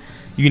moving.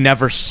 You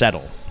never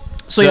settle.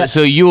 So yeah,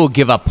 So you will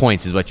give up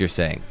points, is what you're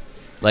saying.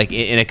 Like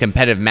in a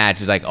competitive match,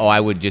 it's like, oh, I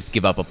would just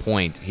give up a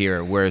point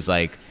here. Whereas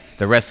like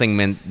the wrestling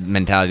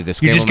mentality, the You're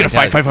scramble just gonna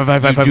fight,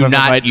 mentality, you do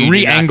not- you do not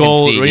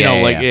re-angle, concede. you know,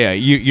 Yeah, like yeah.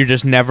 you're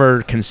just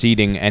never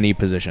conceding any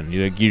position.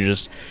 You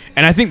just,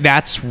 and I think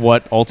that's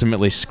what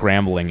ultimately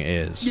scrambling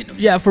is.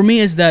 yeah, for me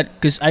is that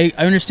because I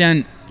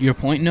understand your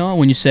point, Noah,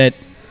 when you said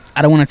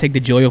I don't want to take the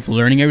joy of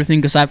learning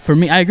everything. Because for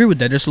me, I agree with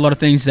that. There's a lot of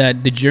things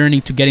that the journey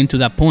to getting to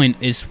that point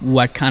is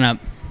what kind of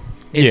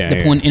is Yeah, the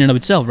yeah. point in and of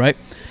itself, right?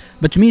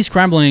 But to me,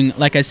 scrambling,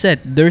 like I said,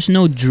 there's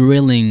no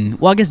drilling.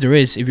 Well, I guess there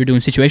is if you're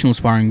doing situational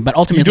sparring, but You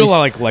ultimately, do a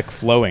lot like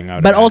flowing. I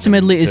would but imagine,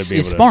 ultimately, to it's be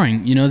able to-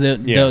 sparring. You know,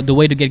 Yeah. the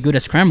way to get good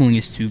at scrambling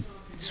is to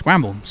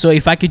scramble. So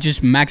if I could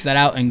just max that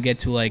out and get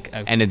to like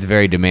a and it's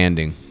very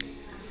demanding.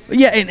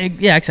 yeah,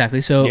 yeah,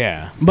 exactly. So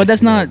Yeah, but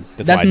that's not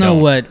that's that's why I not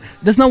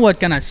don't. what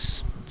kind of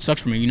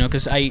sucks for me, you know,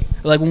 because I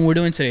like when we're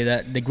doing today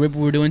that the grip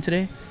we're doing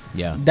today,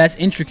 Yeah. that's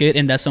intricate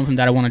and that's something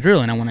that I want to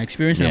drill and I want to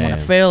experience and I Yeah, want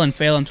to yeah. fail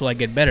until I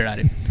get better at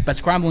it. But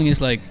scrambling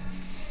is like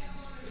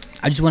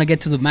I just want to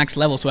get to the max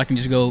level so I can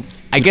just go.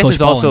 I with guess Coach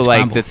it's Paul also and like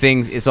scramble. the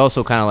things. It's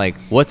also kind of like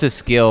what's a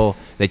skill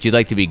that you'd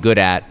like to be good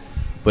at,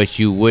 but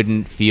you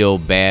wouldn't feel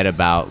bad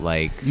about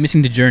like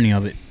missing the journey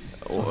of it,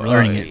 of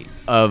learning it.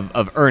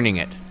 of earning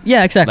it.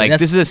 Yeah, exactly. Like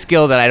That's, this is a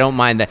skill that I don't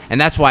mind that, and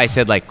that's why I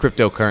said like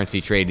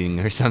cryptocurrency trading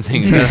or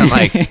something. Because I'm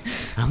like, I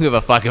don't give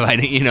a fuck if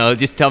I,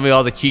 just tell me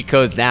all the cheat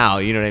codes now.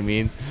 You know what I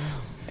mean?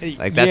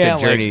 Like that's Yeah, a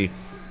journey.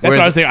 That's what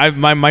I was Whereas-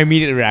 thinking. My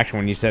immediate reaction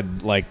when you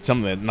said like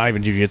something that not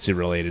even jiu-jitsu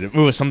related, it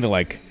was something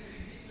like,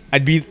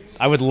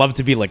 I would love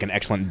to be like an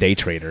excellent day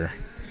trader.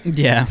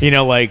 yeah. You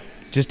know, like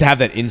just to have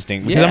that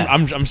instinct because Yeah.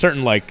 I'm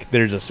certain like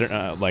there's a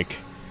certain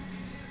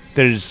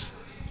there's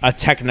a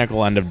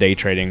technical end of day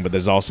trading, but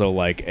there's also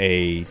like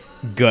a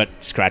gut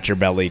scratch your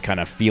belly kind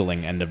of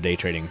feeling end of day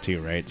trading too,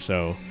 right?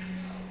 So,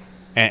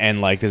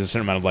 and like there's a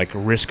certain amount of like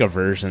risk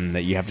aversion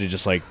that you have to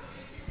just like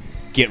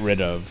get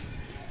rid of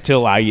to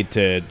allow you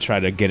to try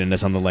to get into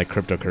something like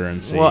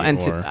cryptocurrency. Well, and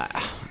or,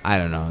 I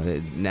don't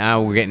know.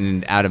 Now we're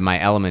getting out of my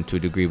element to a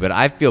degree, but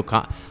I feel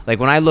like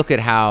when I look at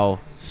how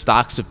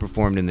stocks have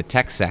performed in the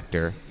tech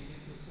sector,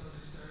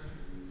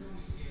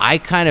 I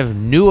kind of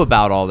knew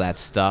about all that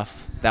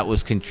stuff that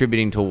was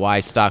contributing to why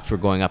stocks were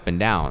going up and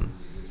down.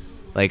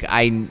 Like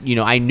I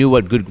knew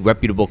what good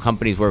reputable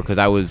companies were because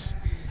I was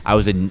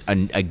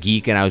a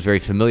geek and I was very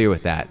familiar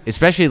with that.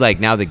 Especially like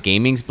now that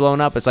gaming's blown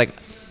up, it's like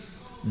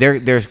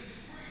there's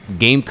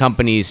game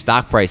companies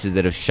stock prices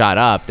that have shot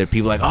up that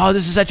people are like, oh,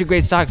 this is such a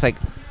great stock. It's like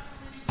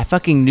I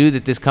fucking knew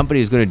that this company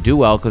was going to do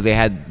well because they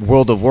had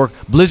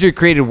Blizzard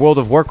created World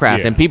of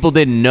Warcraft, Yeah. and people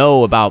didn't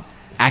know about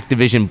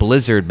Activision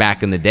Blizzard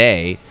back in the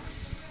day,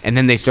 and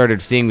then they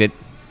started seeing that,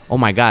 oh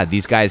my God,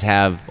 these guys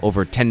have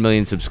over 10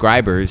 million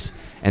subscribers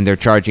and they're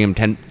charging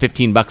them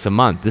 $15 a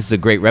month. This is a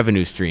great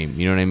revenue stream.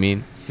 You know what I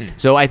mean?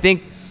 So I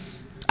think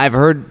I've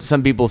heard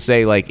some people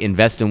say like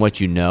invest in what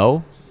you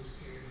know.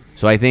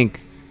 So I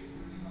think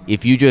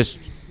if you just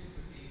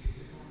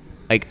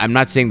like, I'm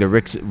not saying the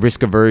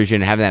risk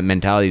aversion, having that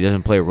mentality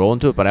doesn't play a role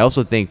into it, but I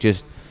also think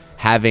just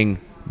having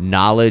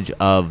knowledge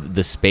of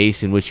the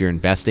space in which you're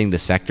investing, the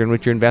sector in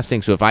which you're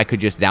investing. So if I could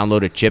just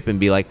download a chip and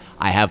be like,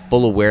 I have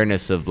full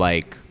awareness of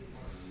like,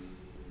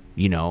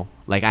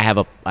 like I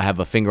have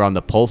a finger on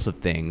the pulse of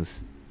things,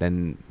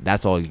 then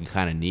that's all you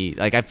kind of need.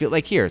 Like I feel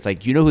like here, it's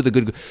like you know who the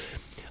good.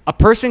 A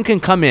person can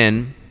come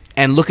in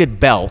and look at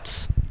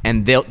belts,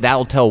 and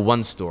that'll tell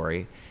one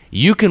story.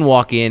 You can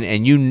walk in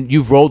and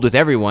you've rolled with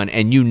everyone,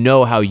 and you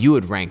know how you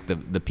would rank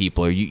the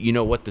people, or you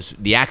know what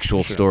the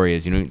actual story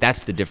is. You know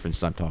that's the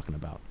difference I'm talking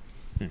about.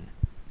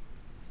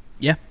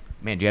 Yeah.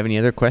 Man, do you have any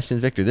other questions,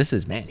 Victor?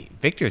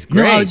 Victor's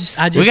great. No, I just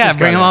we gotta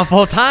bring him on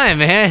full time,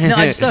 man. No,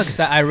 I just thought because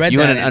I read you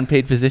that. want an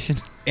unpaid position?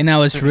 And I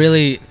was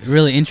really,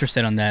 really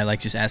interested on that,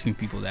 like just asking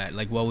people that,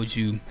 like, what would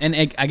you? And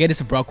I get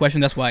it's a broad question.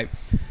 That's why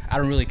I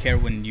don't really care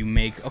when you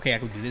make. Okay, I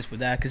could do this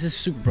with that because it's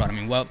super broad. I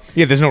mean, well,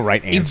 Yeah, there's no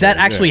right answer. if that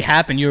actually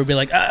happened, you would be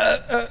like,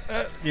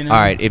 you know. All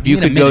right, if you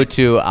need a could go minute.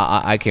 to,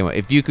 I can't wait.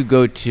 If you could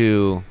go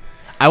to,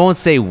 I won't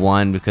say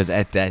one because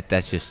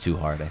that's just too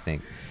hard. I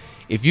think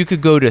if you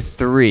could go to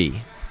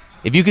 3,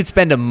 if you could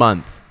spend a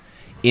month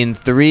in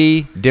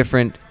 3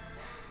 different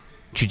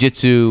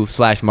jiu-jitsu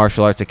 /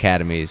 martial arts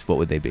academies, what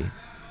would they be?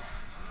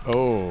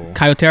 Oh.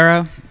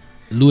 Kyotera,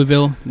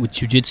 Louisville with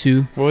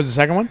jiu-jitsu. What was the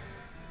second one?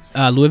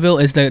 Louisville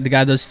is the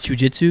guy that does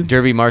jiu-jitsu.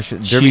 Derby Oh,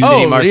 City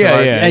Martial yeah,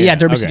 Arts. yeah.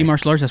 Derby Okay. City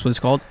Martial Arts. That's what it's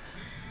called.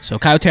 So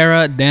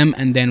Kyotera, them,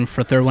 and then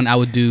for third one I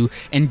would do,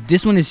 and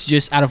this one is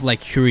just out of like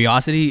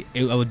curiosity.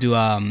 I would do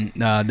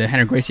the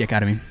Henry Gracie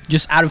Academy,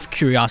 just out of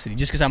curiosity,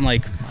 just because I'm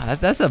like, Wow,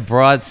 that's a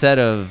broad set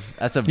of.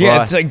 That's a broad.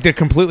 Yeah, it's like they're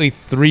completely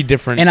 3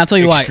 different. and I'll tell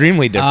you why.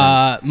 Extremely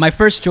different. My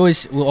first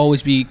choice will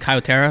always be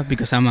Kyotera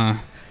because I'm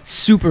a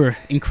super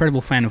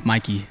incredible fan of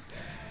Mikey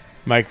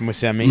Mike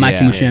Musemi.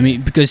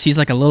 Mushemi, because he's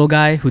like a little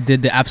guy who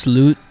did the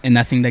absolute, and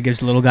I think that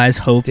gives little guys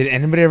hope. Did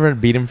anybody ever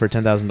beat him for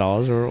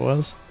 $10,000 or what it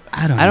was?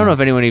 I don't I don't know if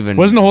anyone even.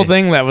 Wasn't the whole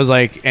thing that was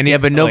like any? Yeah,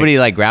 but nobody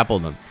like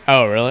grappled him.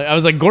 Oh, really? I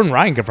was like, Gordon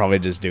Ryan could probably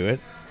just do it.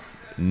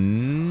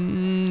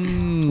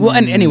 Well,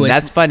 and anyways-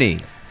 that's funny.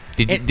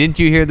 It- Didn't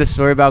you hear the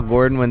story about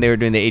Gordon when they were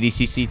doing the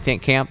ADCC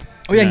camp?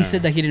 Oh yeah, No. he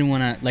said that he didn't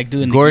want to like do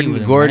it. In the gi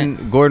with him,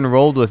 right? Gordon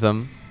rolled with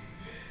him,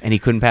 and he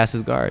couldn't pass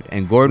his guard.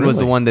 And Gordon was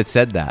the Really? one that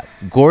said that.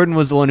 Gordon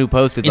was the one who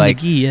posted In like,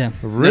 the gi, yeah.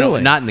 no,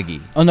 not in the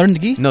gi. Oh, not in the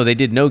gi. No, they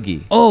did no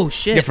gi. Oh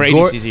shit. Yeah, for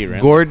Gor- ADCC, right?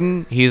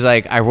 Gordon, he's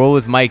like, I roll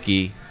with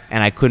Mikey,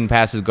 and I couldn't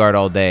pass his guard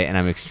all day, and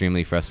I'm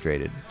extremely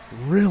frustrated.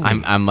 Really?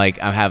 I'm like,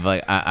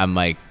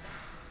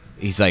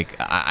 he's like,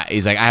 I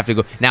have to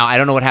go. Now, I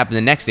don't know what happened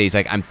the next day. He's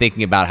like, I'm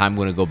thinking about how I'm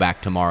going to go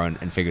back tomorrow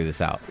and figure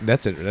this out.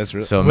 That's it. That's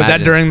really. So was that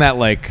imagine- during that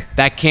like?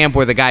 That camp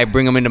where the guy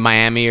bring him into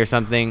Miami or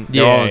something.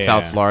 They're all in Yeah,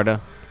 South yeah.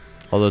 Florida.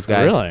 All those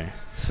guys. Really?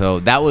 So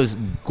that was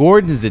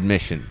Gordon's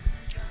admission.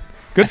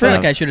 Good I for feel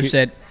him. like I should have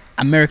said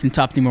American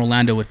Top Team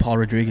Orlando with Paul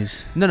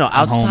Rodriguez. No,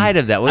 I'm home. outside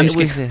of that. I'm just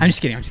kidding. I'm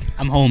just kidding.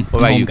 I'm home. What I'm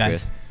about home, you,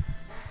 guys. Chris?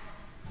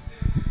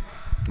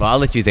 Well, I'll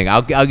let you think.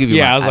 I'll give you.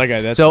 Yeah, mine. I was like,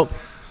 that's- so.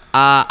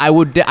 I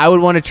would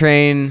want to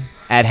train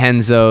at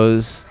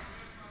Henzo's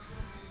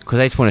because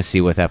I just want to see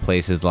what that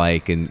place is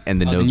like and the Oh,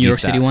 the no-gi New York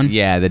style. City one?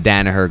 Yeah, the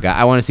Danaher guy.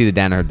 I want to see the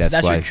Danaher So Death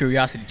that's your Squad.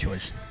 curiosity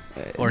choice.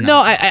 Or not?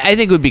 No, I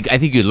think it would be. I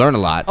think you'd learn a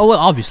lot. Oh well,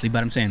 obviously,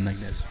 but I'm saying like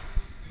this.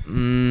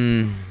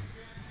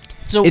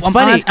 So It's I'm,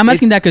 funny. I'm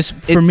asking that because for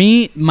it's-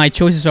 me, my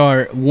choices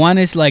are one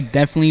is like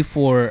definitely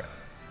for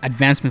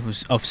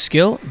advancement of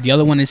skill. The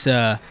other one is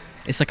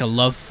it's like a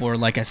love for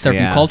like a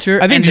certain Yeah.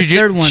 culture. I think and the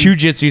third one,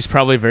 jiu-jitsu is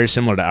probably very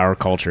similar to our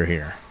culture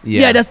here.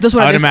 yeah, that's what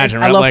I I would just, imagine.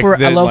 I Right? love Like, for I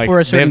they- love like, for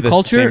a they have certain the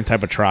culture. Same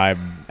type of tribe.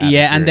 Yeah, and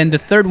atmosphere. then the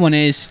third one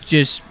is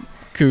just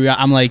curious.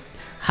 I'm like,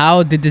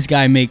 how did this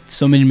guy make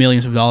so many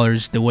millions of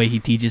dollars? The way he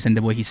teaches and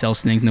the way he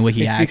sells things and the way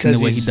he It's acts and the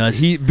because way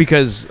he does.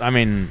 Because I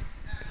mean,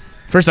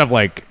 first off,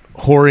 like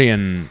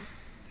Horian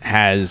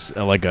has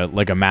like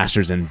a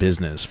master's in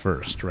business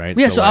first, right?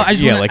 yeah, so like, I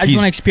just yeah, want like to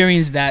he's-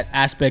 experience that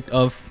aspect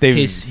of they've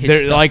his they're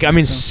stuff, like I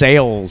mean, so.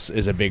 sales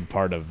is a big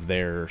part of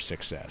their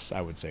success,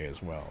 I would say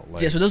as well.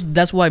 Like, Yeah, so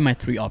that's why my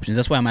 3 options.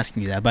 That's why I'm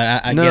asking you that.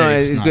 But I no, get no,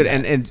 it. it's not good.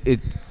 that.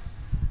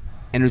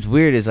 And it's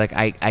weird is like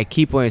I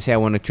keep wanting to say I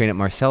want to train at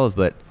Marcelo's,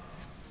 but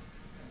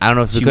I don't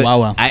know if it's because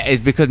Chihuahua.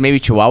 it's because maybe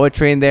Chihuahua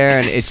trained there,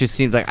 and it just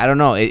seems like I don't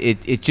know.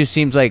 It just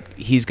seems like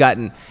he's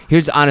gotten.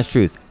 Here's the honest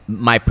truth.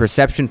 My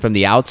perception from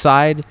the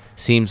outside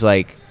seems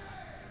like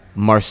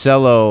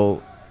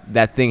Marcelo,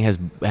 that thing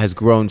has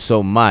grown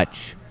so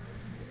much.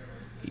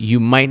 You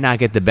might not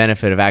get the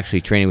benefit of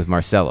actually training with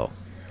Marcelo.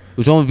 It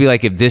would only be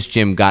like if this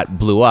gym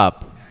blew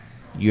up.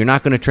 You're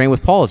not going to train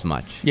with Paul as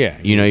much. Yeah.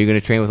 You know, you're going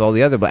to train with all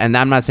the other. And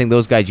I'm not saying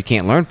those guys you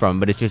can't learn from,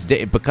 but it's just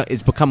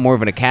it's become more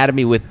of an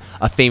academy with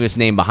a famous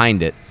name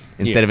behind it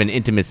instead of an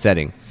intimate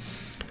setting.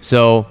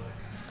 So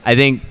I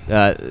think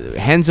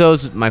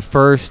Henzo's my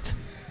first.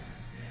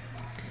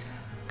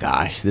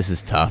 Gosh, this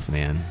is tough,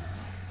 man.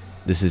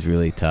 This is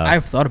really tough.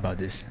 I've thought about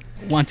this.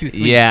 1, 2, 3.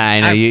 Yeah, I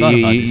know. I've thought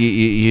about this.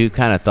 You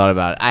kind of thought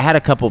about it. I had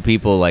a couple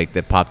people like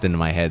that popped into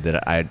my head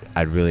that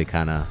I'd really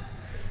kind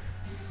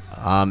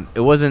of. It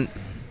wasn't.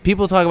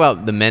 People talk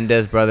about the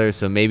Mendez brothers,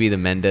 so maybe the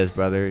Mendez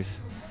brothers.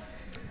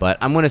 But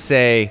I'm gonna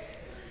say,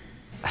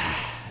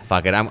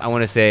 fuck it. I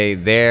want to say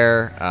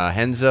they're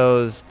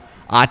Henzo's,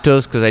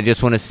 Atos, because I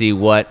just want to see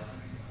what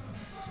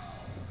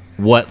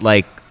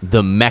like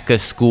the Mecca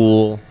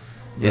school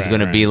is Right,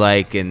 going to be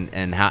right. like,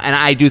 and how. And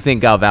I do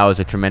think Galvao is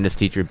a tremendous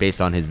teacher based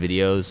on his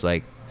videos.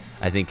 Like,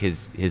 I think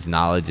his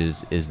knowledge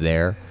is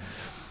there.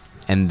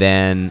 And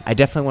then I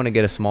definitely want to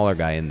get a smaller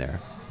guy in there.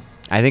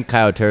 I think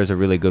Caio Terra is a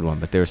really good one,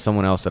 but there's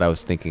someone else that I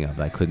was thinking of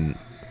that I couldn't.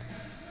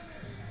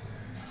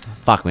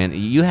 Fuck, man,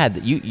 you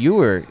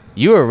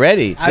were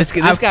ready. This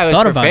guy was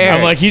thought about prepared. it.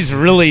 I'm like, he's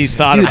really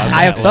thought Dude, about that.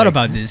 I have thought like-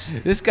 about this.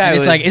 This guy And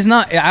it's was- like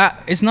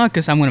it's not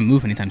because I'm gonna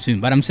move anytime soon,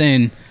 but I'm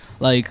saying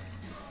like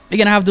you're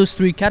gonna have those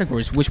three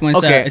categories. Which one's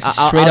Okay, it's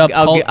straight up?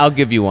 cult- I'll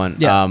give you one.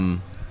 Yeah.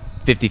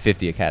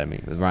 50-50 Academy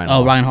with Ryan. Oh,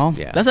 Hall. Ryan Hall.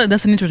 Yeah. That's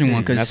an interesting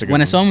one that's because a good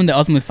when I one. saw him in the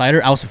Ultimate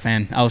Fighter, I was a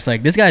fan. I was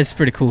like, this guy is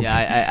pretty cool.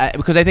 Yeah, I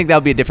because I think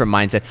that'll be a different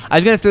mindset. I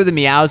was gonna throw the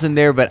meows in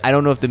there, but I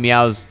don't know if the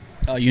meows.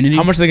 Unity.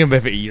 How much are they gonna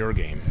benefit your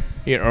game?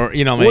 Or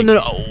Well, like,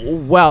 no.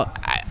 Well,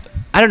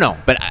 I don't know,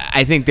 but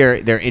I think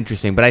they're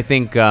interesting. But I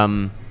think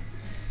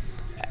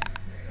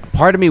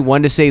part of me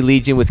wanted to say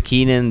Legion with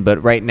Keenan,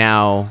 but right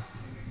now,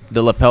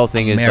 the lapel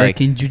thing is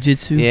American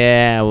Jiu-Jitsu. like.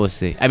 Yeah, we'll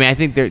see. I mean, I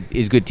think there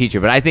is good teacher,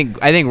 but I think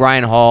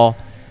Ryan Hall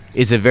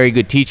is a very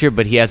good teacher,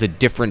 but he has a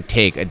different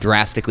take, a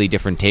drastically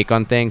different take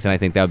on things, and I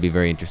think that would be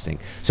very interesting.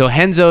 So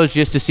Henzo's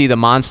just to see the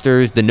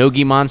monsters, the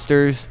no-gi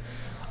monsters.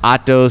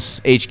 Atos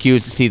HQ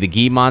is to see the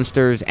gi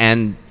monsters,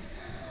 and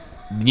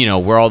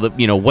where all the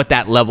what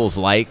that level's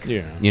like.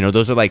 Yeah.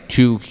 Those are like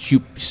two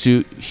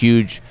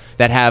huge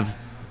that have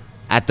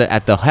at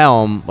the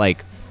helm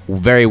like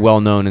very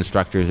well-known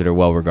instructors that are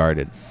well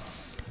regarded.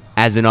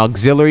 As an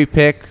auxiliary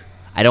pick,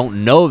 I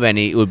don't know of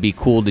any. It would be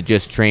cool to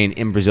just train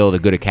in Brazil at a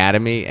good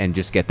academy and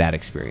just get that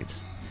experience.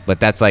 But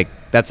that's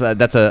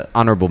a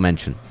honorable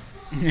mention.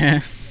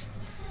 Yeah.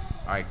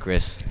 All right,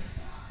 Chris.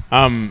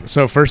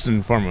 So first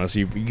and foremost,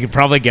 you can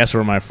probably guess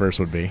where my first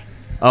would be.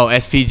 Oh,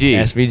 SPG.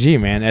 SVG,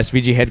 man.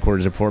 SVG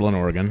headquarters in Portland,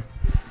 Oregon.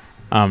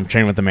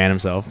 Training with the man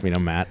himself,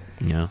 Matt.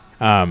 Yeah.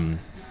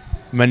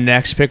 My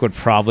next pick would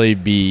probably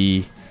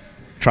be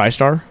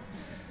TriStar.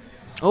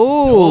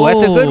 Oh,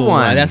 that's a good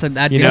one. That's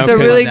That's a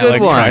really good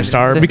like one.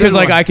 TriStar That's a because good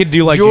like one. I could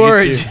do like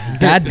George. jiu-jitsu.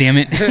 God damn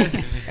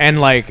it. And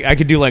like I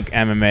could do like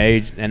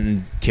MMA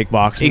and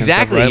kickboxing. Exactly, And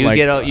stuff, right? you like,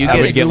 get a- you I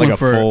get would a get good like one a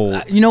for-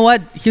 full You know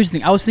what? Here's the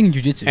thing. I was thinking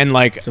jiu-jitsu. and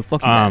like So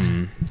fuck you guys.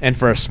 and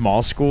for a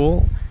small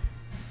school,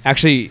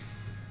 actually,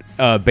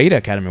 Beta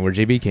Academy where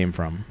JB came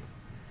from.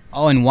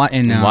 Oh, in in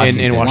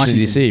Washington. Washington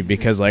D.C.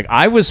 because like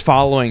I was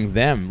following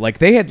them. Like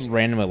they had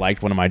randomly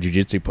liked one of my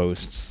jiu-jitsu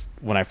posts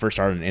when I first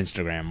started on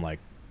Instagram. Like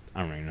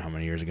I don't even know how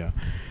many years ago.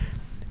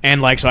 And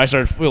like so I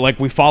started like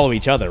we follow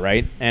each other,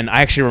 right? And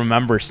I actually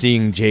remember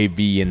seeing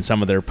JB in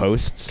some of their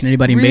posts. Can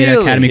anybody in Beta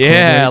Really? Academy?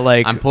 Yeah, corroborate?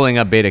 like I'm pulling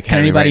up Beta Can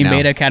Academy anybody right in now.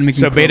 Beta Academy?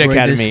 so Beta corroborate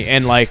Academy this?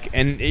 and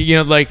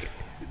like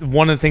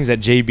one of the things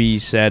that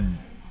JB said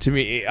to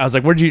me, I was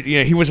like, "Where'd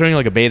you?" He was wearing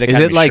like a Beta Is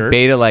Academy it like shirt.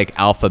 Beta, like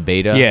Alpha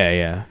Beta?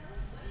 Yeah.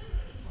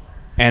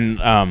 And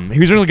he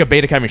was wearing like a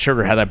Beta Academy shirt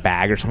or had that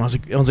bag or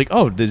something. I was like,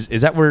 oh,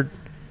 is that where?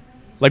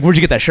 Like, where'd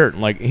you get that shirt?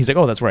 And like, he's like,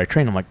 oh, that's where I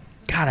train. I'm like,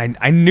 God,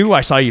 I knew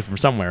I saw you from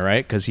somewhere,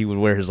 right? Because he would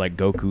wear his like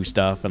Goku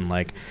stuff and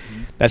like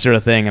that sort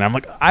of thing. And I'm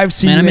like, I've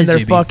seen Man, I you in miss their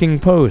JB. fucking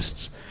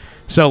posts.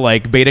 So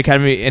like Beta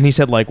Academy, and he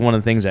said like one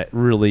of the things that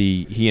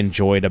really he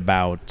enjoyed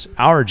about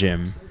our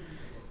gym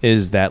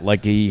is that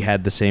like he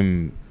had the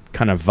same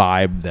kind of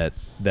vibe that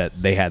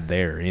they had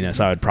there,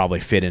 so I would probably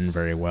fit in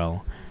very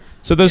well.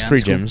 So those Yeah, three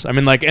that's cool. gyms. I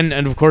mean, like, and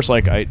of course,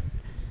 like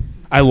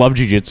I love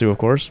jiu-jitsu, of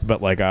course,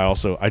 but like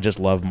I just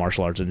love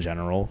martial arts in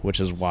general, which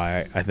is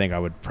why I think I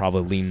would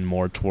probably lean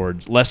more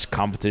towards less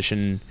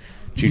competition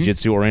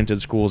jiu-jitsu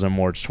oriented schools and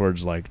more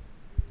towards like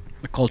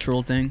The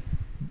cultural thing.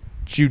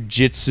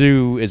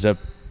 jiu-jitsu is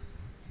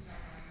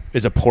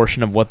a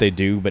portion of what they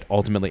do, but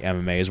ultimately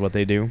MMA is what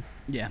they do.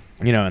 Yeah.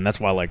 And that's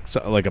why like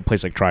a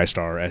place like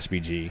TriStar,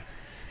 SBG,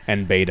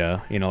 and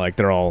Beta, like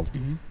they're all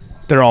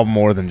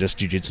more than just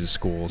jiu-jitsu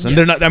schools, and Yeah.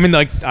 they're not. I mean,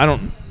 like I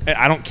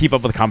don't keep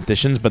up with the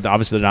competitions, but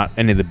obviously they're not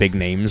any of the big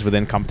names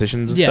within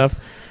competitions and Yeah. stuff.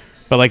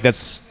 But like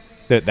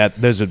that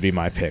those would be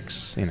my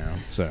picks,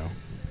 So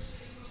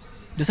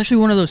That's actually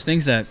one of those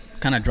things that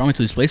kind of draw me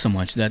to this place so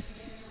much that,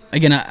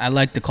 again, I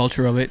like the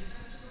culture of it.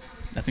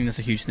 I think that's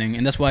a huge thing.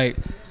 And that's why,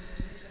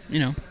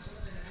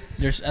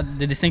 there's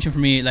the distinction for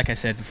me, like I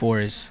said before,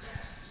 is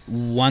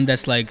one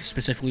that's like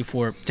specifically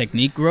for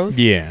technique growth.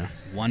 yeah,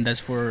 One that's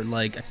for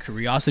like a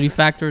curiosity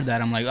factor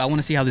that I'm like, I want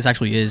to see how this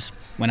actually is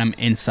when I'm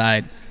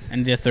inside.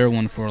 And the third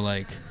one for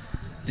like,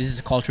 this is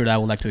a culture that I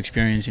would like to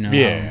experience,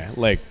 yeah,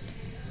 like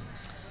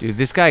Dude,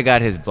 this guy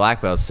got his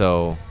black belt,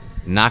 so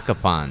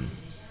Nakapan.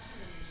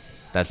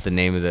 That's the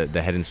name of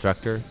the head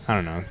instructor. I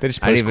don't know. They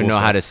just I don't post even cool know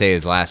how stuff. to say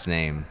his last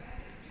name.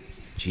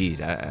 Jeez.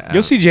 I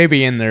You'll see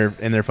JB in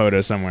their photo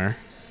somewhere.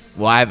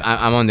 Well,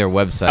 I'm on their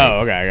website.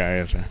 Oh, okay, I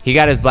gotcha. He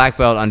got his black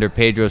belt under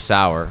Pedro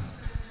Sauer,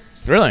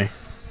 Really?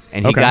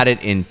 and he Okay. got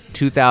it in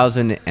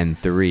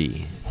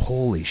 2003.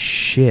 Holy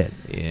shit!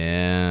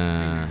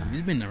 Yeah.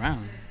 He's been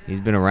around. He's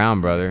been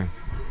around, brother.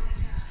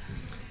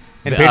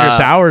 And Pedro Uh,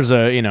 Sauer's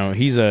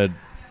he's a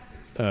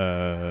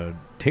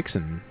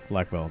Hickson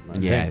black belt. I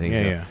think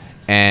so. Yeah.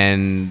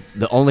 And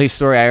the only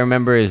story I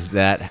remember is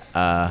that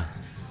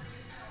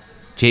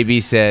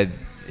JB said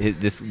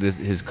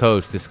his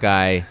coach, this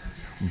guy,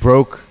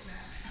 broke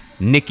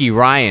Nicky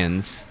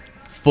Ryan's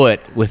foot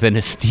with an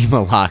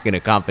Estima lock in a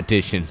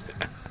competition.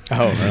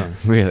 Oh,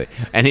 really?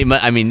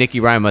 Really? And Nicky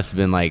Ryan must have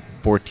been like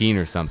 14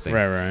 or something.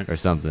 Right. Or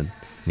something. And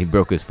he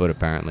broke his foot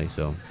apparently,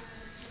 so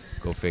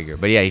go figure.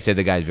 But yeah, he said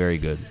the guy's very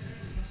good.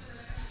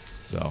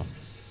 So,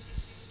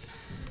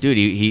 dude,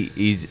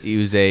 he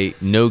was a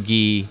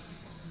no-gi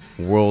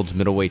world's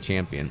middleweight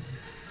champion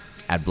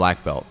at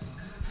black belt,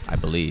 I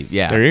believe.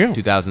 Yeah. There you go.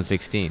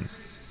 2016.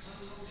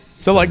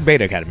 So like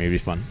Beta Academy would be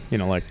fun. You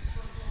know, like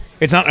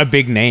it's not a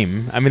big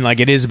name. I mean, like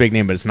it is a big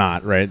name, but it's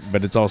not, right?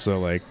 But it's also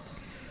like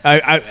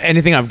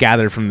anything I've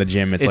gathered from the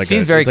gym, it's It like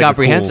seems very it's like a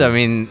comprehensive. cool- I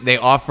mean, they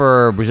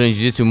offer Brazilian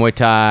Jiu-Jitsu, Muay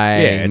Thai,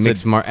 it's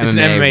mixed an MMA,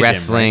 MMA gym,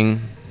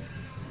 wrestling.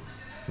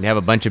 They have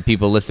a bunch of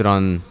people listed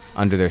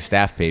under their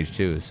staff page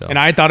too. So And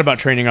I thought about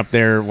training up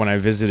there when I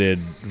visited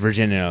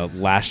Virginia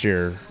last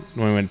year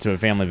when we went to a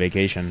family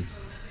vacation.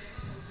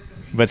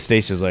 But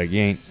Stacey was like,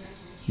 "You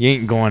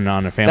ain't going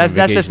on a family vacation."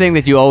 that's the thing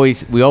that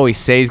we always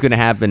say is going to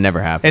happen, never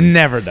It happens.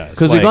 never does.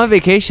 Because we Like, go on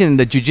vacation,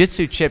 the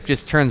jiu-jitsu chip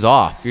just turns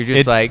off. You're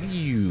just It- like,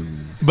 you.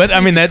 But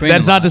I mean, Train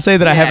that's a not lot. to say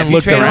that I Yeah, haven't if you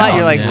looked train a around. lot,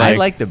 you're like, Yeah. I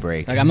like the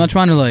break. Like I'm not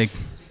trying to like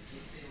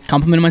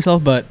compliment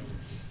myself, but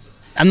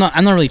I'm not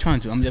really trying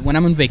to. When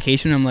I'm on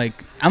vacation,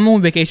 I'm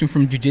on vacation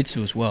from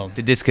jiu-jitsu as well.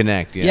 To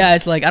disconnect. Yeah,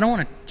 it's like I don't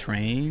want to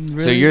train.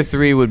 Really. So your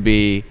three would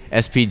be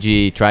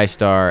SPG,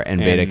 TriStar, and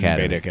Beta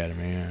Academy. Beta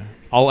Academy, yeah.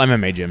 All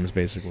MMA gyms,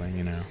 basically,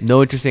 you know.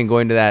 No interest in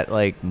going to that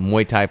like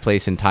Muay Thai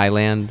place in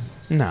Thailand.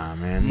 Nah,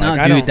 man. No,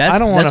 Like, dude, I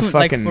don't want to that's what,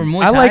 like, fucking. for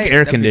Muay I like Thai, air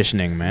that'd be-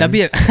 conditioning, man. That'd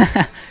be a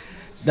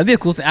that'd be a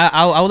cool thing.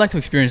 I would like to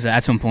experience that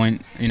at some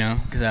point, you know,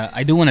 because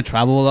I do want to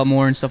travel a lot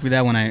more and stuff like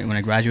that when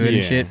I graduate and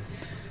Yeah. shit.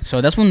 So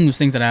that's one of those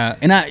things that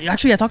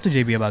I talked to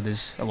JB about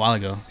this a while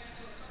ago,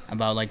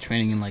 about like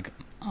training in like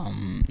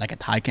a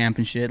Thai camp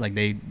and shit, like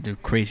the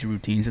crazy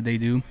routines that they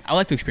do. I would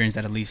like to experience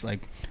that at least like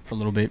for a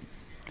little bit.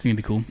 I think it'd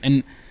be cool.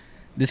 And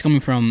this coming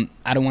from,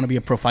 I don't want to be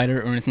a pro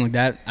fighter or anything like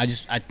that. I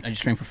just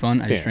train for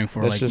fun. I just Yeah, train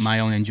for that's like just- my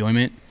own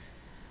enjoyment.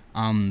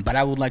 But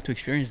I would like to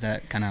experience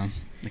that kind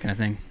of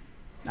thing.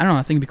 I don't know.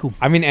 I think it'd be cool.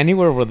 I mean,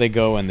 anywhere where they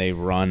go and they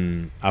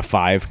run a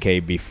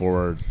 5K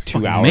before 2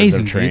 Fucking hours amazing,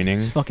 of dude. training,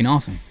 It's fucking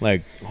awesome.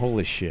 like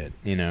holy shit,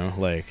 you know,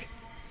 like.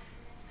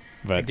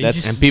 But Like, they that's.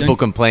 just- And people Don't-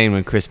 complain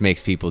when Chris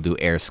makes people do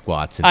air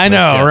squats. And I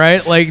know, push-ups.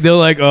 right? Like they're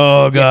like,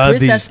 oh Yeah, god,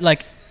 Chris these. has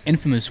like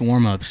infamous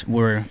warm ups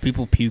where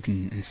people puke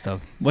and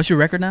stuff. What's your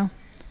record now?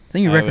 I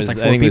think your record's like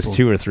 4 I think people it was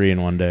 2 or 3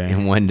 in one day.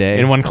 In one day.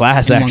 In one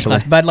class, in one actually.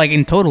 class. But like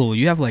in total,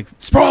 you have like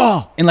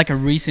Sprawl! in like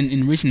recent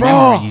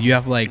Sprawl! memory, you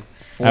have like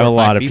 4 I have a or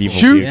 5 lot of people. people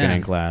Shoot! puking Yeah.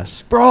 in class.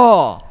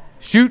 Sprawl!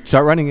 Shoot!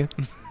 Start running it.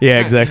 Yeah,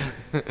 exactly.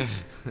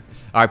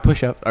 All right,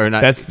 push up. Or not.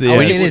 That's the- Oh, I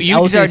would you- say this- you I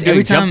would say start this doing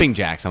every time- jumping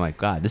jacks. I'm like,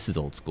 God, this is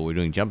old school. We're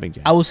doing jumping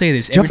jacks. I will say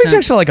this. Every Jumping time,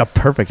 jacks are like a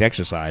perfect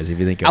exercise if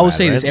you think about it. I will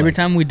say this right? every Like-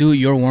 time we do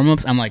your warm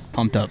ups, I'm like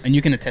pumped up, and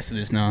you can attest to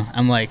this now.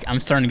 I'm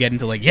starting to get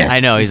into like yes. I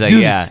know. He's let's like,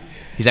 do yeah. this.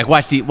 He's like,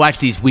 watch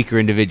these weaker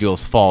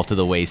individuals fall to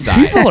the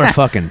wayside. People are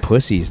fucking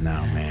pussies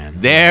now, man.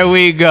 There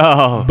we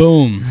go.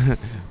 Boom.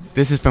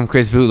 This is from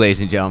Chris Vu, ladies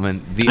and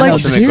gentlemen. The Like,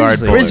 ultimate guard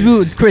seriously.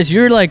 puller. Chris,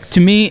 you're like to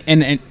me,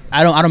 and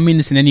I don't mean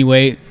this in any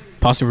way,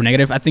 positive or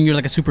negative. I think you're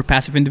like a super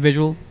passive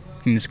individual.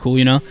 I think it's cool,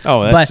 you know.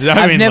 Oh, that's- But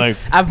I mean, like-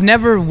 I've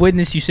never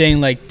witnessed you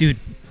saying like, dude,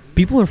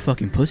 people are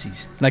fucking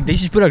pussies. Like they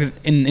just put it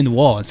in the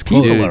wall. It's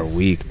cool. People Dude, are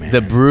weak, man.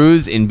 The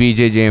bruise in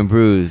BJJ and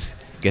Bruise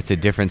gets a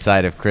different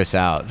side of Chris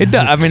out. It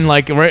does. I mean,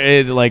 like,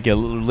 like at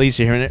least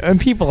you're hearing it, and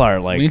people are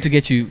we like, need to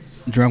get you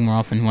drunk more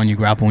often when you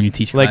grapple, when you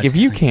teach. like classes. if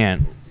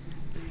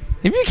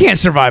you can't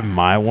survive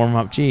my warm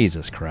up,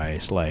 Jesus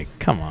Christ, like,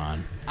 come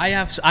on. I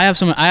have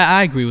some.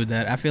 I agree with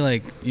that. I feel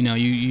like you know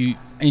you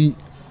and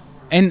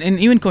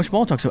even Coach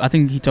Ball talks. I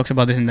think he talks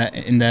about this in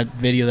that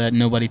video that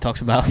nobody talks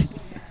about.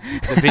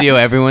 The video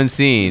everyone's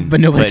seen, But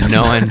nobody talks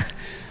no about one.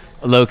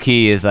 Low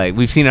key is like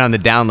we've seen it on the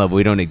download, but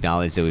we don't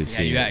acknowledge that we've Yeah,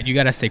 seen it. you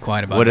gotta stay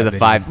quiet about. What are that the video.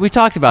 5? We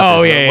talked about.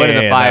 Oh, this. yeah, What yeah, are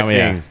the yeah, 5 that-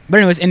 yeah. things? But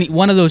anyways, and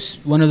one of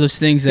those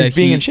things that It's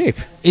being he- in shape.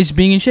 is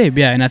being in shape.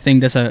 Yeah, and I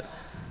think that's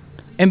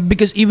and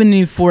because even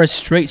if for a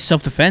straight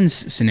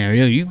self-defense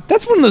scenario,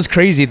 That's one of those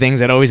crazy things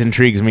that always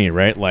intrigues me,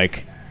 right?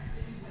 Like,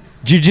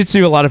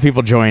 jiu-jitsu, a lot of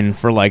people join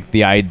for like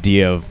the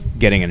idea of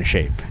getting in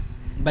shape,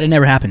 but it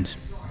never happens.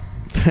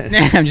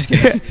 I'm just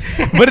kidding.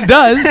 but it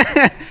does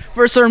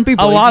For certain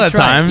people, a if lot you of try.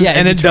 times, Yeah,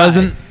 and if it you try.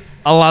 doesn't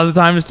a lot of the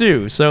times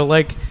too. So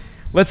like,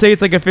 let's say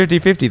it's like a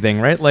 50-50 thing,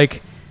 right?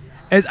 Like,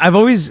 it's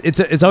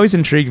always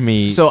intrigued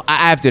me. So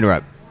I have to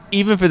interrupt.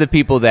 Even for the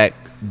people that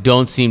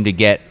don't seem to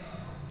get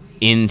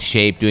in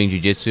shape doing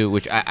jiu-jitsu,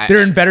 which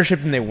they're in better shape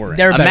than they were.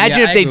 They're better. imagine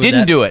Yeah, if I they agree with didn't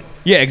that. do it.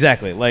 Yeah,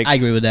 exactly. Like, I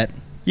agree with that.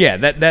 yeah,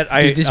 that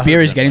I. Dude, this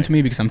beer is 100% getting like. to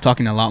me because I'm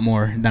talking a lot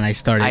more than I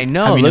started. I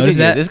know. Have you Look at noticed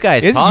you. that? This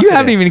guy's You talking.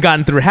 haven't even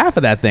gotten through half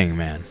of that thing,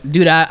 man.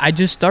 Dude, I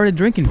just started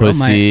drinking, bro.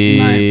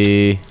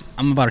 Pussy.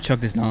 I'm about to chuck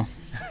this now.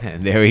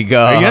 There we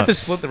go. Are you gonna have to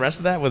split the rest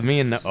of that with me?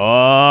 And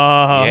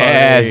oh,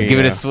 Yes, there you give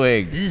it a go.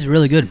 swig. This is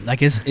really good.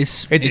 Like it's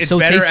It's so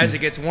better tasty. as it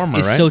gets warmer,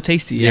 It's right? so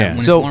tasty. Yeah, Yeah.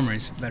 when So- it's warmer,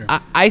 it's better.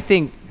 I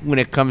think when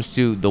it comes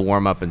to the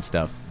warm up and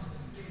stuff,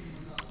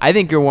 I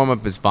think your warm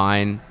up is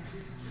fine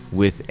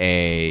with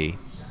a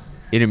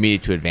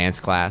intermediate to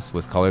advanced class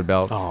with colored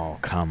belts. Oh,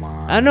 come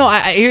on. No,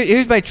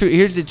 here's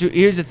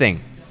the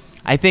thing.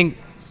 I think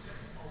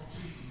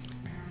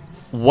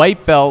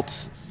white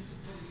belts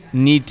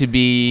need to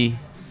be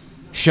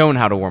shown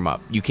how to warm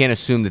up. You can't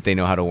assume that they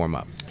know how to warm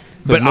up.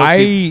 But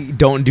I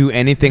don't do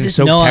anything This is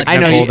so Noah-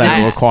 technical I know, that's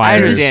I required.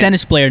 This is understand.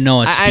 tennis player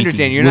Noah I understand.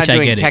 speaking, You're not which I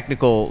doing get it.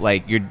 technical,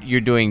 like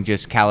you're doing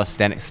just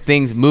calisthenics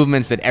things,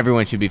 movements that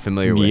everyone should be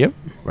familiar with. Yep.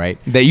 Right.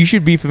 That you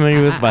should be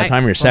familiar with by the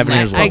time you're 7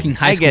 years my old. fucking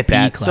high I school get PE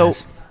that. class.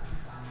 So,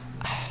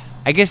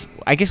 I guess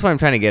what I'm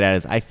trying to get at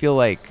is I feel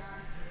like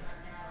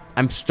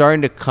I'm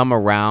starting to come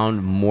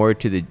around more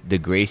to the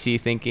Gracie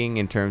thinking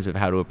in terms of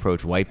how to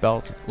approach white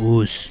belt.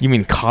 Oos. You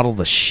mean coddle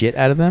the shit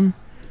out of them?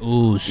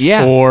 Oos.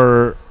 Yeah.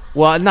 Or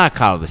Well, not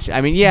coddle the shit.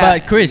 I mean, yeah.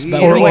 But Chris,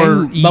 but either way.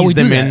 or but ease we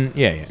do them that. in.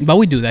 Yeah. But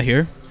we do that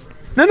here.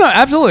 No,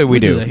 absolutely we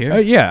do do. that here.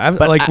 Yeah,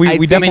 But like I we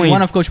think- definitely. I mean,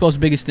 one of Coach Paul's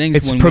biggest things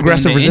It's when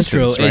progressive we're doing the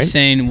resistance, intro right? is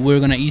saying we're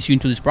gonna ease you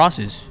into this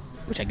process,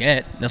 which I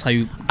get. That's how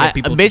you get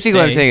people. Basically, to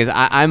what I'm stay. saying is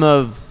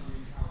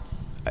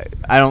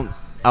I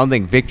don't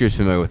think Victor's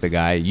familiar with the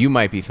guy. You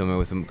might be familiar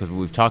with him because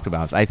we've talked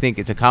about it. I think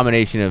it's a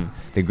combination of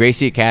the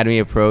Gracie Academy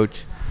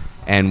approach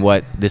and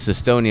what this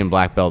Estonian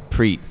black belt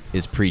Preet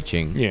is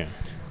preaching. yeah.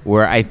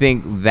 Where I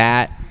think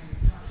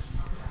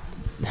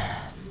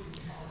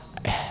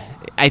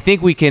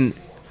we can.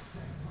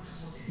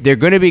 There are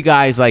going to be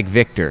guys like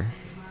Victor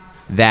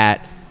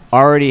that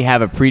already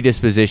have a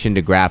predisposition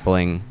to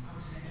grappling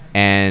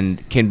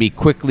and can be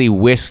quickly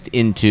whisked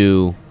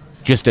into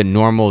just a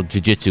normal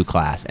jiu-jitsu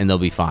class and they'll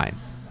be fine.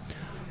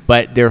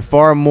 But there are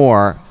far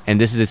more, and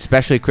this is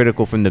especially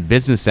critical from the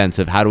business sense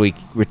of how do we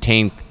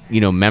retain,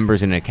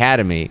 members in an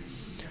academy,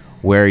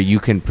 where you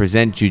can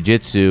present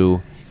jiu-jitsu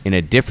in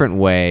a different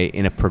way,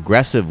 in a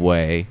progressive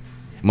way.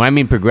 When I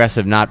mean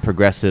progressive, not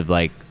progressive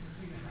like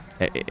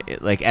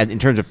in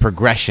terms of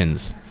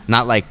progressions,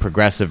 not like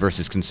progressive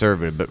versus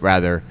conservative, but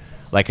rather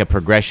like a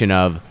progression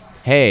of,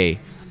 hey,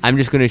 I'm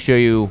just going to show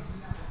you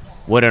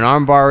what an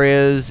armbar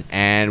is,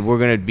 and we're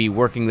going to be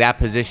working that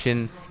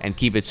position and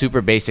keep it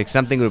super basic.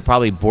 Something that would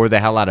probably bore the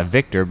hell out of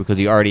Victor because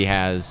he already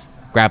has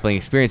grappling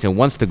experience and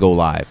wants to go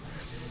live.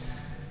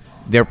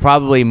 There are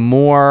probably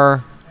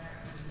more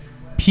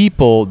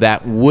people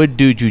that would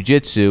do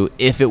jiu-jitsu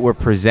if it were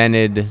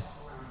presented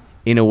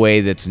in a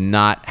way that's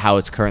not how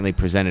it's currently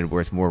presented,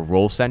 where it's more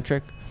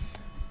role-centric.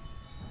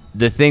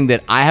 The thing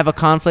that I have a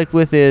conflict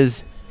with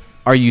is,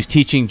 are you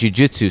teaching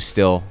jiu-jitsu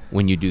still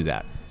when you do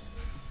that?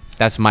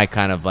 That's my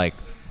kind of like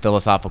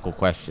philosophical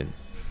question.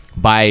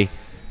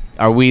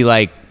 Are we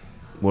like,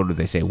 what do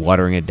they say,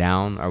 watering it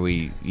down? Are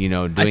we,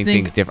 doing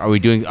things different?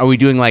 Are we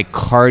doing like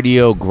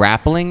cardio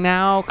grappling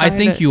now? I kinda?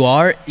 think you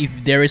are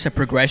if there is a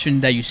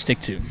progression that you stick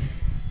to.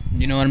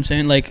 You know what I'm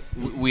saying? Like,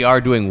 We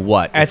are doing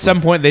what? At some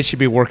point, they should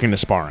be working to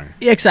sparring.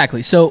 yeah,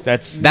 exactly. So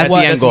That's the end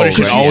what it goal,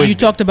 should right? always you be.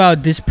 talked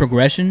about this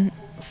progression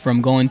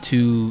from going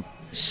to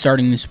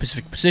starting in a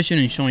specific position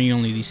and showing you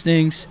only these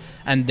things,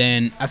 and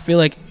then I feel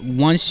like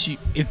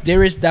if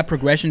there is that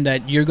progression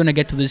that you're gonna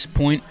get to this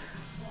point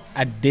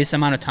at this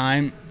amount of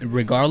time,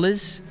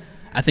 regardless,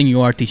 I think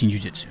you are teaching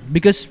jiu-jitsu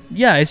because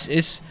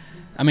it's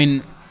I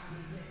mean,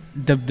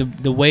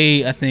 the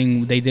way I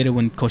think they did it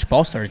when Coach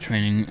Paul started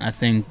training, I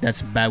think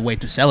that's a bad way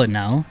to sell it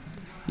now.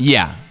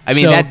 Yeah. I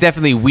mean, So- that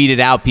definitely weeded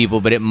out people,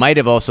 but it might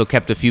have also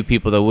kept a few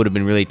people that would have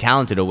been really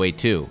talented away,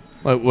 too.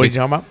 What are you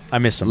talking about? I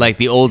missed something. Like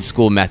the old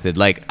school method.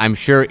 Like, I'm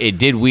sure it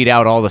did weed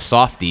out all the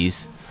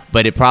softies,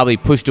 but it probably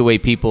pushed away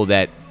people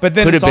that but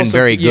then could have it's been also,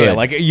 very good. Yeah,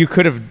 like you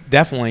could have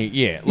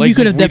definitely, like you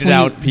could have weeded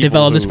out definitely people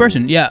developed this who-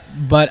 person. Yeah,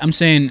 but I'm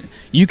saying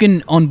you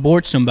can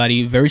onboard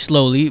somebody very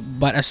slowly,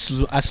 but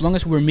as long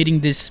as we're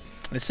meeting this,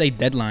 let's say,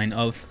 deadline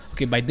of,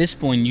 okay, by this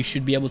point you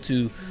should be able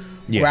to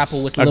Yes,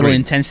 grapple with a little agreed.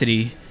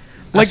 intensity.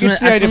 Like As soon it's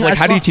as- the as idea of long- like as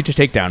how do you long- teach a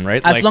takedown,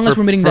 right? as Like, long as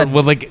we're meeting that-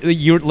 well, like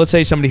let's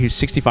say somebody who's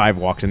 65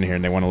 walks in here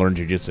and they want to learn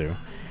jujitsu.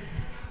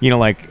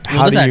 Like Well,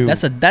 how do you?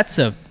 that's a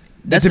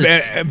It's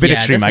a bit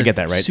extreme, that's I a get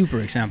that, right? Super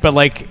example. but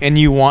like, and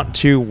you want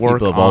to work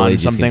People of all on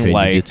ages can something train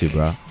like jiu-jitsu,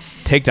 bro.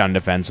 takedown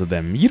defense with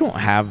them. You don't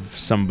have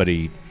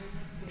somebody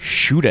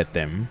shoot at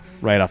them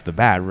right off the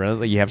bat, right?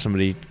 Like, you have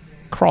somebody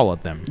crawl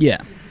at them, yeah,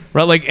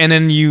 right? Like, and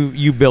then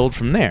you build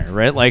from there,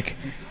 right? Like,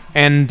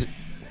 and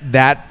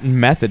that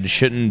method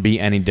shouldn't be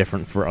any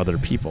different for other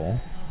people,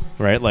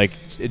 right? Like,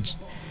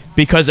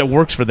 because it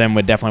works for them,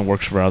 it definitely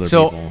works for other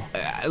So people.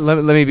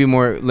 let me be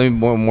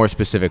more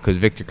specific, because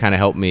Victor kind of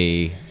helped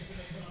me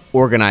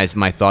organize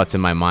my thoughts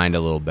in my mind a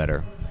little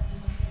better.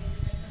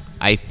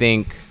 I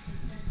think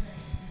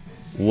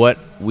what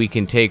we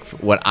can take,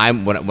 what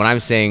I'm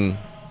saying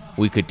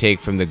we could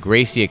take from the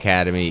Gracie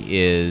Academy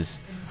is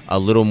a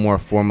little more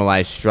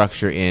formalized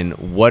structure in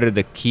what are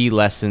the key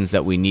lessons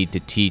that we need to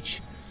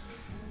teach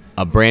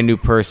a brand new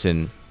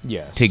person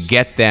Yes. to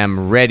get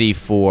them ready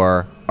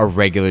for a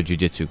regular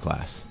jiu-jitsu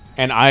class.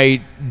 And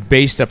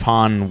based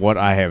upon what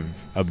I have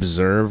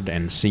observed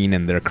and seen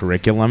in their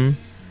curriculum,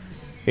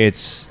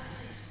 it's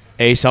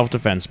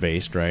self-defense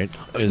based, right?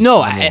 Is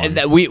No,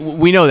 number one.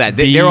 we know that.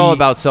 They're all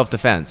about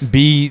self-defense.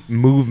 B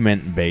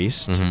movement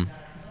based,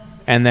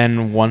 And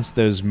then once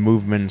those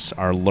movements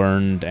are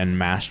learned and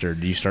mastered,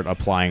 you start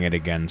applying it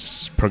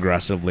against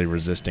progressively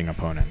resisting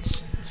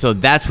opponents. So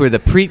that's where the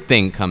Preet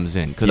thing comes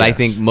in, because I Yes.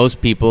 think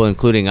most people,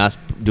 including us,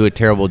 do a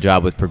terrible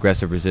job with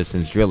progressive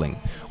resistance drilling.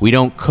 We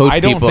don't coach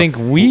people. I don't think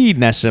we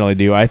necessarily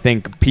do. I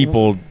think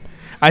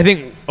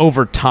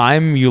over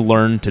time you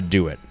learn to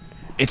do it.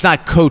 It's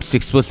not coached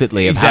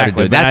explicitly of how to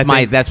Exactly, do it.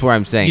 but That's where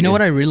I'm saying. You know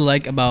what I really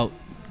like about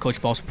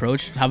Coach Paul's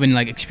approach, having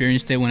like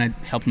experienced it when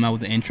I helped him out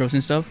with the intros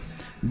and stuff,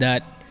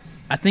 that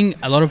I think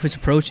a lot of his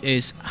approach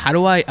is, how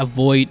do I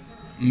avoid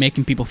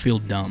making people feel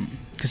dumb?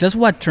 Because that's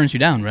what turns you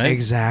down, right?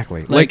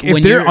 Exactly. Like, Like if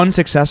when they're you're-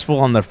 unsuccessful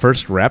on the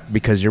first rep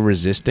because you're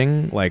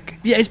resisting, like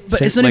Yeah, but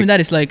Say- it's not like- even that.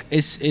 It's like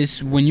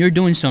it's when you're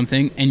doing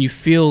something and you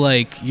feel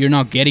like you're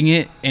not getting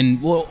it, and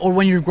or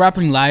when you're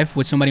grappling live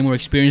with somebody more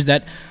experienced,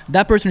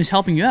 that person is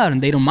helping you out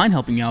and they don't mind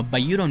helping you out,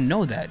 but you don't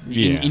know that.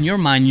 Yeah. In your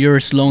mind, you're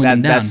slowing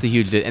them down. That's the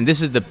huge, and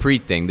this is the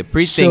Preet thing. The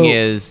Preet So- thing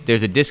is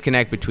there's a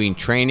disconnect between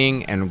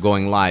training and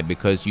going live,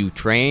 because you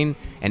train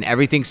and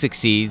everything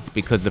succeeds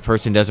because the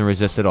person doesn't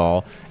resist at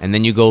all, and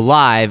then you go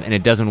live and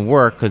it doesn't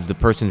work because the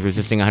person's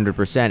resisting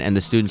 100%, and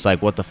the student's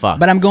like, what the fuck?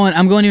 But I'm going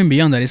even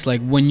beyond that. It's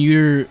like when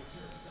you're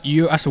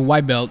as a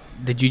white belt,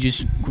 that you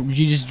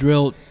just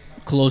drill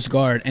close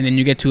guard, and then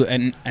you get to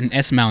an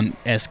S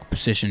mount-esque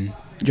position.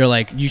 You're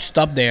like, you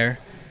stop there,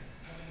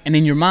 and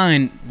in your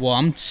mind, well,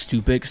 I'm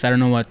stupid because I don't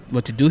know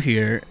what to do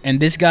here. And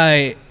this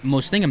guy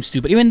must think I'm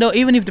stupid,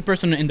 even if the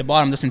person in the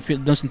bottom doesn't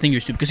think you're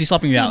stupid because he's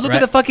helping you Dude, out. look right?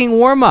 at the fucking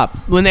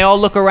warm-up when they all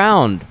look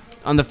around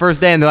on the first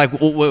day and they're like,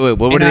 wait,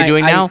 what And are they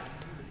doing now?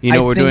 I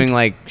We're think- doing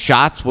like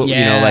shots,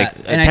 Yeah, like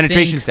a and I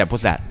penetration think- step.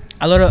 What's that?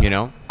 a lot of You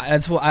know?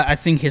 that's what I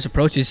think his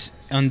approach is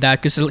on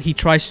that, because he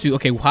tries to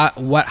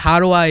how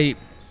do I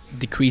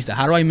decrease that?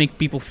 How do I make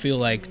people feel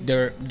like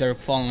they're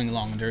following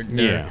along? They're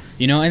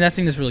and I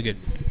think that's really good.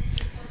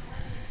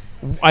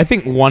 I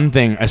think one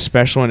thing,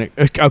 especially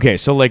when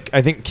so like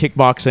I think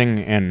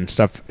kickboxing and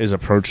stuff is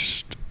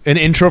approached. An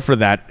intro for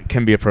that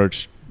can be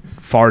approached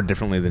far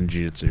differently than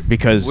jiu-jitsu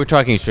because We're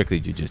talking strictly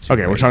jiu-jitsu.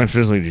 okay, we're right? talking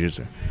specifically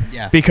jiu-jitsu.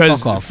 Yeah.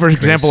 Because, fuck off, for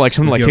example, Chris, like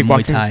something with like your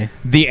Muay kickboxing, Thai.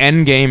 the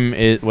end game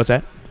is what's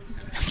that?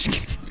 I'm just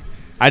kidding.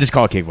 I just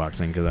call it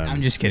kickboxing because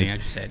I'm just kidding. I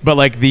just said. But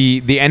like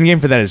the end game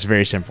for that is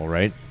very simple,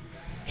 right?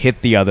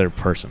 Hit the other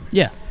person.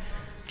 Yeah.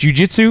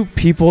 Jiu-jitsu,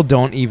 people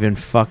don't even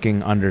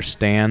fucking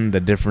understand the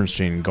difference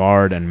between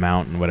guard and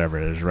mount and whatever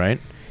it is, right?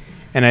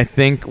 And I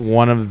think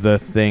one of the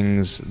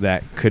things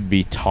that could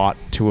be taught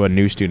to a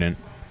new student,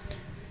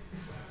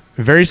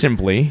 very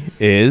simply,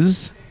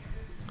 is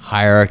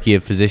Hierarchy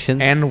of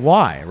positions. and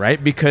why,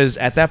 right? Because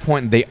at that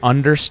point, they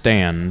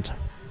understand.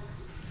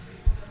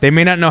 They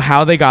may not know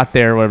how they got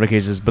there, whatever the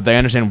case is, but they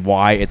understand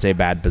why it's a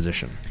bad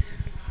position.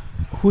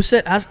 Who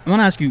said? I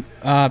want to ask you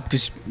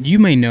because you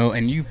may know,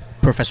 and you,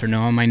 Professor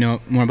Noah, might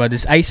know more about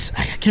this. I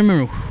can't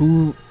remember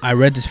who I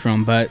read this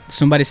from, but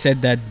somebody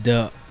said that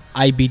the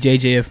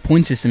IBJJF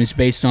point system is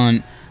based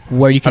on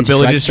where you can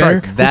Ability to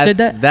strike strike. better. Who said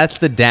that? That's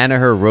the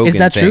Danaher Rogan Is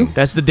that thing. true?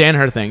 That's the Dan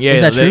Hur thing. Yeah,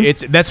 Is that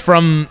true? That's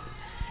from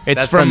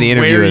That's from the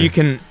where interviewer. you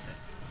can.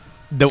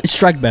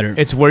 Strike better.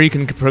 It's where you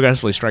can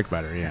progressively strike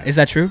better. Yeah. Is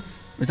that true?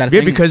 Is that a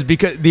Yeah,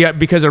 thing?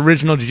 because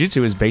original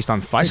jiu-jitsu is based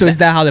on fighting. So is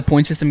that how the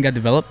point system got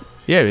developed?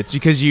 Yeah, it's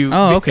because you.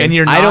 Oh, okay. And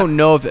you're not. I don't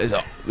know if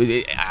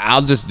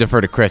I'll just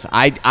defer to Chris.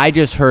 I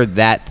just heard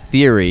that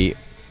theory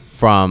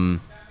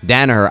from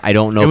Danaher. I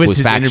don't know It if was it was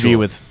his factual. interview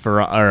with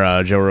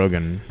Joe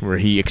Rogan where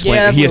he explained.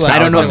 Yeah, that's he what it was. I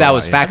don't know if that espoused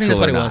was why. I think that's factual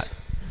what or it not. was.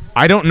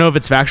 I don't know if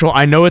it's factual.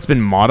 I know it's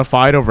been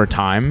modified over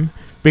time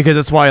because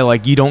that's why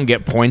like you don't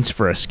get points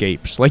for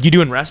escapes, like you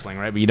do in wrestling,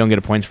 right? But you don't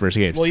get points for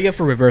escapes. Well, you get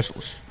for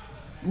reversals,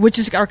 which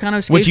is our kind of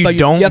escape, Which you but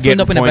don't you have to get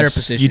end up in a better points.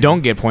 position. You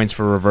don't get points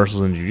for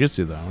reversals in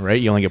jiu-jitsu though, right?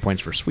 You only get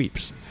points for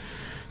sweeps.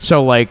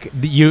 So like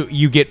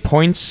you get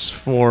points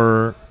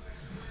for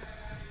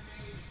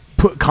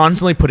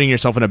constantly putting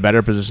yourself in a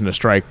better position to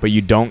strike, but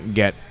you don't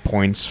get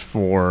points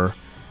for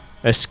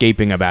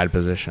escaping a bad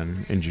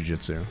position in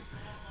jiu-jitsu.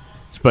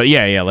 But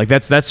yeah, like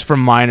that's from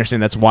my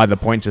understanding. That's why the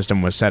point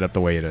system was set up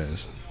the way it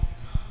is.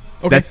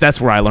 Okay. That's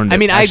where I learned. I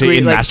mean, it, I actually, agree.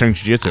 in like, mastering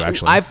jiu-jitsu.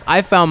 Actually,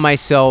 I found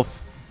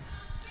myself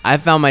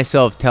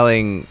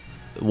telling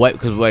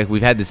because like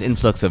we've had this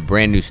influx of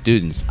brand new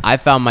students. I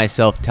found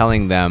myself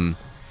telling them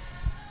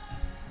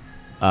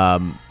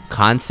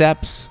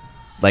concepts,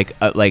 like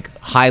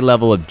high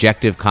level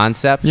objective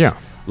concepts. Yeah.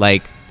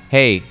 Like,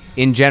 hey,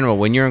 in general,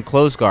 when you're in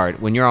close guard,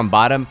 when you're on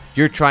bottom,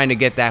 you're trying to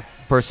get that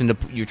person to.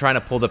 You're trying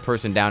to pull the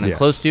person down and Yes.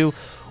 close to you.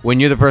 When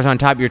you're the person on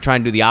top, you're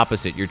trying to do the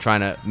opposite. You're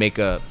trying to make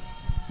a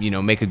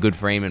good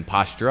frame and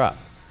posture up.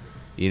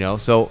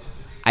 So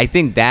I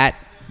think that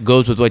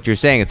goes with what you're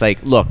saying. It's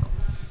like, look,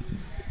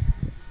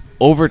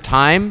 over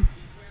time,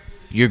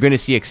 you're going to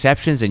see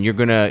exceptions, and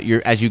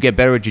as you get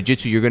better at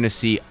jiu-jitsu, you're going to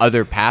see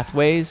other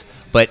pathways.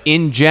 But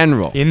in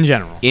general,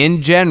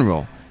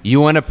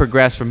 you want to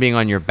progress from being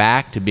on your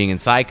back to being in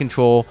side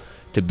control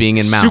to being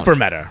in mount. super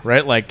meta,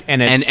 right? Like,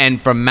 And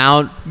from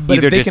mount, But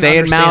either if they to can stay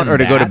in mount or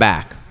to go to understand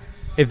back.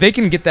 if they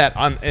can get that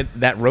on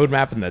that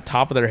roadmap in the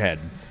top of their head,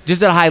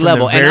 Just at a high From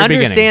level, the and very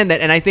understand beginning.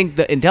 that. And I think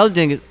the intelligent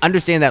thing is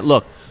understand that.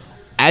 Look,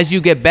 as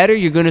you get better,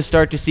 you're going to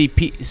start to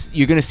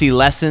see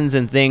lessons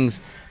and things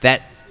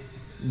that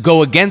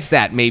go against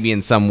that maybe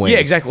in some ways. Yeah,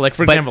 exactly. Like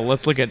for example,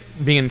 let's look at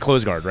being in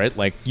close guard, right?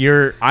 Like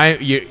you're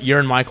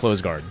in my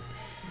close guard.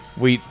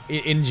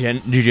 In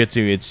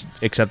jiu-jitsu, it's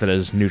accepted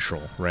as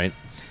neutral, right?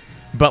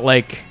 But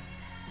like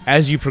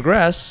as you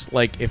progress,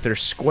 like if they're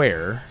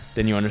square,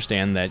 then you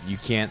understand that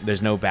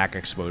there's no back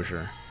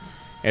exposure.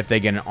 If they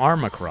get an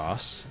arm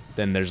across,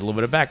 then there's a little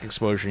bit of back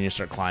exposure and you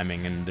start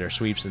climbing and their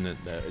sweeps and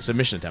the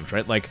submission attempts,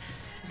 right? Like,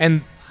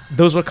 and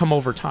those will come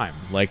over time.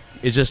 Like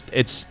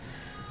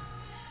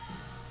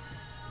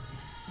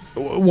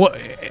what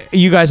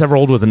you guys have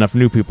rolled with enough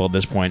new people at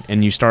this point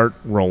and you start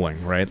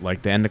rolling, right?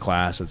 Like the end of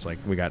class, it's like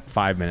we got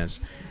 5 minutes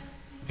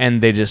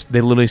and they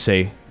literally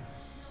say,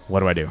 what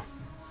do I do?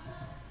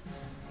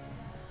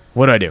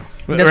 What do I do?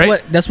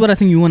 That's what I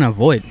think you want to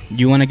avoid.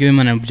 You want to give him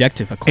an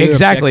objective, a clear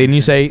exactly. objective. And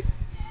you say,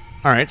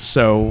 all right,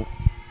 so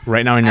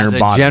right now in your As a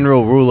body,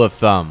 general rule of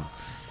thumb.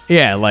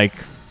 yeah, like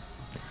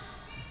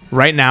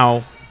right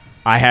now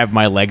I have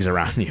my legs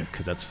around you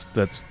because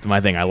that's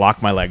my thing. I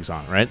lock my legs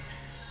on, right?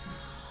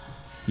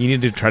 You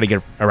need to try to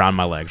get around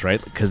my legs,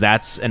 right? Because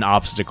that's an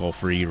obstacle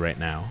for you right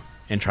now,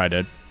 and try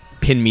to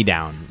pin me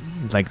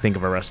down. Like think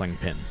of a wrestling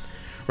pin,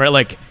 right?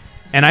 Like,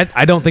 and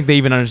I don't think they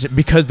even understand,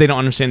 because they don't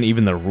understand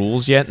even the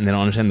rules yet, and they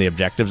don't understand the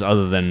objectives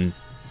other than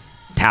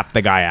tap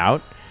the guy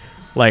out.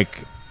 Like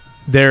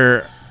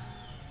they're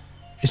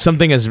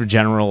something as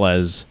general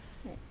as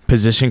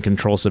position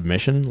control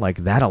submission, like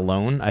that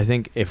alone, I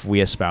think if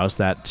we espouse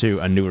that to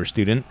a newer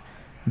student,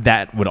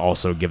 that would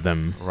also give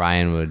them...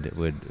 Ryan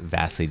would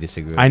vastly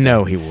disagree with I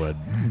know that. he would.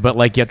 But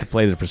like you have to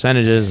play the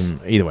percentages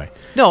and either way.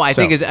 No, I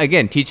think it's,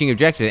 again, teaching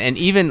objectives. And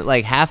even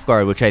like half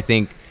guard, which I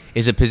think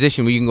is a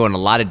position where you can go in a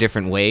lot of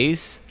different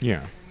ways.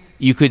 Yeah.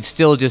 You could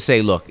still just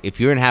say, look, if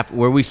you're in half...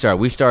 Where we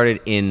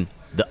started in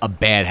a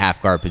bad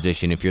half guard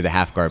position if you're the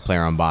half guard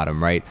player on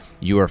bottom, right?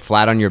 You were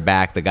flat on your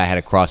back. The guy had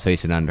a cross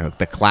face and underhook.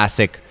 The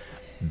classic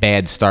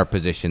bad start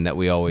position that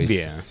we always...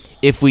 Yeah.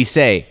 If we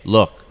say,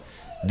 look,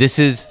 this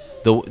is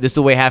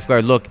the way half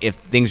guard look if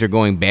things are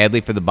going badly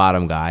for the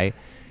bottom guy,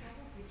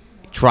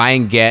 try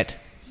and get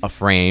a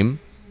frame,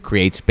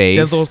 create space,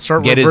 Then they'll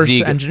start get reverse a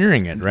Z,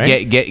 engineering it,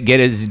 right?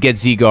 get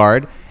Z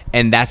guard,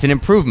 and that's an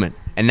improvement.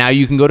 And now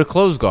you can go to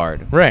close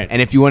guard. Right.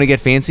 And if you want to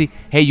get fancy,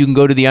 hey, you can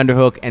go to the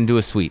underhook and do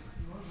a sweep.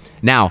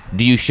 Now,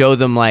 do you show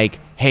them like,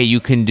 hey, you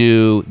can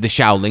do the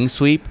Shaolin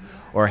sweep,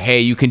 or hey,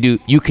 you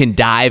can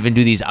dive and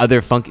do these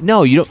other funky?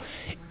 No, you don't.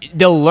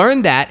 They'll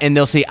learn that and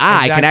they'll say,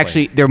 I can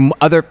actually. There are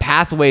other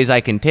pathways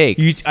I can take.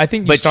 I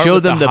think you but start show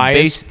with them the the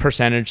highest base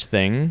percentage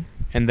thing,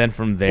 and then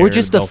from there, or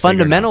just the they'll figure it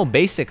fundamental out.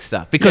 basic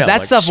stuff, because Yeah, that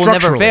like stuff will never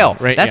structurally, fail.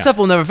 right, That yeah. stuff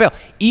will never fail.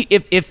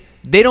 If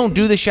they don't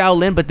do the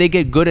Shaolin, but they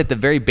get good at the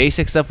very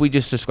basic stuff we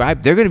just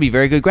described, they're going to be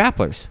very good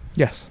grapplers.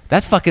 Yes.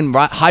 That's fucking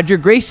Roger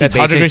Gracie. That's basic.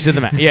 Roger Gracie to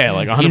the mat. Yeah,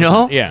 like 100%. You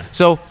know? Yeah.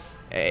 So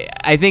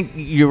I think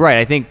you're right.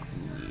 I think,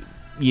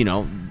 you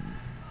know,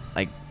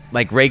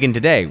 like Reagan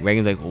today.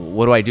 Reagan's like,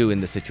 what do I do in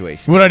this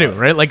situation? What do I do,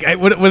 right? Like,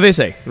 what do they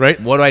say, right?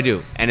 What do I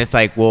do? And it's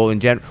like, well, in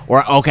general,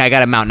 or okay, I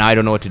got a mount. Now I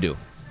don't know what to do.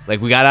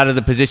 Like, we got out of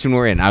the position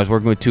we're in. I was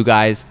working with two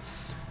guys,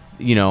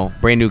 you know,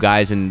 brand new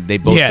guys, and they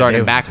both started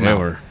in back mount,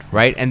 were.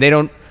 right? And they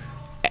don't,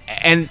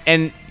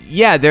 and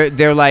yeah,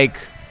 they're like,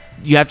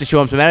 you have to show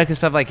them some etiquette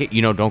stuff, like,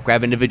 you know, don't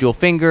grab individual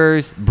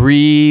fingers,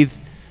 breathe,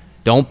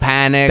 don't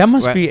panic. That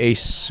must right? be a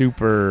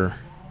super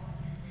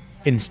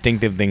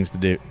instinctive things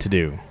to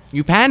do.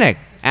 You panic.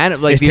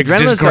 And like Is the to adrenaline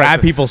just grab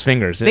starts- people's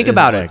fingers. Think Is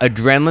about like- it.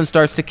 Adrenaline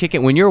starts to kick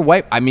in. When you're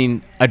white, I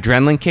mean,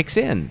 adrenaline kicks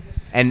in.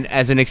 And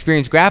as an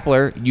experienced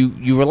grappler,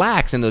 you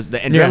relax, and the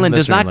adrenaline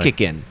that's does not right.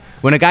 kick in.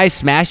 When a guy's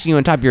smashing you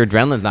on top, your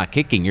adrenaline's not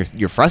kicking.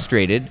 You're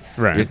frustrated.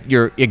 Right.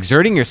 You're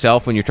exerting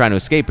yourself when you're trying to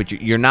escape, but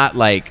you're not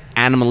like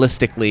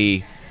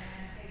animalistically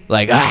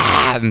like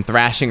and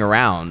thrashing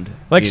around.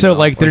 Like, you so, know?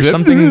 like, Or there's just-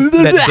 something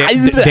that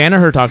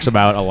Danaher talks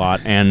about a lot,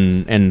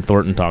 and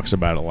Thornton talks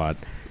about a lot,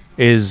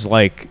 is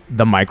like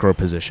the micro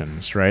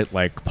positions, right?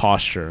 Like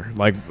posture.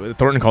 Like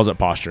Thornton calls it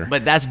posture.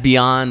 But that's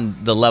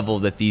beyond the level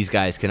that these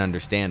guys can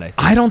understand, I think.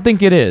 I don't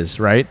think it is,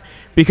 right?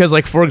 Because,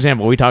 like, for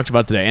example, we talked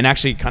about today, and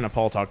actually kind of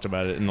Paul talked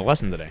about it in the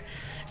lesson today,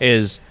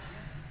 is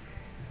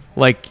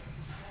like,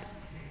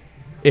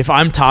 if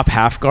I'm top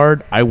half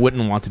guard, I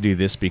wouldn't want to do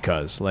this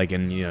because, like,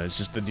 and, you know, it's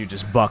just the dude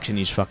just bucks and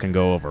you just fucking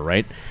go over,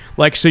 right?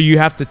 Like, so you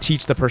have to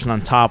teach the person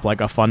on top,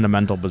 like, a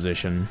fundamental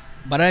position.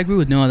 But I agree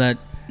with Noah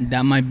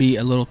that might be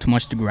a little too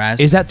much to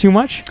grasp. Is that too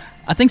much?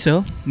 I think so.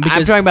 I'm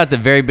Because talking about the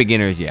very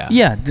beginners, yeah.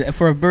 yeah,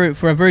 for a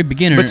very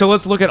beginner. But so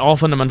let's look at all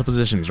fundamental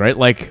positions, right?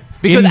 Like,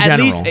 Because in at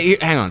general.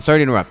 least, hang on, sorry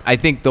to interrupt. I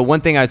think the one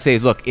thing I'd say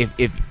is, look,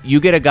 if you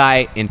get a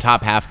guy in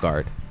top half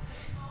guard,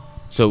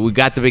 so we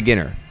got the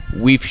beginner,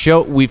 we've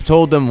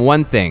told them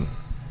one thing: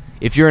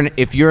 if you're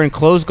in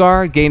close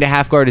guard, getting to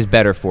half guard is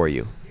better for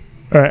you.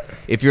 all right.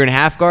 If you're in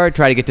half guard,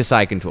 try to get to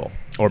side control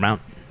Or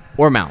mount.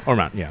 or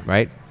mount. Yeah.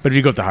 Right? But if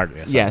you go up the hard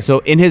way. Yeah. So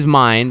in his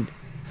mind,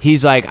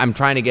 he's like, I'm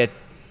trying to get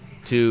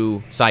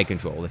to side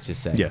control. Let's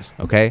just say. Yes.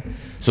 Okay.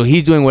 So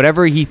he's doing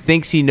whatever he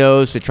thinks he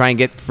knows to try and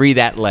get free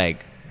that leg.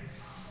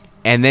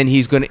 and then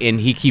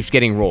he keeps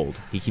getting rolled.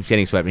 He keeps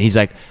getting swept, and he's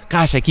like,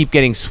 "Gosh, I keep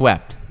getting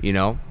swept."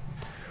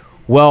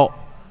 Well,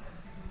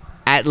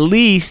 at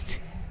least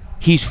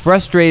he's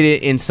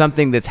frustrated in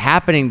something that's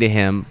happening to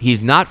him.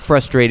 He's not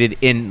frustrated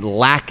in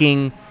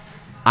lacking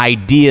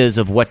ideas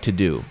of what to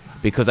do.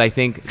 Because I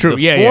think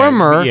the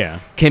former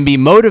can be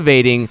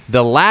motivating,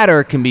 the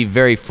latter can be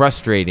very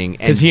frustrating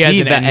and, he has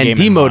an end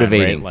game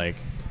demotivating. In mind, right?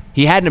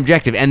 He had an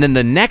objective. And then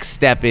the next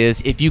step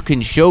is if you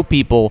can show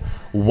people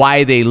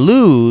why they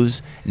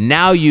lose,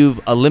 now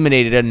you've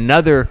eliminated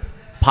another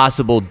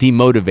possible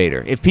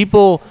demotivator. If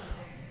people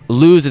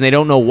lose and they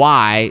don't know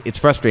why, it's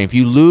frustrating. If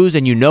you lose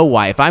and you know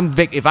why, if I'm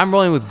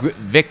rolling with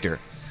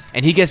Victor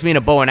and he gets me in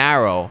a bow and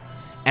arrow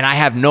and I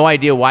have no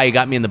idea why he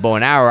got me in the bow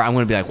and arrow, I'm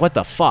going to be like, what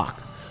the fuck?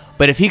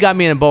 But if he got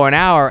me in a bow and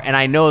arrow and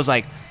I know it's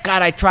like,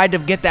 God, I tried to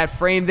get that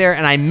frame there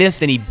and I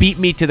missed and he beat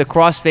me to the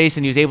cross face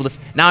and he was able to.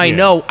 Now I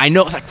know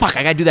it's like, fuck,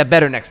 I got to do that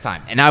better next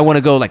time. And now I want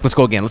to go like, let's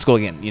go again.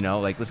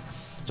 So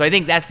I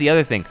think that's the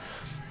other thing.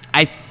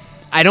 I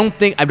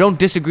don't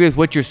disagree with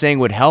what you're saying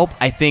would help.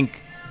 I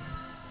think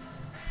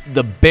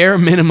the bare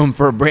minimum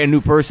for a brand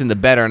new person, the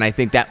better. And I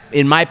think that,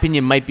 in my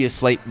opinion, might be a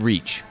slight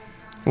reach.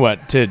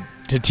 What, to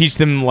teach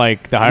them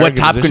like the hierarchy what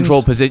top positions?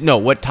 Control position? No,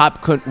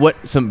 what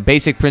some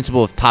basic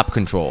principle of top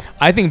control?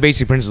 I think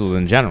basic principles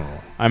in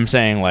general. I'm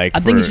saying like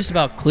I think it's just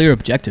about clear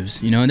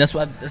objectives, and that's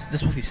what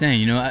he's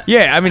saying,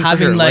 Yeah, I mean,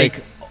 having for sure,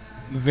 like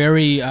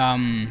very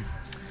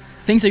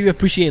things that you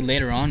appreciate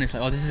later on. It's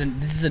like, oh, this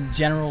is a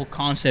general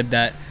concept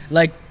that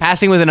like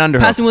passing with an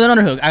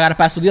underhook. I gotta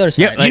pass with the other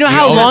side. Yep. Like, You know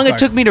how long it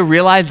took me to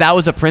realize that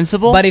was a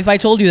principle? But if I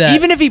told you that,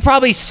 even if he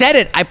probably said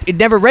it, it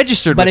never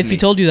registered. but with if me. he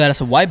told you that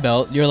as a white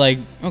belt, you're like,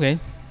 okay.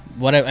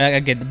 What I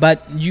get,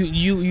 but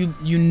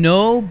you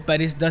know,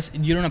 but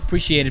you don't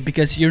appreciate it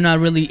because you're not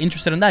really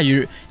interested in that.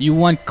 You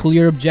want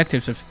clear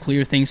objectives of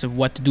clear things of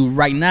what to do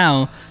right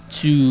now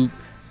to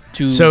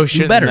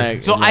do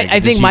better. So I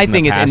think my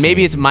thing is, and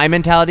maybe it's my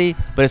mentality,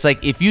 but it's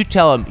like if you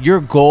tell him your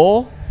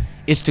goal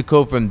is to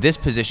go from this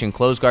position,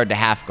 close guard to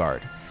half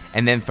guard,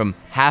 and then from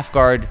half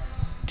guard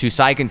to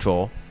side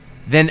control,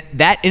 then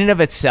that in and of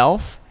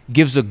itself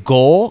gives a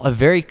goal, a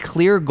very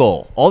clear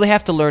goal. All they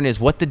have to learn is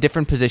what the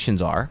different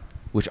positions are,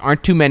 which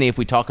aren't too many if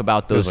we talk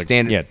about those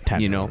standard,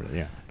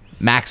 10,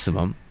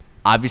 maximum.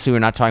 Obviously, we're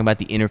not talking about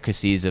the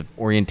intricacies of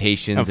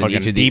orientations and each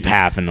of the deep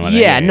half and whatever.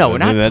 Yeah, no, we're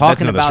not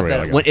talking about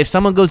that. If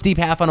someone goes deep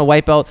half on a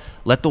white belt,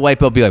 let the white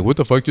belt be like, "What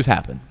the fuck just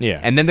happened?"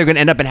 Yeah, and then they're going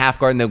to end up in half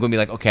guard, and they're going to be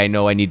like, "Okay,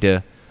 no,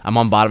 I'm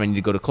on bottom. I need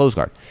to go to close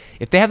guard."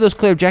 If they have those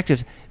clear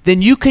objectives,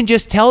 then you can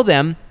just tell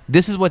them,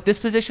 "This is what this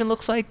position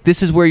looks like.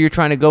 This is where you're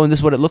trying to go, and this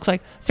is what it looks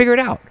like. Figure it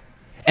out."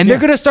 And they're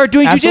going to start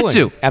doing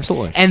jiu-jitsu.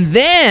 Absolutely. And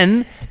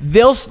then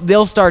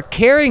they'll start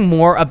caring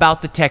more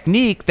about the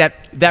technique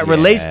that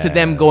relates to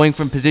them going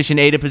from position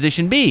A to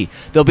position B.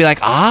 They'll be like,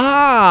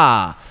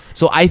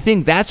 So I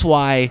think that's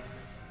why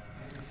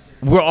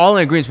we're all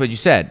in agreement with what you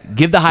said.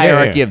 Give the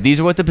hierarchy of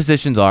these are what the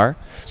positions are.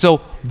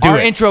 So our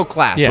intro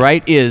class,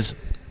 right, is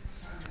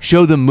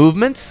show them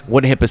movements,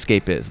 what a hip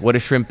escape is, what a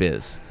shrimp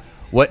is.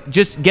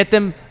 Just get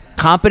them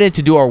competent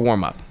to do our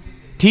warm-up.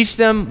 Teach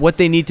them what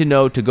they need to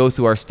know to go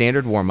through our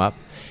standard warm-up.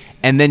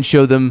 And then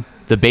show them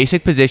the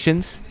basic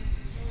positions,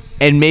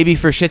 and maybe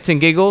for shits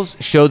and giggles,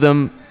 show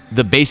them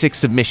the basic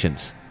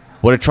submissions.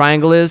 What a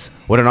triangle is,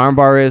 what an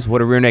armbar is,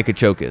 what a rear naked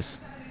choke is.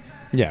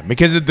 Yeah,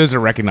 because those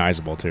are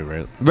recognizable too,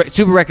 right?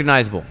 Super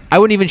recognizable. I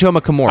wouldn't even show him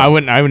a Kimura. I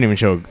wouldn't even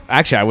show.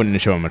 Actually, I wouldn't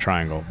show him a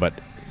triangle, but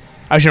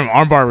I would show him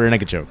armbar, rear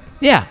naked choke.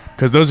 Yeah,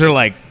 because those are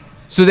like.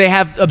 So they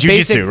have a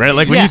jiu-jitsu, basic, right?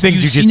 Like when you think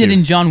you've jiu-jitsu. seen it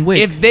in John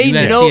Wick. If they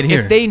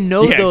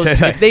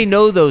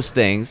know those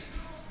things,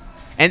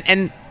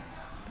 and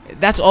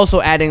that's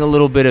also adding a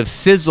little bit of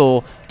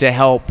sizzle to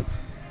help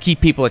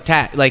keep people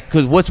attached. Like,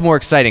 because what's more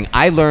exciting?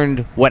 I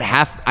learned what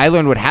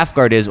half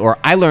guard is, or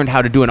I learned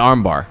how to do an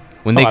armbar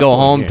when they go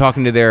home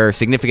talking to their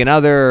significant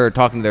other, or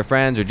talking to their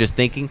friends, or just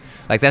thinking.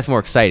 Like, that's more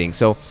exciting.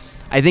 So,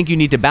 I think you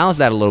need to balance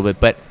that a little bit.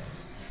 But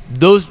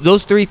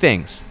those three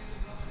things: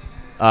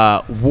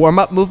 warm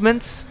up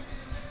movements,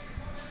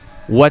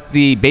 what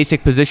the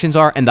basic positions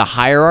are, and the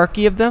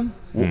hierarchy of them.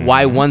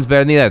 Why one's better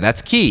than the other?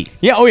 That's key.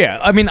 Yeah. Oh yeah.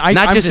 I mean,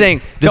 I'm just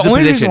saying. The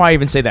only reason why I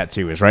even say that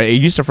too is right. It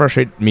used to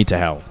frustrate me to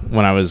hell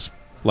when I was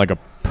like a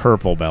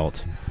purple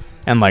belt,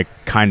 and like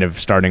kind of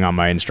starting on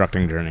my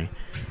instructing journey,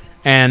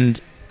 and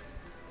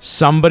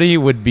somebody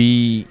would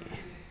be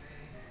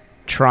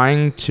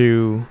trying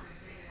to.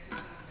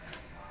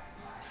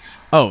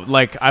 Oh,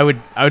 like I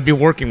would be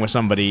working with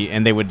somebody,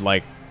 and they would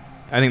like,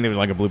 I think they were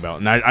like a blue belt,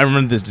 and I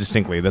remember this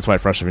distinctly. That's why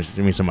it frustrated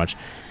me so much.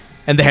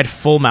 And they had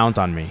full mount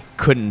on me,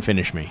 couldn't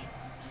finish me.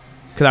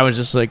 Because I was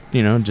just like,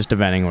 just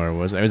eventing where it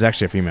was. It was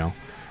actually a female.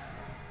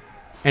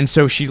 And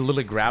so she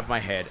literally grabbed my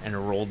head and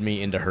rolled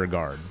me into her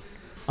guard.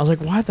 I was like,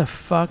 why the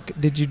fuck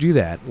did you do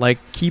that? Like,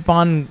 keep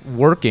on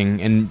working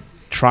and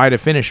try to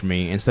finish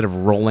me instead of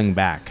rolling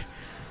back,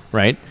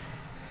 right?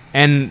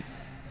 And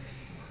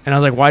I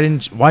was like,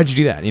 why'd you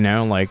do that?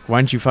 Like, why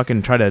didn't you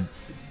fucking try to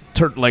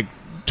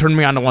turn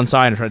me onto one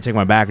side and try to take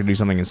my back or do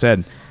something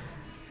instead?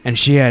 And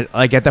she had,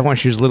 like, at that point,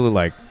 she was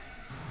literally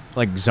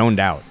like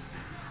zoned out.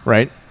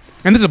 right?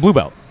 And this is a blue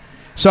belt.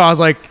 So I was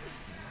like,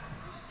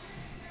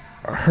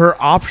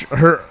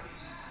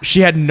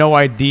 she had no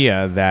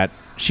idea that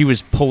she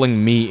was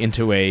pulling me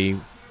into a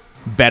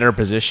better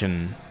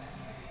position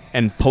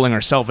and pulling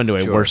herself into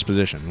a worse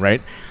position,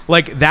 right?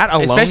 Like that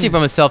alone. Especially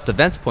from a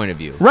self-defense point of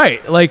view.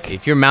 Right. Like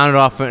if you're mounted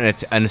off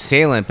an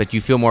assailant, but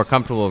you feel more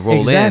comfortable to roll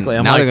exactly. in,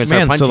 I'm now like, they're going to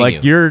start punching so like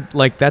you. You're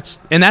like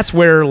that's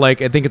where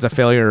like I think it's a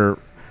failure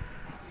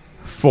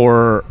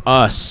for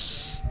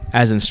us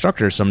as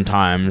instructors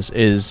sometimes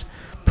is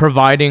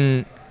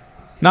providing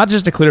not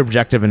just a clear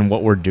objective in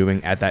what we're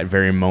doing at that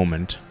very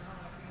moment,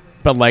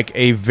 but like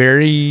a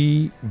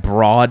very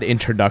broad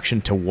introduction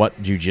to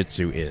what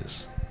jiu-jitsu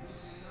is.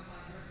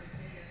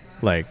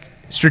 Like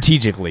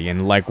strategically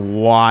and like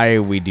why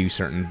we do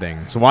certain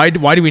things. Why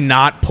do we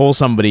not pull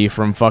somebody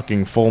from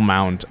fucking full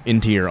mount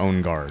into your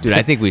own guard? Dude,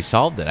 I think we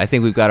solved it. I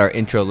think we've got our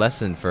intro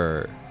lesson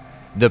for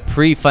the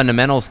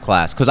pre-fundamentals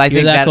class because I Hear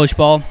think that, Coach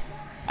Paul?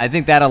 I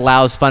think that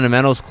allows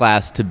fundamentals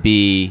class to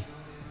be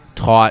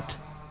taught.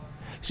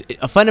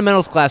 A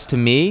fundamentals class to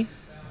me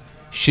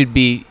should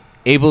be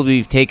able to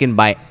be taken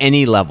by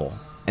any level,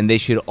 and they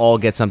should all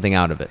get something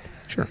out of it.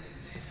 Sure.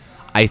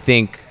 I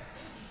think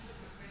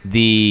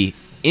the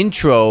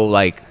intro,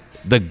 like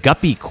the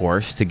guppy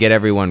course to get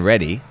everyone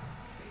ready,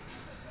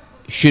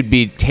 should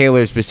be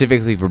tailored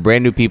specifically for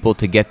brand new people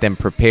to get them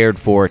prepared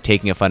for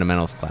taking a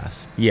fundamentals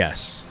class.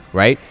 Yes.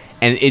 Right?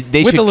 And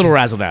they with should a little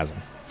razzle dazzle.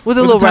 with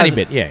a little tiny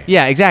razzle- bit, yeah.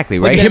 Yeah, exactly,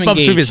 Like right? hip hop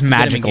engaged. soup is Get them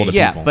magical to engaged.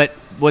 Yeah, people. but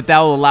what that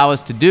will allow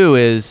us to do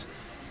is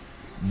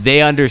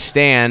they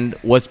understand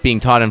what's being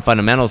taught in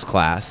fundamentals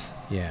class.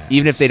 Yeah.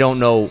 Even if they don't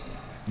know,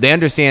 they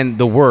understand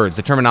the words,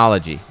 the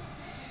terminology.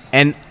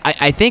 And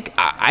I think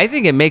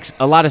it makes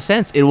a lot of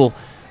sense. It will,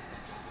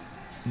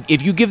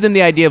 if you give them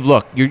the idea of,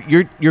 look,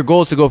 your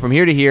goal is to go from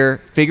here to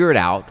here, figure it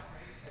out,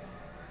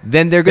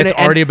 then they're gonna. It's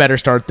already a better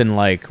start than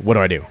like, what do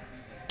I do?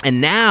 And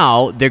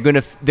now they're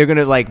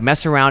gonna like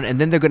mess around, and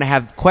then they're gonna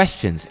have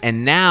questions.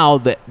 And now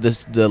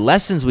the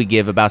lessons we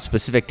give about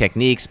specific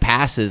techniques,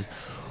 passes,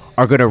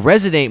 are gonna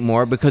resonate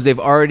more because they've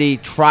already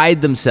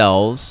tried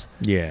themselves.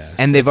 Yes.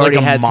 And they've it's already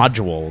like a had some-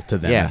 module to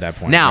them Yeah. at that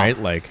point, Now- right?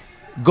 Like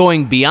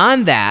Going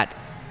beyond that,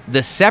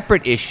 the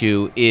separate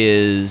issue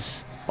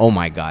is, oh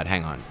my God,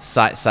 hang on.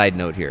 Side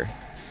note here.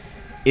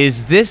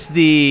 Is this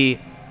the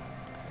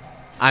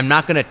I'm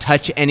not going to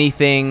touch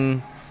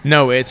anything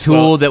no, it's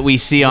tool that we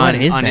see on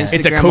is on that? Instagram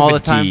it's a all the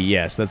COVID time? key.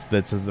 Yes, that's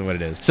what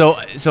it is.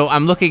 So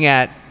I'm looking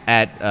at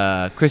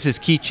Chris's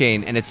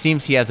keychain, and it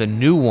seems he has a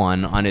new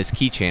one on his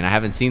keychain. I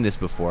haven't seen this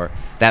before.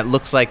 That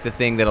looks like the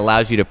thing that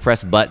allows you to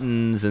press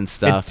buttons and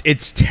stuff.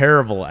 It's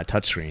terrible at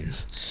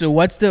touchscreens. So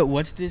what's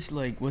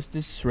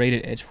this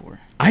rated edge for?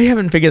 I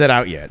haven't figured that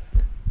out yet.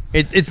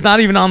 It's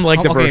not even on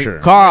like the Okay. brochure.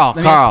 Carl,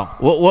 Let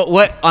me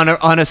what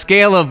on a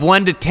scale of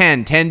 1 to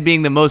 10, 10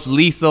 being the most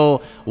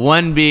lethal,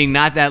 1 being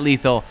not that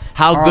lethal,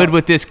 how Carl. good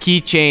would this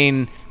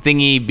keychain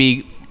thingy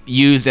be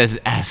used as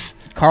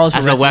Carl's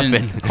as a arrested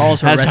weapon?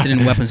 Carl's As a- arrested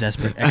in weapons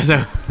expert. as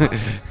a-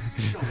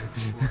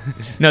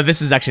 No,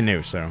 this is actually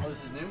new. So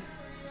This is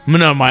new?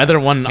 no, my other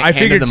one. I Hand to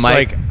figured the it's mic.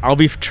 like I'll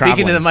be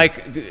traveling. Speaking to the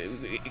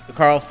mic,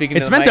 Carl. Speaking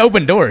It's to the meant mic. to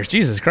open doors.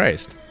 Jesus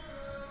Christ.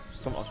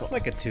 Come on.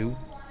 Like a 2.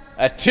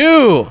 A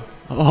 2.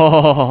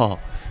 Oh.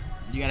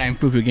 You gotta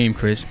improve your game,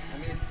 Chris. I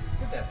mean, it's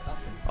good to have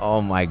something.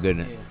 Oh my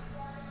goodness.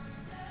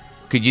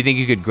 Could you think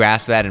you could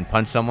grasp that and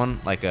punch someone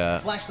like a?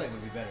 Flashlight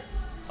would be better.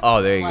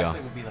 Oh, there you go.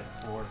 Flashlight would be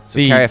like 4. So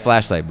carry a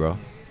flashlight, bro. All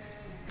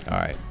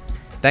right.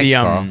 Thanks, The,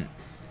 Carl.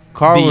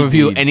 Carl will the-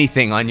 review the-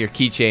 anything on your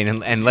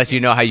keychain and let you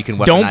know how you can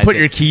weaponize Don't put it.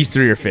 your keys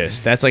through your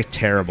fist. That's like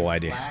terrible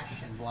idea. Flash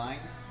and blind,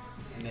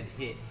 and then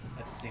hit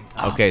at the same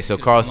time. Okay, so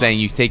Carl's saying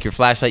you take your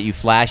flashlight, you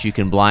flash, you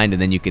can blind,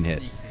 and then you can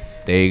hit.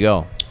 There you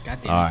go.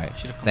 Goddamn. All right.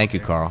 Should've come Thank up you,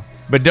 here. Carl.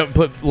 But don't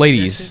put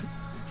ladies.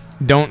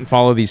 Don't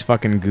follow these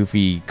fucking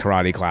goofy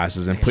karate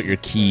classes and put your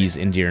keys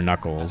into your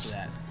knuckles.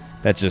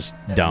 That's just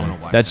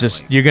dumb. watch That's that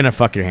just later. you're gonna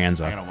fuck your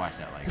hands I up. gotta watch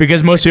that later.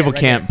 Because most people right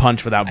can't there.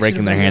 punch without I breaking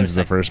should've their done hands in the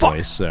the other first side.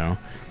 place. So,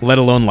 let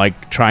alone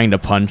like trying to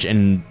punch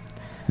and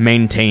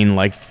maintain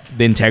like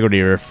the integrity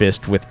of your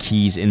fist with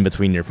keys in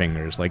between your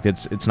fingers. Like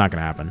it's not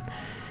gonna happen.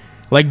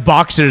 Like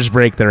boxers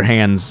break their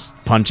hands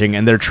punching,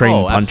 and they're trained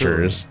Oh, absolutely.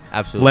 punchers.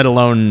 Absolutely. Let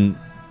alone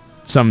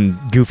some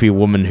goofy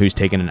woman who's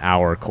taken an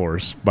hour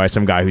course by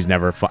some guy who's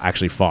never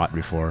actually fought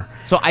before.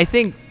 So I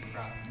think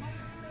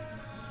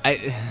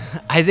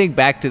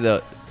back to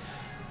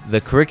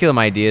the curriculum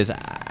ideas.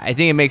 I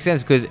think it makes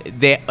sense because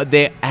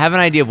they have an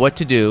idea of what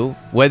to do.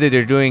 Whether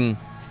they're doing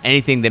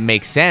anything that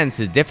makes sense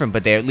is different,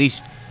 but they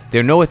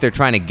know what they're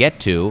trying to get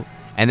to.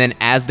 And then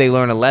as they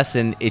learn a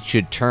lesson, it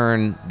should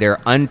turn their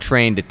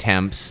untrained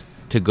attempts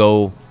to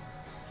go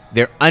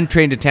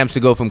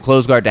from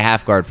close guard to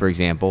half guard, for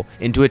example,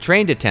 into a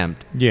trained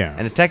attempt. Yeah.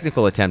 And a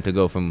technical attempt to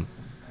go from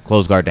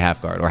close guard to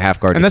half guard or half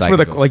guard And to that's side where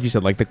the control. like you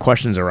said, like the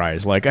questions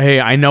arise. Like, hey,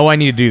 I know I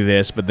need to do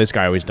this, but this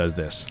guy always does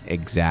this.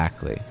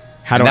 Exactly.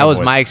 How And do I that was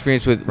avoid my it?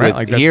 experience with Right,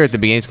 like here that's- at the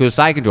beginning of school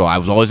side control. I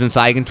was always in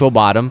side control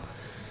bottom.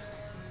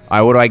 All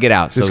right, what do I get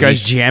out? This So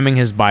guy's he- jamming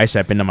his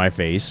bicep into my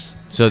face.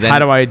 So then how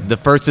do I? the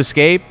first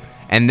escape,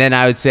 And then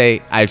I would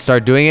say I'd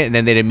start doing it, and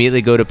then they'd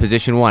immediately go to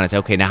position 1. I'd say,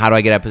 okay, now how do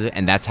I get out of position?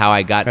 And that's how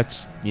I got,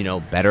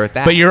 better at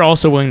that. But you're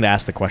also willing to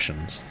ask the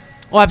questions.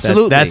 Oh,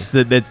 absolutely. That's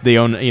the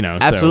own, so.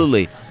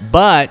 Absolutely.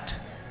 But,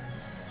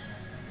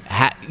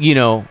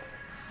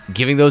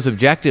 giving those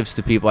objectives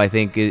to people, I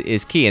think,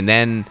 is key. And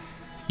then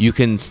you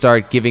can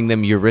start giving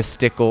them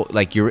heuristics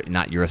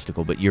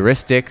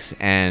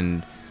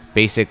and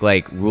basic,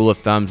 like, rule of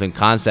thumbs and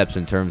concepts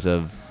in terms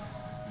of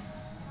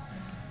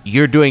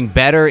you're doing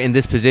better in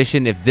this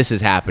position if this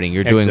is happening.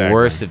 You're doing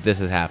worse if this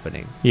is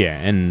happening. Yeah,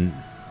 and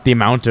the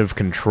amount of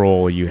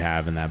control you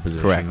have in that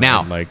position. Correct. Right?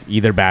 Now, like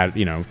either bad,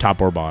 top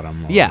or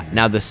bottom. Yeah.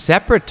 Now, the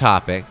separate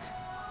topic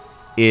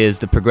is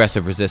the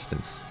progressive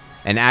resistance.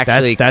 And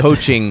actually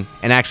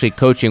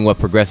coaching what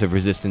progressive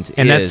resistance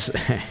is.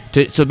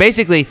 So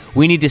basically,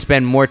 we need to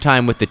spend more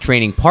time with the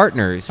training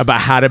partners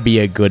about how to be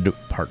a good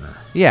partner.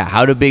 Yeah,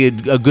 how to be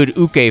a good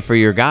uke for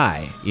your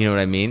guy. You know what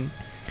I mean?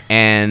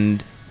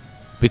 And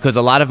because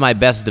a lot of my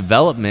best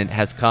development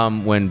has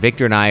come when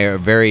Victor and I are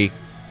very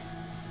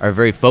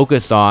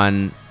focused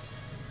on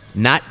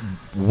not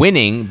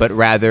winning, but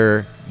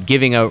rather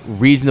giving a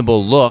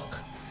reasonable look,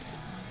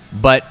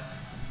 but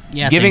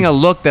giving a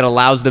look that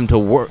allows them to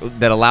work.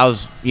 That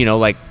allows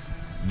like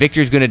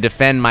Victor's going to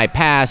defend my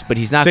pass, but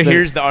he's not. So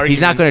here's the argument.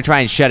 He's not going to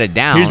try and shut it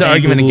down. Here's the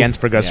argument against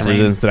progressive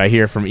resistance that I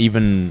hear from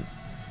even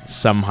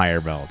some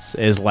higher belts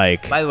is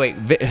like. By the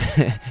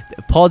way,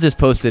 Paul just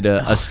posted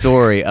a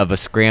story of a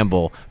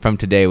scramble from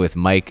today with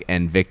Mike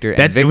and Victor.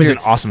 It was an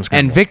awesome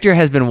scramble. And Victor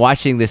has been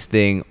watching this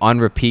thing on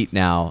repeat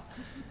now,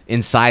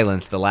 in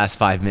silence, the last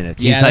 5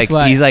 minutes.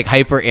 Yeah, he's like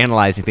hyper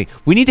analyzing things.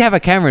 We need to have a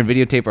camera and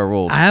videotape our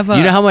rolls.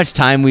 You know how much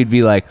time we'd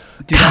be like,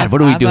 God,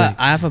 what are we doing?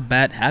 I have a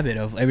bad habit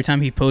of every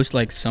time he posts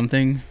like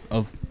something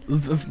of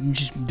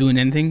just doing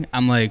anything,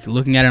 I'm like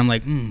looking at it. I'm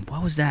like,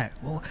 what was that?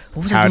 What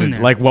was I doing there?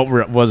 Like,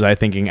 what was I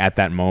thinking at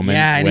that moment?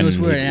 Yeah, and it was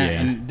weird.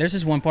 And there's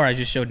this one part I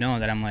just showed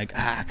Noah that I'm like,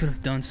 I could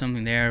have done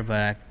something there, but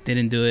I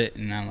didn't do it.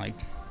 And I'm like,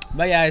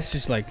 but yeah, it's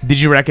just like.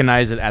 Did you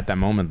recognize it at that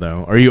moment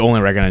though, or you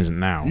only recognize it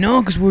now? No,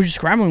 because we were just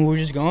scrambling. We were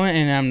just going,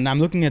 and I'm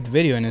looking at the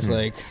video, and it's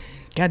like,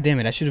 God damn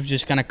it! I should have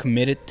just kind of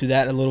committed to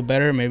that a little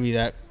better. Maybe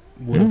that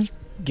would have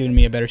given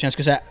me a better chance.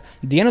 Because at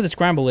the end of the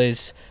scramble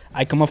is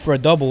I come up for a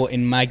double,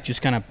 and Mike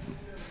just kind of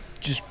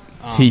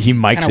he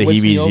mics a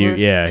heebies you.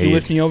 Yeah, he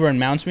whips me over and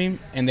mounts me,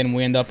 and then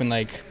we end up in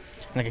like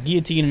a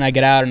guillotine, and I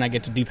get out and I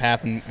get to deep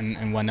half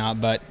and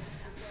whatnot. But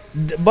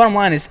the bottom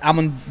line is I'm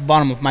on the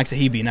bottom of Mike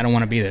Sahibi, and I don't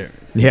want to be there.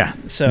 Yeah,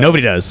 so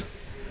nobody does.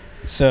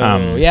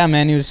 So yeah,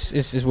 man,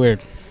 it's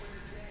weird.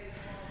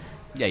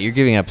 Yeah, you're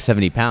giving up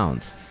 70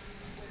 pounds.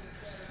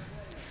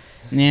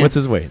 Yeah. What's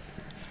his weight?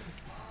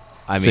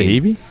 I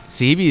mean,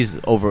 Sahibi's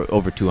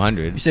over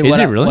 200. You say, is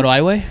it really? What do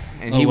I weigh?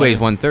 And he weighs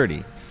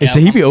 130. Is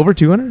Sahibi over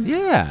 200?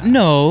 Yeah.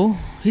 No,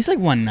 he's like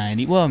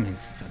 190. Well, I mean,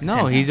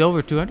 no, he's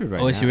over 200 right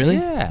now. Oh, is he really?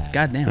 Yeah.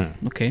 God damn.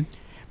 Okay.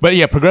 But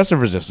yeah,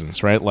 progressive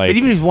resistance, right? Like, but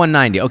even if he's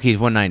 190. Okay, he's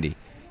 190.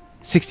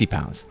 60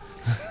 pounds.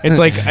 It's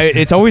like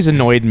it's always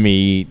annoyed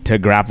me to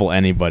grapple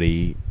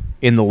anybody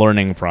in the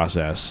learning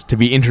process, to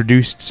be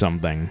introduced to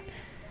something,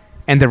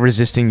 and they're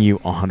resisting you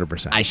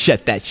 100%. I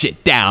shut that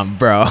shit down,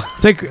 bro.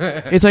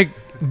 It's like,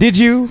 did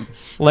you?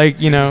 Like,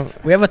 we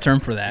have a term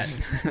for that.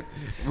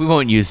 We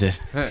won't use it.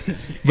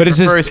 But it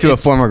refers to a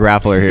former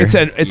grappler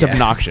here. It's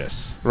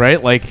obnoxious,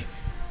 right? Like,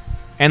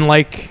 and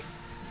like,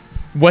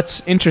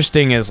 what's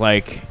interesting is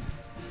like,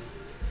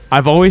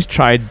 I've always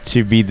tried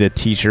to be the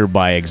teacher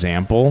by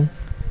example.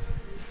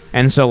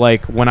 And so,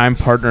 like, when I'm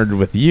partnered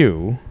with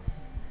you,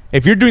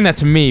 if you're doing that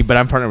to me, but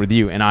I'm partnered with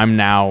you, and I'm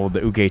now the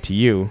uke to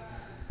you,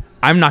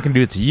 I'm not going to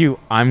do it to you.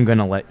 I'm going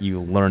to let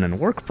you learn and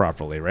work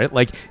properly, right?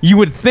 Like, you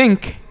would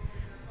think,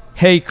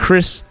 hey,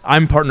 Chris,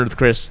 I'm partnered with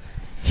Chris.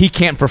 He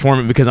can't perform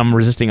it because I'm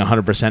resisting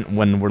 100%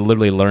 when we're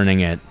literally learning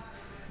it.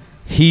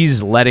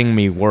 He's letting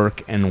me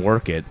work and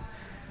work it.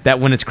 That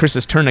when it's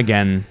Chris's turn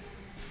again,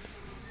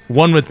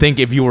 one would think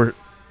if you were,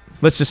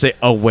 let's just say,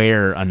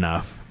 aware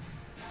enough,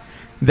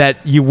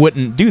 that you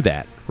wouldn't do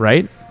that,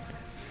 right?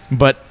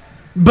 But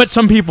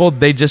some people,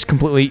 they just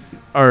completely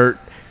are.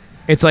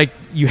 It's like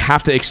you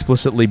have to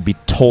explicitly be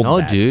told. No,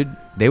 that. dude,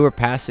 they were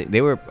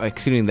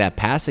executing that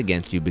pass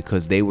against you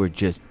because they were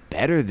just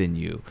better than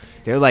you.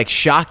 They're like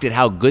shocked at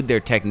how good their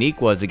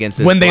technique was against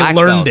this when they black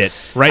learned belt. it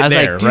right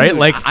there, like, right?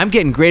 Like, I'm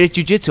getting great at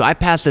jiu-jitsu. I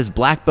passed this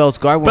black belt's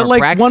guard when but we're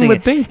like practicing one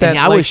would think that and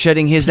I was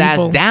shutting his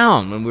people, ass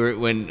down when we were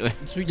when.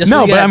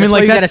 No, but I mean,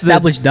 like, you gotta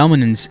establish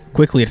dominance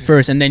quickly at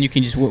first, and then you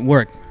can just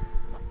work.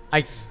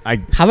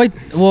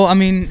 Well, I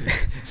mean,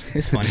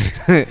 it's funny.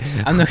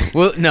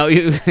 Well, no,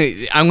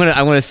 I'm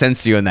gonna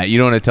censor you on that. You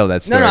don't want to tell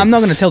that story. No, I'm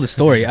not gonna tell the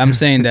story. I'm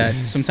saying that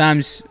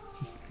sometimes,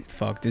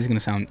 this is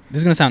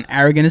gonna sound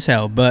arrogant as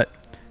hell, but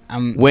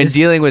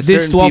dealing with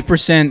this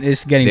 12%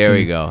 is getting there to we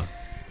me. go.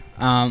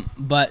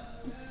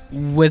 But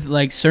with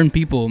like certain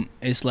people,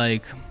 it's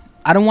like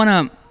I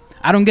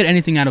don't get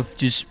anything out of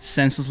just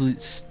senselessly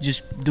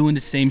just doing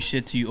the same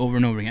shit to you over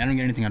and over again. I don't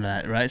get anything out of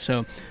that, right?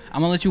 So I'm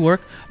gonna let you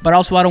work, but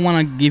also I don't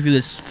want to give you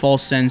this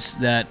false sense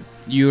that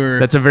you're.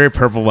 That's a very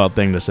purple belt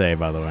thing to say,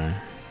 by the way.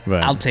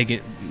 But I'll take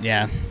it.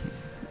 Yeah.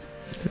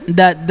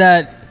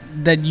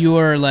 that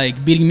you're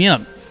like beating me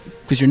up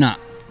because you're not.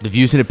 The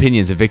views and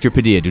opinions of Victor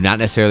Padilla do not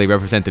necessarily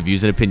represent the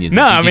views and opinions.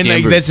 No, of I mean DJ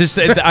like Bruce. that's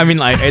just. I mean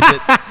like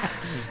it's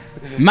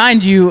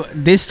Mind you,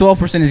 this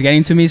 12% is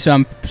getting to me, so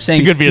I'm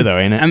saying a good beer though,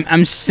 ain't it?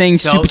 I'm saying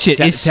stupid shit.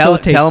 It's so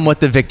tasty. tell them what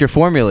the Victor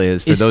formula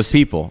is for It's- those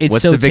people. It's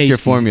What's so the Victor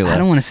tasty. formula? I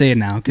don't want to say it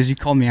now because you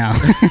called me out.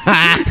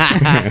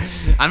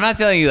 I'm not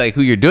telling you like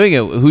who you're doing it,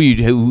 who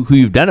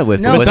you've done it with.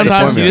 No, but But what's the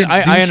sometimes formula?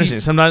 I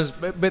understand. Sometimes,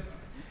 but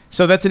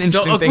so that's an So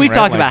interesting thing. we've right?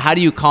 talked Like- about how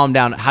do you calm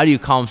down? How do you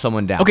calm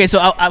someone down? Okay, so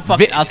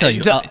I'll tell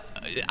you. So,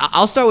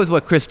 I'll start with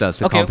what Chris does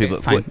to Okay, calm okay,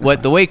 people. fine, What, that's what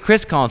fine. the way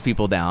Chris calms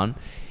people down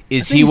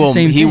is think he it's the will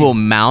same he thing. will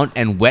mount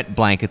and wet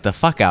blanket the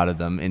fuck out of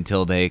them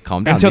until they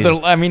calm down. until they're.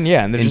 I mean,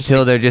 yeah, and they're just.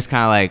 until they're just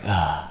kind of like.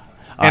 "Ugh."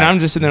 All And right. I'm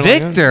just sitting there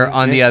like, Victor,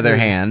 on the yeah, other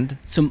yeah. hand,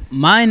 So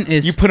mine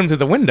is You put them through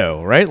the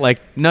window, right? Like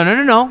no.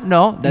 That's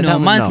no,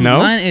 not- mine's, No?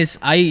 mine is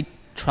I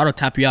try to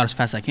tap you out as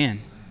fast as I can.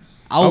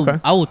 Okay.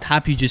 I will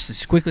tap you just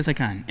as quickly as I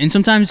can. And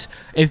sometimes,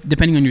 if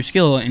depending on your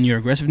skill and your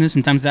aggressiveness,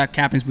 sometimes that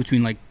happens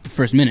between like the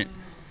first minute.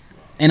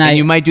 And and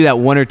you might do that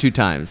one or two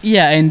times,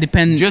 yeah, and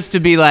depend. just to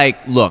be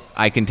like, look,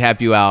 I can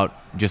tap you out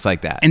just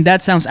like that. and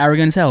that sounds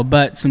arrogant as hell,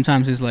 but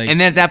sometimes it's like, And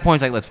then at that point,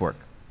 it's like, let's work.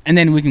 and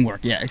then we can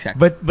work. Yeah,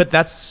 exactly. but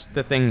that's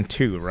the thing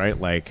too, right?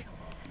 Like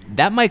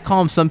That might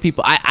calm some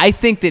people. I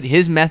think that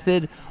his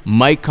method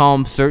might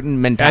calm certain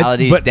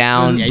mentalities but-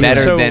 down Yeah,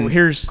 better so than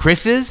here's-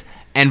 Chris's,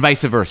 and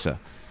vice versa.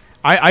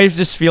 I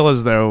just feel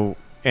as though,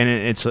 and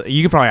it's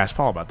you can probably ask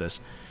Paul about this,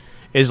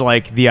 is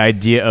like the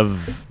idea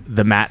of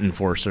the mat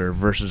enforcer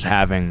versus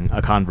having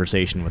a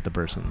conversation with the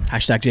person,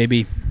 Hashtag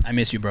JB. I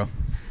miss you, bro.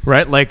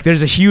 right? Like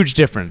there's a huge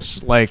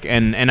difference. Like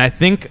and I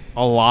think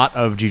a lot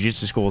of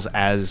jiu-jitsu schools,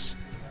 as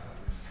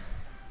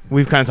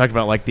we've kind of talked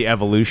about, like the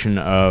evolution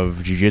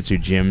of jiu-jitsu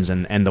gyms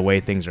and the way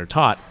things are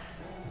taught.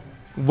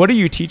 What are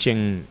you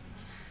teaching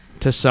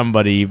to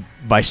somebody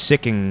by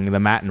sicking the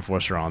mat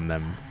enforcer on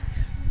them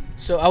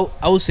So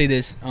I will say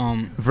this.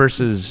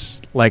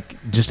 versus like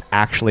just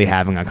actually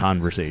having a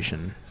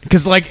conversation?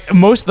 Because like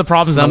most of the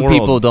problems in Some the world,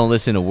 people don't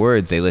listen to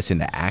words; they listen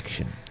to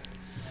action.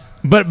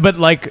 but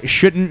like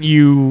shouldn't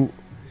you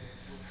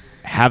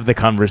have the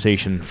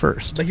conversation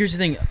first? But here's the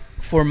thing,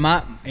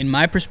 in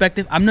my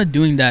perspective, I'm not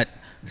doing that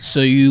so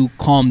you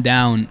calm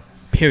down,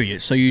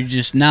 period. So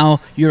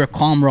you're a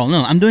calm roll.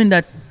 No, I'm doing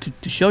that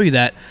to show you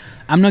that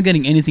I'm not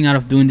getting anything out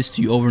of doing this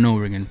to you over and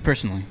over again,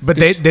 personally. But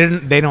they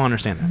don't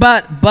understand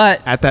that.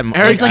 But At that moment,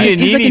 Eric It's like an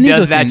Giannini ego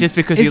does that thing. just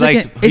because It's he like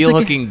likes a- it's heel like a-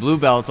 hooking blue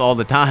belts all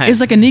the time. it's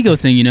like an ego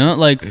thing, you know.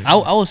 Like I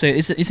will say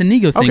it's an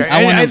ego thing. okay,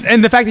 I want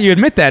and the fact that you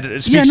admit that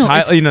it speaks no,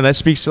 high, that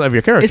speaks of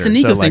your character. it's an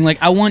ego So, thing. Like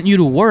I want you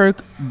to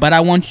work, but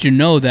I want you to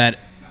know that,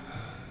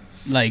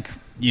 like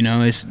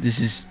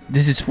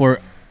this is for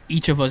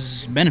each of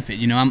us benefit.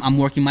 You know, I'm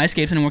working my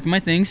escapes and I'm working my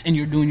things, and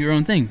you're doing your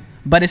own thing.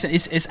 But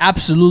it's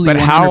absolutely but 100%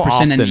 how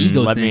often? an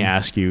ego Let thing. me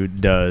ask you: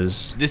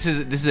 does this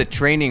is a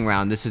training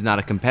round. This is not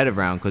a competitive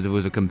round, because if it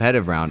was a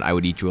competitive round, I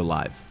would eat you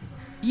alive.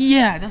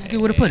 Yeah, that's a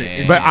good way to put it.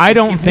 It's But like, I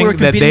don't if we were think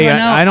that competing they. right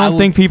now, I don't would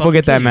think people fucking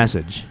get that kill you.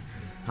 message.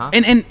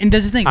 And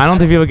that's the thing. I don't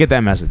think people get that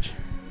message.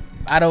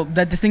 I don't.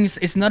 That this thing is.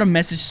 It's not a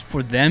message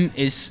for them.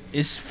 It's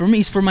for me.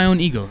 It's for my own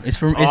ego. It's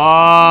for. It's,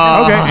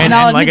 Oh, Okay, and and,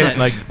 I'll like admit that.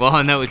 like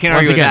well, no, we can't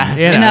once argue again, with that.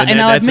 yeah, And I- no,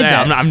 and I'll that's- admit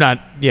that. I'm not.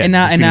 Yeah, And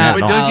I- disputing and I- that at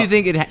But all. don't you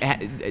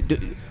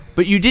think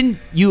but you didn't.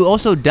 You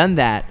also done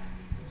that.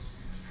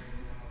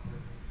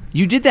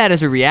 You did that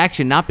as a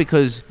reaction, not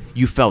because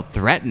you felt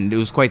threatened. It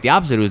was quite the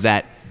opposite. It was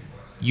that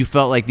you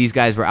felt like these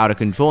guys were out of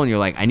control, and you're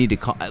like, I need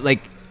to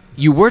like.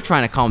 You were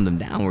trying to calm them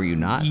down, were you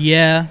not?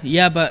 yeah.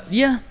 But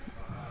yeah.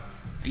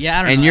 Yeah,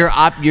 I don't And know. your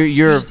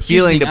Here's the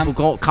feeling thing,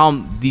 to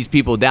calm these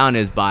people down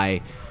is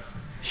by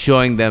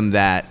showing them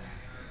that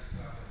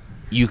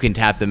you can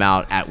tap them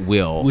out at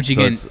will. which So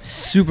again, it's-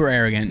 super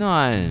arrogant. no,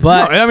 I,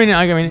 But No, I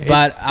mean,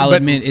 but I'll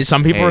admit it's-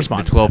 some people hey,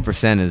 respond. The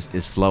 12%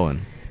 is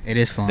flowing. it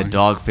is fun. The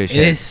dogfish. It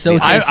is so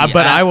it's- tasty.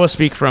 But I will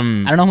speak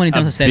from I don't know how many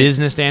times a I've said it.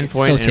 business It's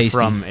standpoint so and tasty.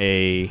 from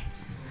a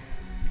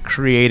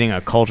creating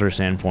a culture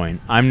standpoint.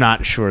 I'm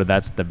not sure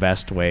that's the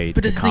best way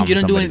But to that's the calm thing. You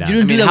don't do somebody it. down. You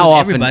don't I mean, do that how with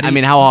often- everybody. I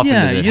mean, how often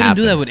Yeah, does it you don't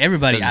do that happen? with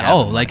everybody Doesn't at all.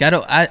 happen. Like I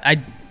don't. I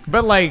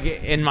But like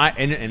in my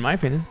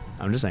opinion,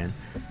 I'm just saying.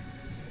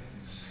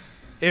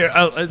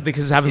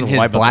 Because it happens in with his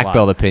white belts a black lot.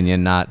 belt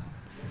opinion, not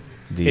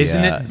the.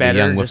 Isn't the it better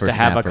young just to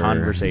have a whippersnapper.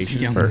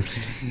 conversation Young-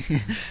 first?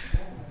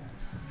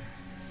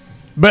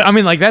 But I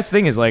mean, like that's the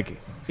thing is like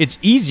it's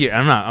easier.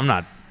 I'm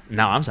not.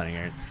 Now I'm sounding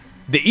ignorant.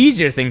 The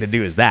easier thing to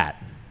do is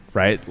that,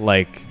 right?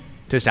 Like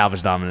to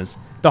establish dominance.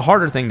 The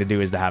harder thing to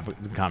do is to have a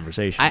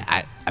conversation.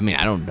 I mean,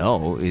 I don't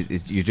know.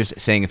 You're just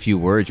saying a few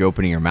words. You're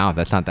opening your mouth.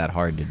 That's not that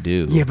hard to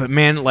do. yeah, but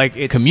man, like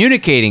it's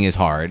Communicating is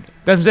hard.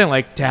 That's what I'm saying.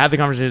 Like to have the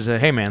conversation, say,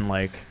 hey man,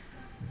 like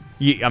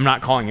I'm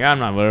not calling you out. I'm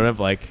not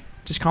whatever. Like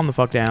just calm the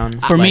fuck down.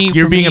 for Like, me,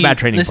 you're for being me, a bad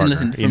training listen, partner.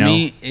 Listen, for you know?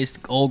 me, it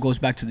all goes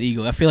back to the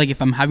ego. I feel like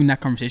if I'm having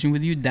that conversation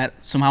with you, that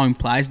somehow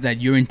implies that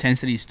your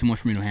intensity is too much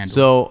for me to handle.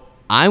 So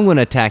I'm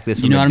gonna attack this.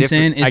 you from know a what I'm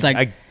different- saying? It's I- like,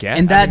 I get-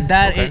 and I mean,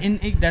 okay.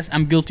 and that's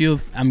I'm guilty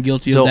of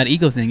So- that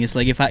ego thing. It's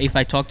like if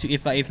I talk to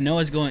if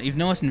Noah's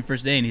in the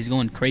first day and he's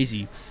going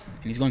crazy,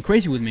 and he's going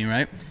crazy with me,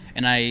 right?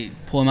 And I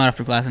pull him out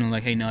after class, and I'm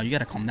like, hey, no, you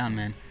gotta calm down,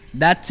 man.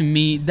 That to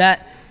me,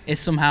 that is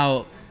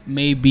somehow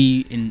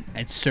maybe in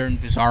a certain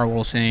bizarre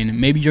world saying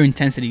maybe your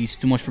intensity is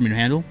too much for me to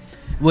handle,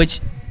 which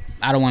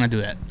I don't want to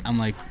do that. I'm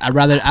like, I'd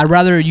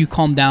rather you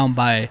calm down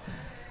by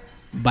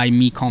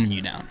me calming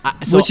you down,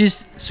 which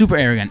is super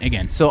arrogant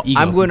again. So ego,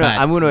 I'm gonna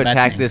bad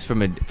attack thing. this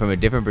from a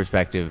different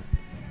perspective,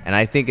 and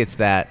I think it's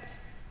that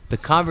the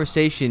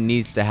conversation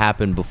needs to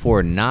happen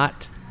before,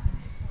 not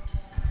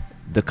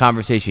the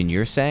conversation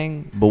you're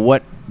saying, but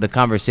what the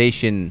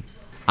conversation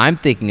I'm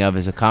thinking of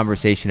is a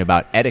conversation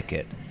about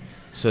etiquette,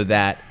 so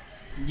that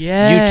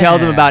Yeah. you tell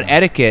them about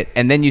etiquette,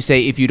 and then you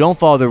say if you don't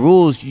follow the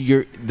rules,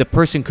 the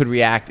person could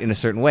react in a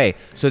certain way.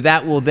 So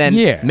that will then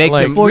make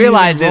like- them Before you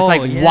realize even that it's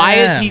like,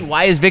 roll,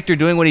 why is Victor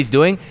doing what he's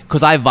doing?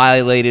 Because I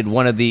violated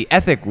one of the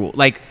ethic rules.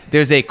 Like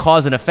there's a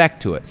cause and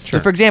effect to it. Sure.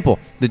 So for example,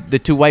 the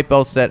two white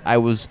belts that I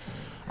was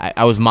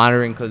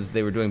monitoring because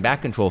they were doing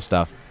back control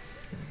stuff.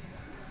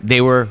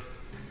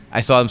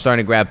 I saw them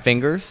starting to grab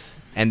fingers,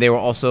 and they were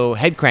also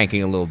head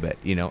cranking a little bit,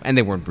 and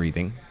they weren't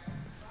breathing.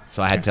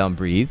 So I had to tell them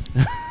breathe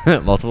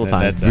multiple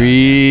times. That's,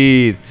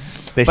 Breathe.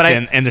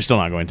 And they're still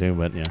not going to,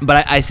 but yeah.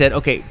 But I said,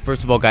 okay,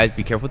 first of all, guys,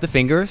 be careful with the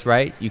fingers,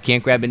 right? You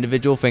can't grab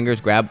individual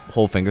fingers, grab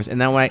whole fingers. And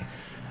then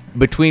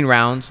between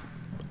rounds,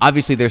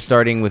 obviously they're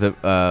starting with a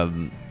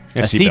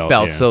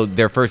seatbelt, yeah. so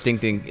their first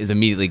instinct is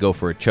immediately go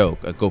for a choke,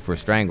 go for a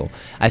strangle.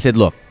 I said,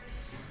 look,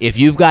 if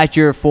you've got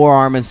your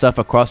forearm and stuff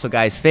across the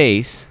guy's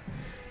face,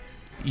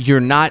 you're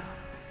not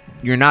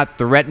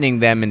threatening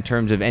them in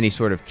terms of any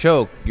sort of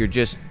choke. You're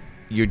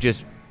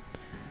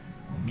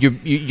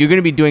going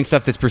to be doing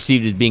stuff that's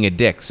perceived as being a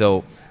dick.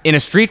 So in a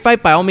street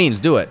fight, by all means,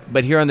 do it.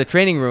 But here in the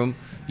training room,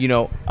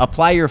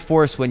 apply your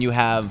force when you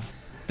have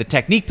the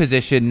technique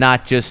position,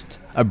 not just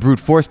a brute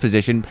force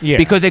position. Yeah.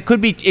 Because it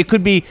could be.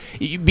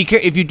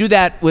 If you do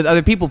that with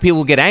other people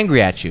will get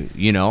angry at you.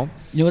 You know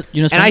what's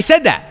And funny? I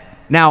said that.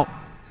 Now,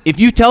 if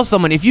you tell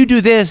someone if you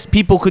do this,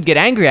 people could get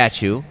angry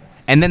at you,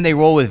 and then they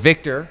roll with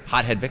Victor,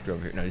 hothead Victor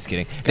over here. No, just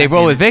kidding. They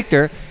roll with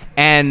Victor,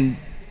 and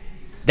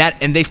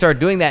they start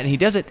doing that, and he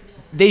does it.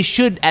 They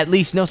should at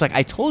least know. It's like,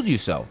 I told you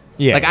so.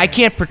 Yeah. Like, I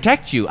can't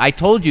protect you. I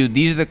told you.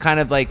 These are the kind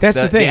of like That's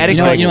the thing. etiquette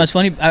You know rules. what's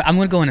funny? I'm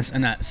gonna go in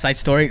a side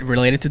story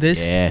related to this.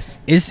 Yes.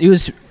 This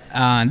was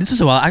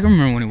a while. I don't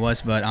remember when it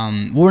was, but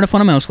we were in a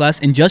fundamentals class,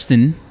 and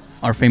Justin,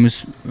 our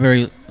famous,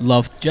 very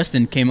loved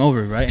Justin, came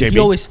over, right? And he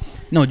JB? always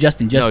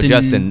Justin, the guy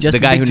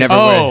Big who never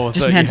Justin. wears.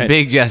 Justin Hansen.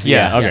 Big Justin.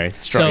 Yeah, Yeah. okay.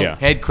 So- Yeah.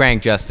 Head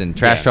crank Justin,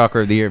 trash Yeah.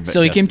 talker of the year. But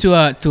So he Justin.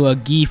 came to a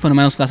GI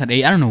fundamentals class at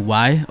 8. I don't know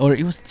why, or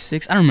it was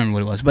 6. I don't remember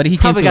what it was, but he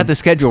Probably came to got the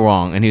schedule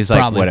wrong, and he was like,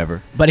 Probably.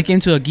 whatever. But he came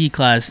to a GI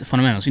class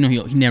fundamentals. He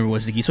never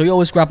was the GI, so he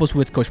always grapples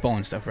with Coach Paul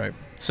and stuff, right?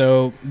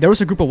 So there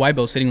was a group of white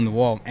belts sitting on the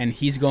wall, and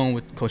he's going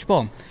with Coach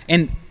Paul,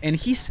 and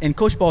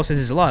Coach Paul says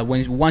this a lot.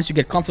 Once you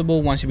get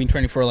comfortable, once you've been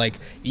training for like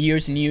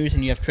years and years,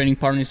 and you have training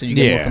partners that you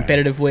get more Yeah.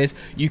 competitive with,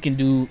 you can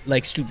do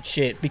like stupid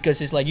shit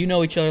because it's like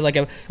each other. Like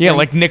Yeah,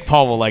 like Nick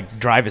Paul will like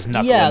drive his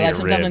knuckle yeah, into like your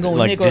sometimes rib. I'm going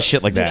like Nick just or,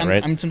 shit like dude, that, I'm,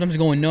 right? I'm sometimes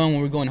going no, and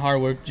when we're going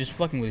hard, we're just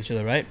fucking with each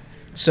other, right?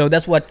 So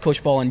that's what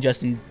Coach Paul and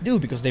Justin do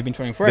because they've been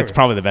training forever. That's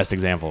probably the best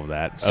example of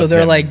that. So of they're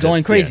them like just-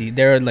 going crazy.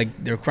 yeah.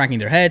 They're cranking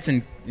their heads,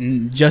 and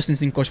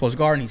Justin's in Coach Paul's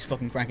guard, and he's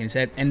fucking cranking his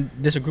head. And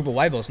there's a group of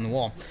white belts on the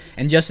wall,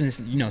 and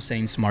Justin's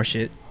saying smart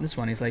shit. This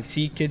funny. It's like,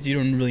 see, kids, you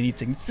don't really need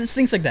to. It's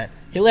things like that,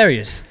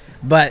 hilarious.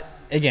 But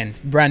again,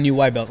 brand new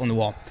white belt on the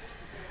wall.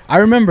 I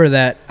remember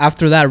that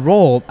after that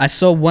roll, I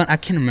saw one. I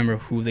can't remember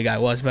who the guy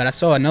was, but I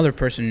saw another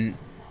person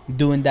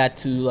doing that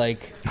to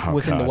like Oh,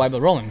 within the God. white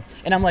belt rolling,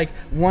 and I'm like,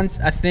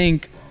 I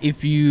think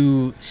if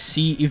you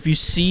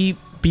see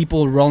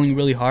people rolling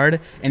really hard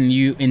and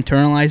you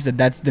internalize that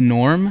that's the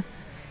norm,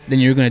 then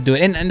you're gonna do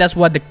it, and that's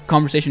what the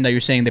conversation that you're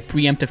saying, the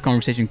preemptive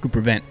conversation, could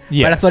prevent. But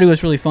I Yes. thought it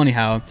was really funny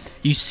how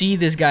you see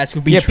these guys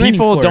who've been Yeah, training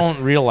people for don't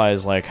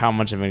realize like how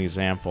much of an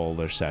example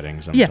they're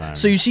setting sometimes. yeah.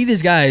 So you see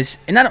these guys,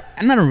 and I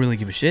don't really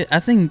give a shit. I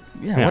think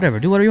Yeah. whatever,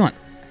 do whatever you want.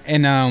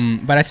 And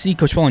but I see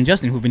Coach Paul and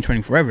Justin who've been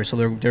training forever, so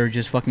they're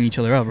just fucking each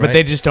other up, right? But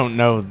they just don't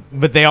know.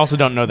 But they also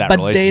don't know that But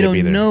relationship they don't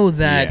either. know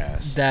that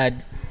Yes. that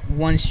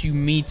once you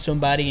meet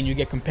somebody and you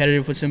get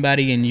competitive with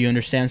somebody and you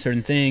understand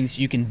certain things,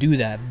 you can do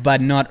that,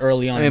 but not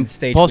early on I mean, in the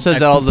stage. Paul with says a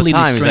that all the completely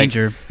time.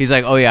 Stranger. He's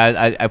like, oh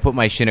yeah, I put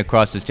my shin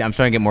across his. I'm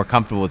starting to get more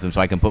comfortable with him,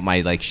 so I can put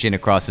my like shin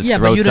across his Yeah,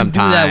 throat but you don't do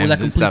sometimes. that with a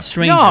and complete stuff.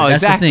 stranger. No,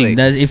 That's exactly. the thing.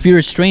 That if you're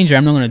a stranger,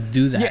 I'm not gonna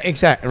do that. Yeah,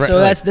 exactly. Right, So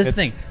right. that's the It's-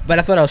 thing. But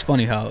I thought it was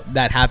funny how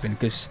that happened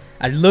because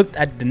I looked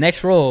at the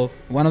next roll.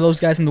 One of those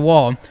guys in the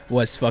wall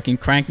was fucking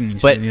cranking.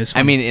 And But shit, and it was I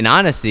funny. mean, in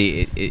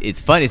honesty, it's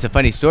funny. It's a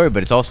funny story,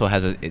 but it also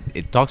has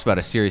it talks about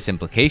a serious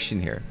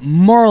implication here.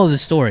 moral of the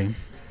story.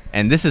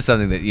 And this is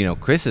something that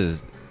Chris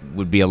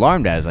would be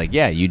alarmed at. Is like,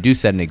 yeah, you do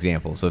set an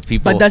example. So if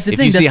people, But that's the if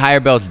thing, you see that's- higher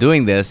belts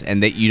doing this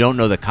and that you don't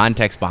know the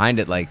context behind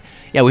it, like,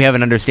 yeah, we have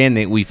an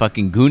understanding that we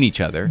fucking goon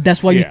each other.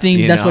 That's why you Yeah. think.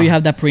 You That's why know. you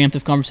have that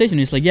preemptive conversation.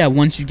 It's like, yeah,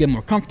 once you get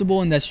more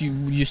comfortable and that's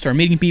you start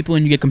meeting people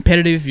and you get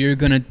competitive, you're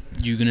gonna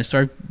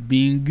start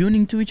being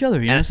gooning to each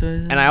other. You know? And, So,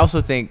 and I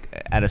also think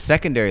at a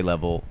secondary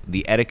level,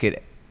 the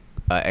etiquette,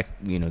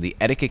 the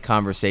etiquette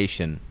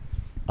conversation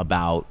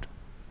about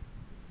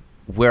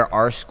where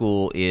our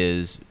school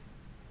is,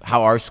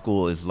 how our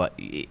school is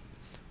like,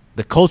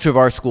 the culture of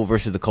our school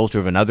versus the culture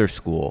of another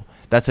school.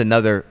 That's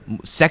another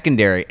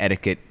secondary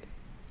etiquette,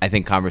 I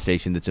think,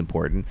 conversation that's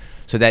important.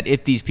 So that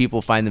if these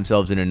people find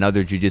themselves in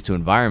another jiu-jitsu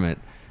environment,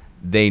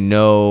 they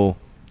know,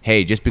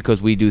 hey, just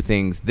because we do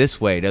things this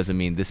way doesn't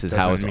mean this is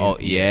how it's all.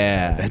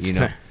 Yeah, that's you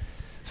know.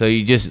 So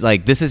you just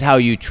like, this is how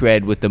you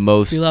tread with the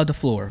most. Feel out the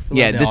floor. Feel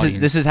Yeah, out the this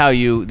audience.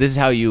 is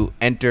how you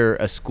enter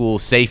a school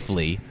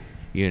safely,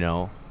 you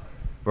know,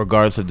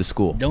 regardless of the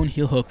school. Don't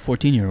heel hook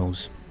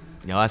 14-year-olds.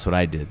 No, that's what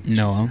I did.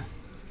 No,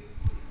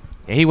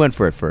 Yeah, he went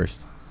for it first.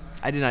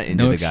 I did not injure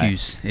no the guy.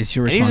 excuse. It's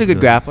your And he's a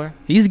responsibility. good grappler.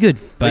 He's good,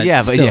 but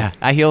still.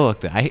 I heel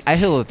hooked it. I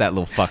heel hooked that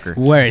little fucker.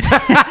 Wear it.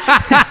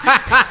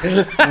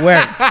 Wear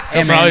it. Hey,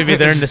 He'll man, probably be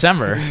there in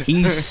December.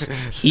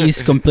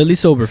 He's completely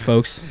sober,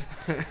 folks.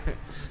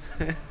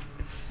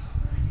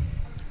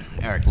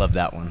 Eric loved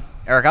that one.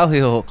 Eric, I'll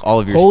heel hook all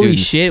of your Holy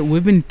students. shit,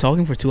 we've been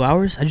talking for 2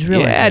 hours. I just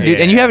realized. Yeah, that. dude,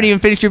 and you Yeah. haven't even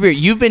finished your beer.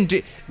 You've been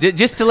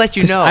just to let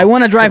you 'Cause know. I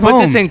wanna drive to put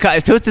home.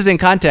 to put this in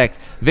context,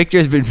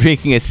 Victor's been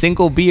drinking a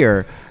single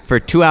beer for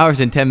 2 hours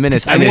and 10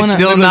 minutes, 'Cause and I it's wanna-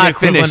 still Literally the not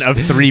equivalent finished.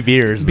 of 3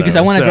 beers. Because though,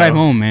 I want to so- drive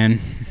home, man.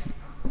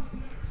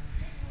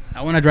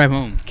 I want to drive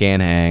home. Can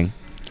hang.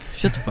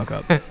 Shut the fuck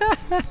up.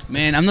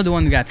 Man, I'm not the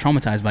one that got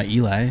traumatized by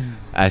Eli.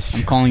 I'm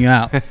I calling you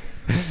out. That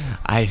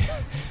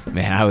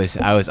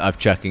I was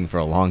upchucking for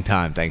a long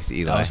time thanks to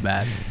Eli. was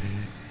bad.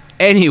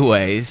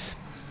 Anyways,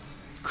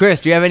 Chris,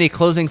 do you have any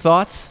closing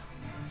thoughts?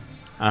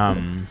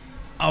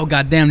 Oh,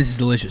 goddamn, this is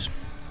delicious.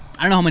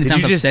 I don't know how many Did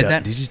times you I've just said du-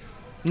 that. Did you just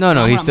No,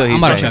 I'm he's about- still. I'm he's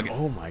about to going. chuck it.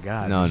 Oh my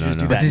god! No, Did you no, just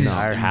do no. that But this is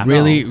entire half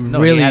really, hour? No,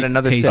 he really had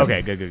another tasty. sip.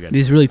 Okay, good.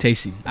 This is really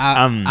tasty.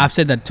 I've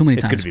said that too many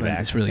It's times. good to be but back.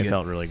 It's really it good.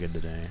 felt really good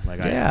today. Like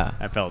Yeah.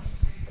 I felt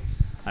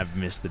I've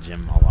missed the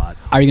gym a lot.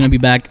 Are you gonna be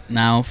back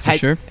now for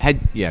sure?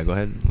 Yeah, go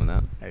ahead on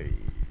that.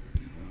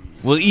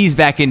 We'll ease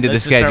back into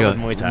Let's the just start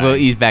schedule. with Muay Thai. We'll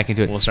ease back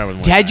into it. We'll start with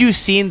Muay Had Thai. you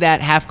seen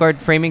that half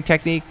guard framing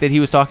technique that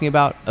he was talking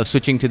about of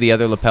switching to the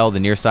other lapel,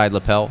 the near side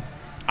lapel?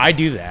 I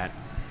do that,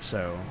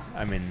 so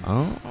I mean,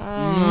 Oh.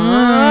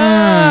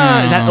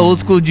 Is that old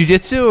school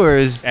jiu-jitsu or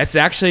is it's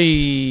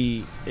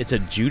a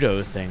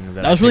judo thing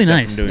that That was I really picked up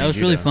nice. from doing That was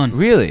really judo. fun.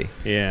 really?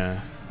 Yeah,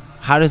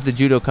 How does the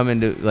judo come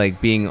into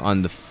like being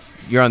on the?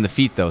 You're on the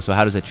feet though, so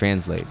how does it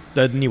translate?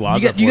 the Niwaza.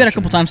 You got a portion.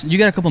 couple times. You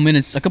got a couple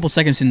minutes, a couple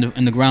seconds in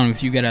the ground.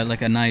 If you get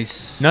a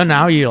nice. No,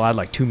 now you're allowed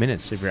like 2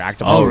 minutes if you're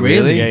active. Oh,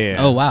 really? Yeah.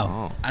 Oh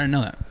wow. Oh. I didn't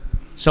know that.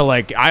 So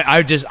like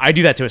I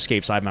do that to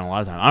escape side mount a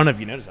lot of time. I don't know if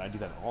you noticed, I do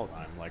that all the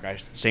time. Like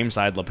same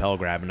side lapel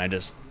grab and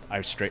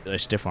I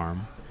stiff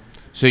arm.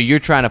 So you're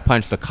trying to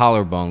punch the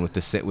collarbone with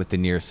the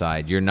near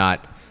side. You're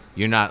not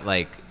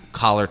like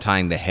collar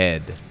tying the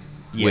head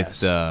with Yes,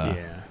 the.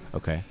 yeah.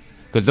 Okay.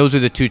 Because those are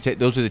the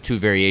two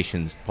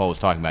variations Paul was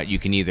talking about.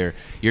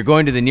 You're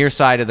going to the near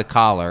side of the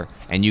collar,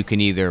 and you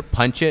can either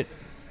punch it,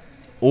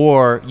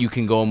 or you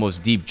can go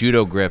almost deep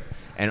judo grip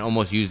and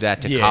almost use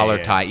that to Yeah, collar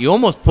yeah. tie. You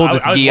almost pull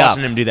the I was gi up.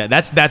 watching him do that.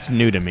 That's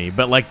new to me.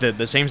 But like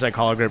the same side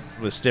collar grip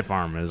with stiff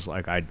arm is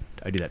like I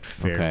do that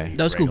fairly. Okay.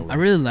 That was cool.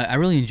 regularly. I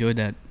really enjoyed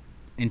that.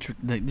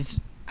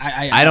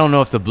 I don't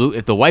know if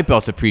the white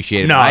belts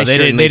appreciate it. No, but I they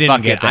didn't- certainly they didn't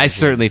fucking- get that I shit.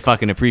 certainly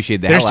fucking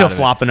appreciate that. They're hell still out of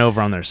it. flopping over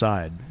on their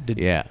side.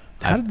 Yeah.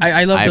 How did-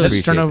 I love I those.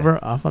 appreciate turn that.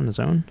 over off on its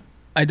own?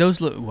 Those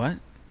look what?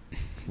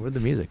 Where'd the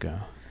music go?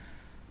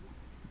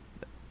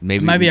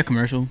 Maybe It might be a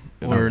commercial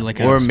or like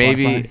a or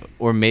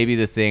Spotify. maybe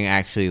the thing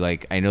actually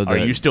like I know Are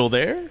the you still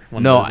there?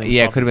 One no of those things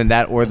yeah it flop- could have been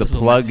that or the Those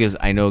little plug messy. is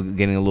I know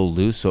getting a little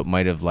loose so it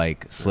might have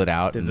like slid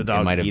out Did and the it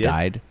dog might have eat it?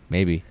 died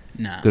maybe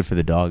Nah. good for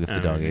the dog if I the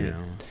don't dog know, ate you it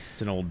know,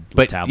 it's an old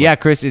but tablet. yeah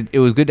Chris it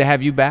was good to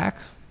have you back.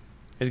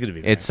 It's good to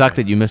be. It sucked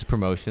that you missed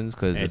promotions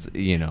because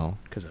you know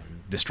because I'm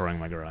destroying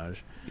my garage.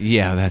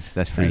 yeah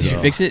that's pretty Did you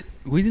low. fix it?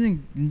 We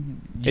didn't.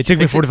 did It took you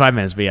me fix 45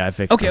 minutes, but yeah, I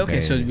fixed Okay, it. okay.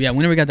 Okay. So yeah,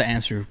 whenever we got the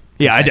answer.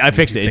 Yeah, I precisely,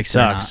 fixed if it. you It fixed or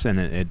not. sucks, and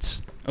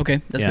it's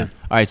Okay, that's yeah. good.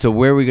 all right so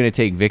where are we going to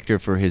take Victor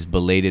for his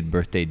belated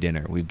birthday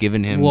dinner? We've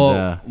given him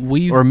Well,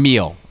 the or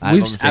meal I don't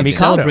know if I've it's-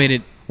 Mikado.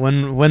 celebrated.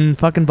 when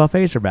fucking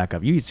buffets are back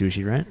up. You eat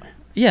sushi, right?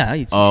 Yeah, I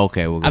eat. oh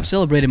okay we'll go. I've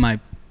celebrated my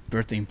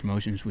birthday in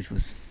promotions, which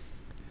was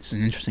it's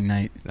an interesting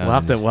night. We'll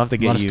have to A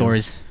get lot of you.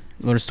 stories.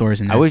 A lot of stories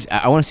in there.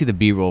 I want to see the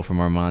B-roll from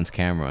Armand's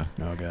camera.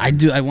 Oh, God. I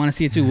do. I want to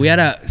see it too.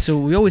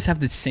 We always have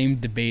the same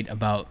debate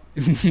about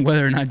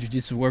whether or not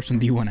jiu-jitsu works on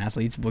D1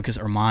 athletes because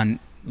Armand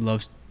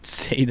loves to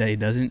say that he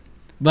doesn't.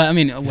 But I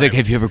mean, He's like, whatever.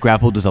 have you ever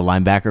grappled with a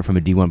linebacker from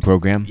a D1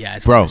 program? Yeah,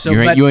 it's bro, so,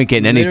 you but ain't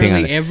getting anything on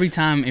literally it. every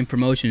time in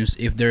promotions,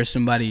 if there's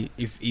somebody,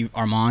 if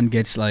Armand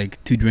gets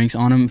like 2 drinks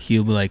on him,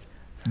 he'll be like,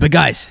 "But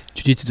guys,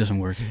 jiu-jitsu doesn't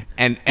work."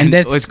 And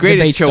that's what's great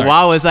is debate start.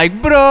 Chihuahua's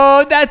like,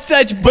 bro, that's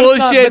such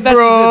bullshit,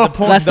 bro.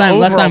 Last time we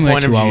point went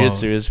of Chihuahua.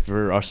 jiu-jitsu is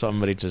for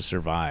somebody to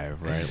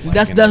survive, right? Like,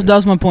 That's and that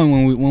was my point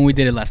when we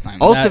did it last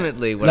time.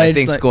 Ultimately, what I it's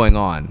think's like- going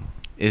on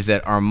is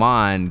that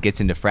Armand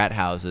gets into frat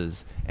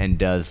houses and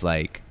does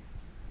like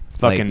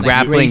fucking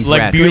grappling like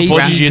breaths. beautiful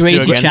Gracie- jiu-jitsu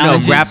Gracie against no,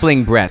 challenges.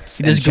 grappling breaths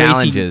He does and Gracie,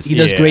 challenges He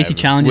does Yeah, Gracie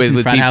challenges with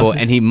in frat people,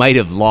 houses. and he might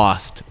have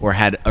lost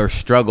or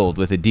struggled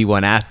with a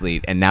D1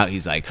 athlete, and now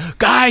he's like,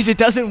 guys, it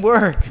doesn't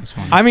work. It's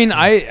fun. I mean,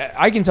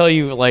 I can tell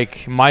you,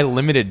 like, my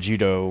limited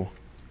judo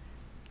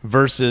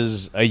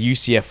versus a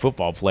UCF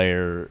football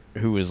player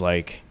who was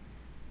like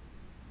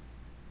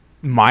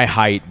my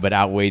height but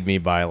outweighed me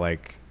by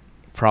like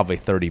probably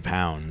 30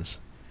 pounds.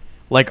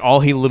 Like, all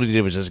he literally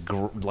did was just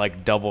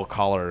like double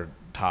collar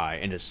tie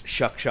and just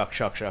shuck.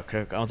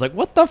 I was like,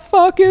 what the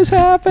fuck is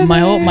happening? My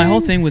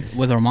whole thing with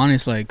Armani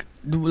is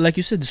like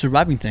you said, the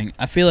surviving thing.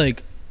 I feel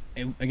like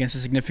against a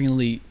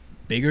significantly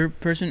bigger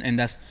person, and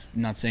that's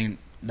not saying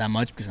that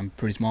much because I'm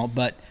pretty small,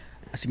 but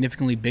a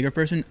significantly bigger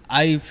person,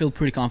 I feel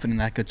pretty confident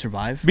that I could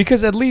survive.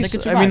 Because at least,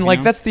 survive, I mean, like,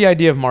 you know? that's the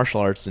idea of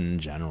martial arts in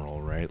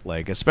general, right?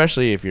 Like,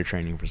 especially if you're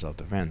training for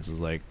self-defense, is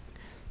like,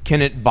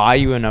 can it buy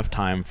you enough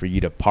time for you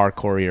to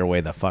parkour your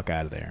way the fuck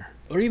out of there?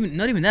 Or even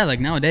not even that. Like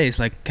nowadays,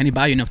 like, can you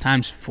buy you enough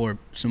times for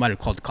somebody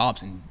to call the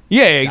cops? And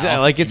Yeah, get exactly. off,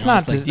 Like, you it's know?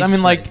 not. It's like, I Jesus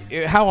mean, Christ.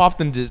 like, how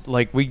often does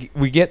like we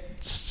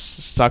get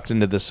sucked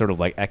into this sort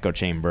of like echo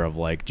chamber of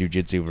like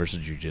jujitsu versus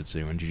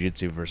jujitsu and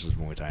jujitsu versus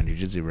Muay Thai and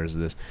jujitsu versus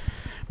this,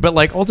 but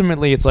like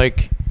ultimately, it's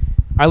like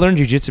I learned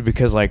jujitsu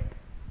because like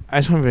I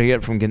just want to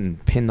get from getting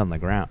pinned on the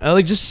ground,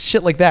 like just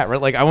shit like that,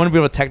 right? Like, I want to be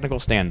able to technical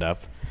stand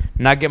up,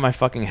 not get my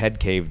fucking head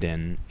caved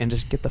in, and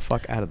just get the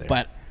fuck out of there.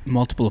 But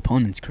multiple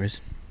opponents,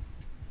 Chris.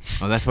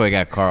 Well, that's why we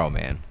got Carl,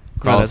 man.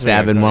 Yeah, Carl that's why we got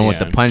stabbing Carl, one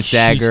with yeah. the punch Shoots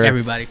dagger.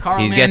 everybody. Carl,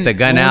 He's man, got the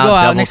gun when we out, go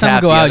double next time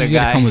tap we go the out, other you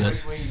gotta guy. come with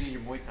us.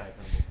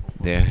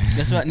 Yeah.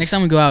 That's what. Next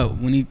time we go out,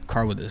 we need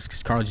Carl with us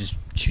because Carl just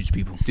shoots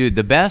people. Dude,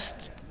 the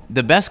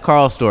best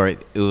Carl story,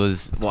 it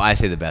was, well, I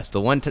say the best.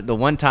 The one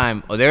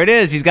time, oh, there it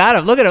is. He's got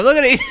him. Look at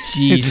him.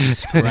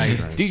 Jesus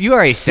Christ. Dude, you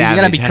are a savage.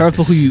 You gotta be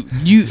careful who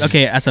you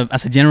okay, as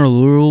a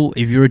general rule,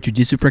 if you're a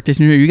jiu-jitsu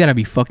practitioner, you gotta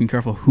be fucking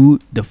careful who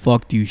the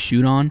fuck do you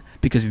shoot on,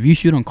 because if you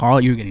shoot on Carl,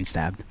 you're getting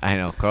stabbed. I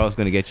know. Carl's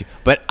going to get you.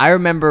 But I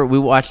remember we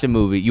watched a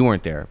movie. You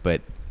weren't there,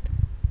 but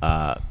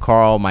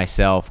Carl,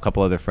 myself, a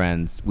couple other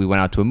friends, we went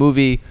out to a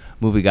movie.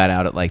 Movie got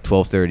out at like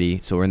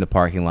 12:30, so we're in the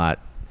parking lot.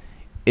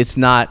 It's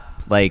not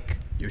like...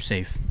 You're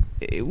safe.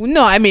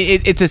 No, I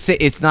mean,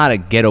 it's not a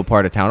ghetto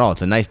part of town at all.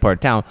 It's a nice part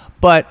of town.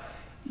 But,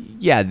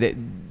 yeah, it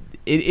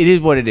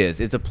is what it is.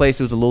 It's a place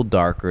that was a little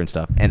darker and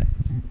stuff. And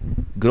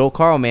good old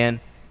Carl, man,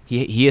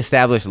 he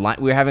established...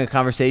 We were having a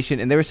conversation,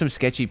 and there were some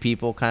sketchy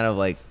people kind of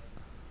like...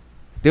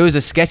 There was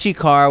a sketchy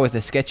car with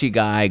a sketchy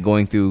guy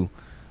going through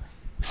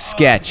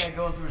sketch.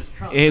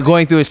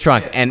 Going through his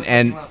trunk. And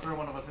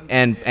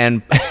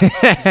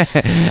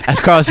as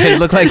Carl said, it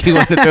looked like he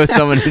wanted to throw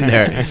someone in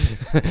there.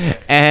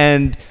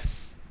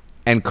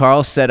 And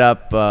Carl set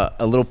up a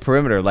little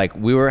perimeter. Like,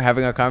 we were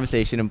having our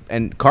conversation,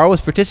 and Carl was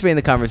participating in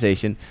the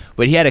conversation,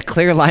 but he had a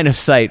clear line of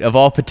sight of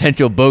all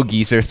potential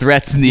bogeys or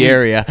threats in the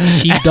area.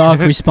 Sheepdog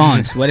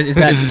response. What is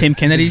that? Tim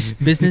Kennedy's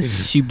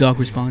business? Sheepdog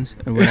response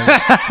or whatever.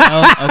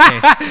 Oh, okay.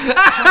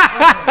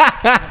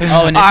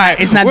 Oh, and All right,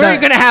 it's not. we're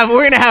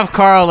gonna have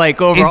Carl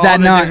like over. Is all that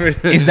the not?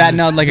 different- Is that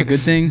not like a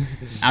good thing?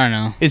 I don't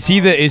know. is he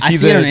the? Is I he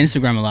see it on the?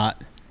 Instagram a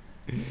lot.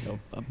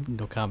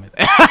 No comment.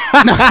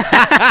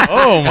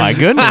 Oh my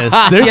goodness!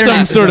 see There's it some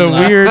on sort of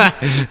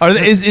Instagram.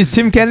 weird. Is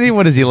Tim Kennedy?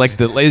 What is he like?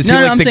 Is he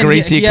like I'm the saying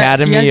Gracie he has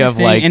Academy this of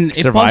thing, like and it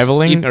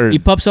survivaling? pops,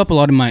 it pops up a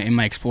lot in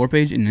my explore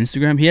page in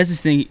Instagram. He has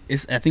this thing.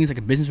 I think it's like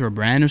a business or a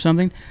brand or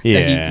something.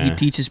 Yeah. That he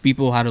teaches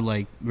people how to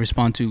like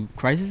respond to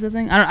crisis. I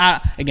think.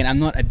 Again, I'm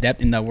not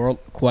adept in that world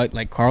quite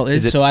like Carl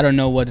is, Is it so I don't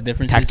know what the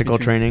difference tactical is.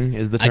 between- training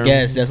is the I term.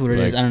 guess that's what it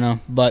is. Like- I don't know,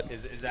 but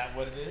Is that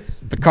what it is?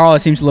 but Carl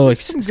seems a little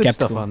Some good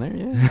skeptical. stuff on there,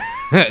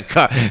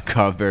 yeah.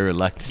 Carl very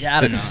reluctant. Yeah,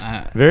 I don't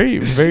know. Very,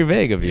 very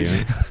vague of you.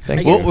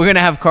 Thank Well, you. we're gonna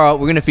have Carl.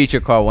 We're gonna feature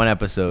Carl one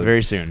episode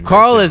Very soon.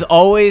 Carl very is soon.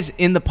 always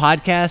in the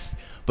podcast,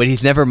 but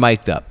he's never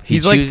mic'd up.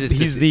 He's chooses like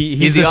he's to-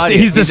 the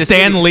audience.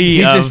 Stan Lee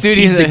He's the of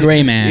studio. He's the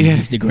gray man. Yeah.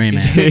 He's the gray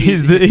man.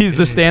 he's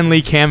the Stan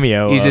Lee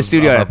cameo. He's the of-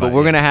 studio, of audience, but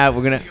we're gonna have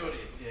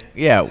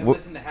yeah. They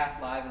listen to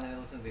half live and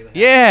then listen to the other half.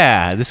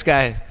 Yeah, this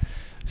guy.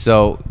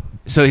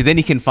 So then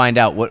he can find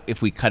out what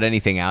if we cut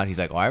anything out. He's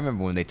like, oh, I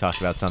remember when they talked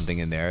about something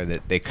in there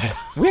that they cut.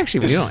 we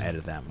don't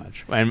edit that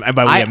much. And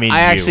by we, I mean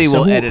I you. actually So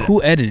will edit.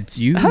 who edits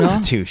you? I No?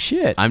 don't do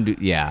shit.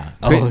 Yeah.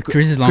 Oh,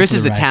 Chris is long Chris for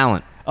is the the ride.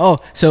 talent. Oh,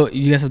 so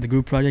you guys have the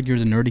group project. You're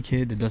the nerdy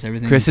kid that does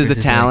everything. Chris is the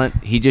like-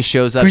 talent. He just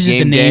shows up Chris is the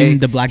game name, day.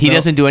 the black he belt.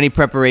 doesn't do any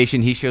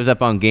preparation. He shows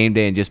up on game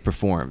day and just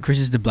performs. Chris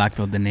is the black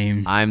belt. The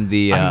name. I'm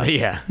the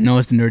yeah.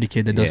 Noah's the nerdy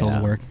kid that does all yeah.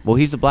 the work. Well,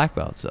 he's the black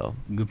belt, so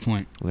Good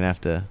point. we're gonna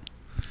have to.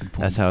 Good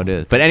point. That's how it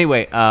is. But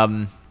anyway,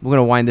 we're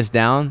gonna wind this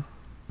down.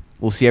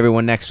 We'll see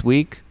everyone next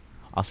week.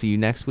 I'll see you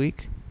next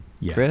week,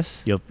 Yeah.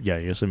 Chris. You'll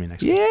see me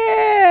next week.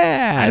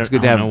 Yeah, it's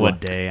good to I have don't know one.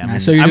 what day. Nah,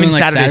 so you're I'm doing in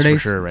like Saturdays,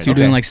 Saturdays for sure right So you're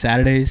now. doing like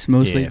Saturdays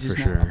mostly. Yeah, for just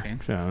now? sure. Okay.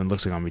 So it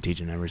looks like I'm gonna be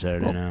teaching every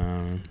Saturday Cool.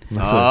 now.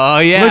 Oh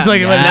yeah. Looks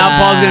like it, but now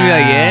Paul's gonna be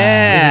like, Oh,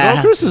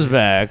 yeah. Chris is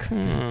back.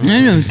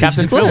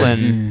 Captain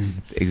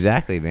Fill-in.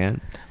 Exactly,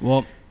 man.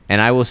 Well,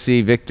 And I will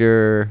see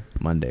Victor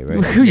Monday,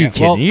 right? Who are you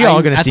kidding? You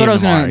all gonna I see thought I him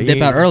was gonna tomorrow. dip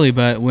You- out early,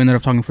 but we ended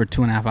up talking for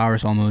 2.5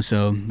 hours almost.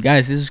 So,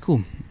 guys, this is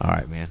cool. All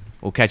right, man.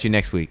 We'll catch you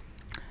next week.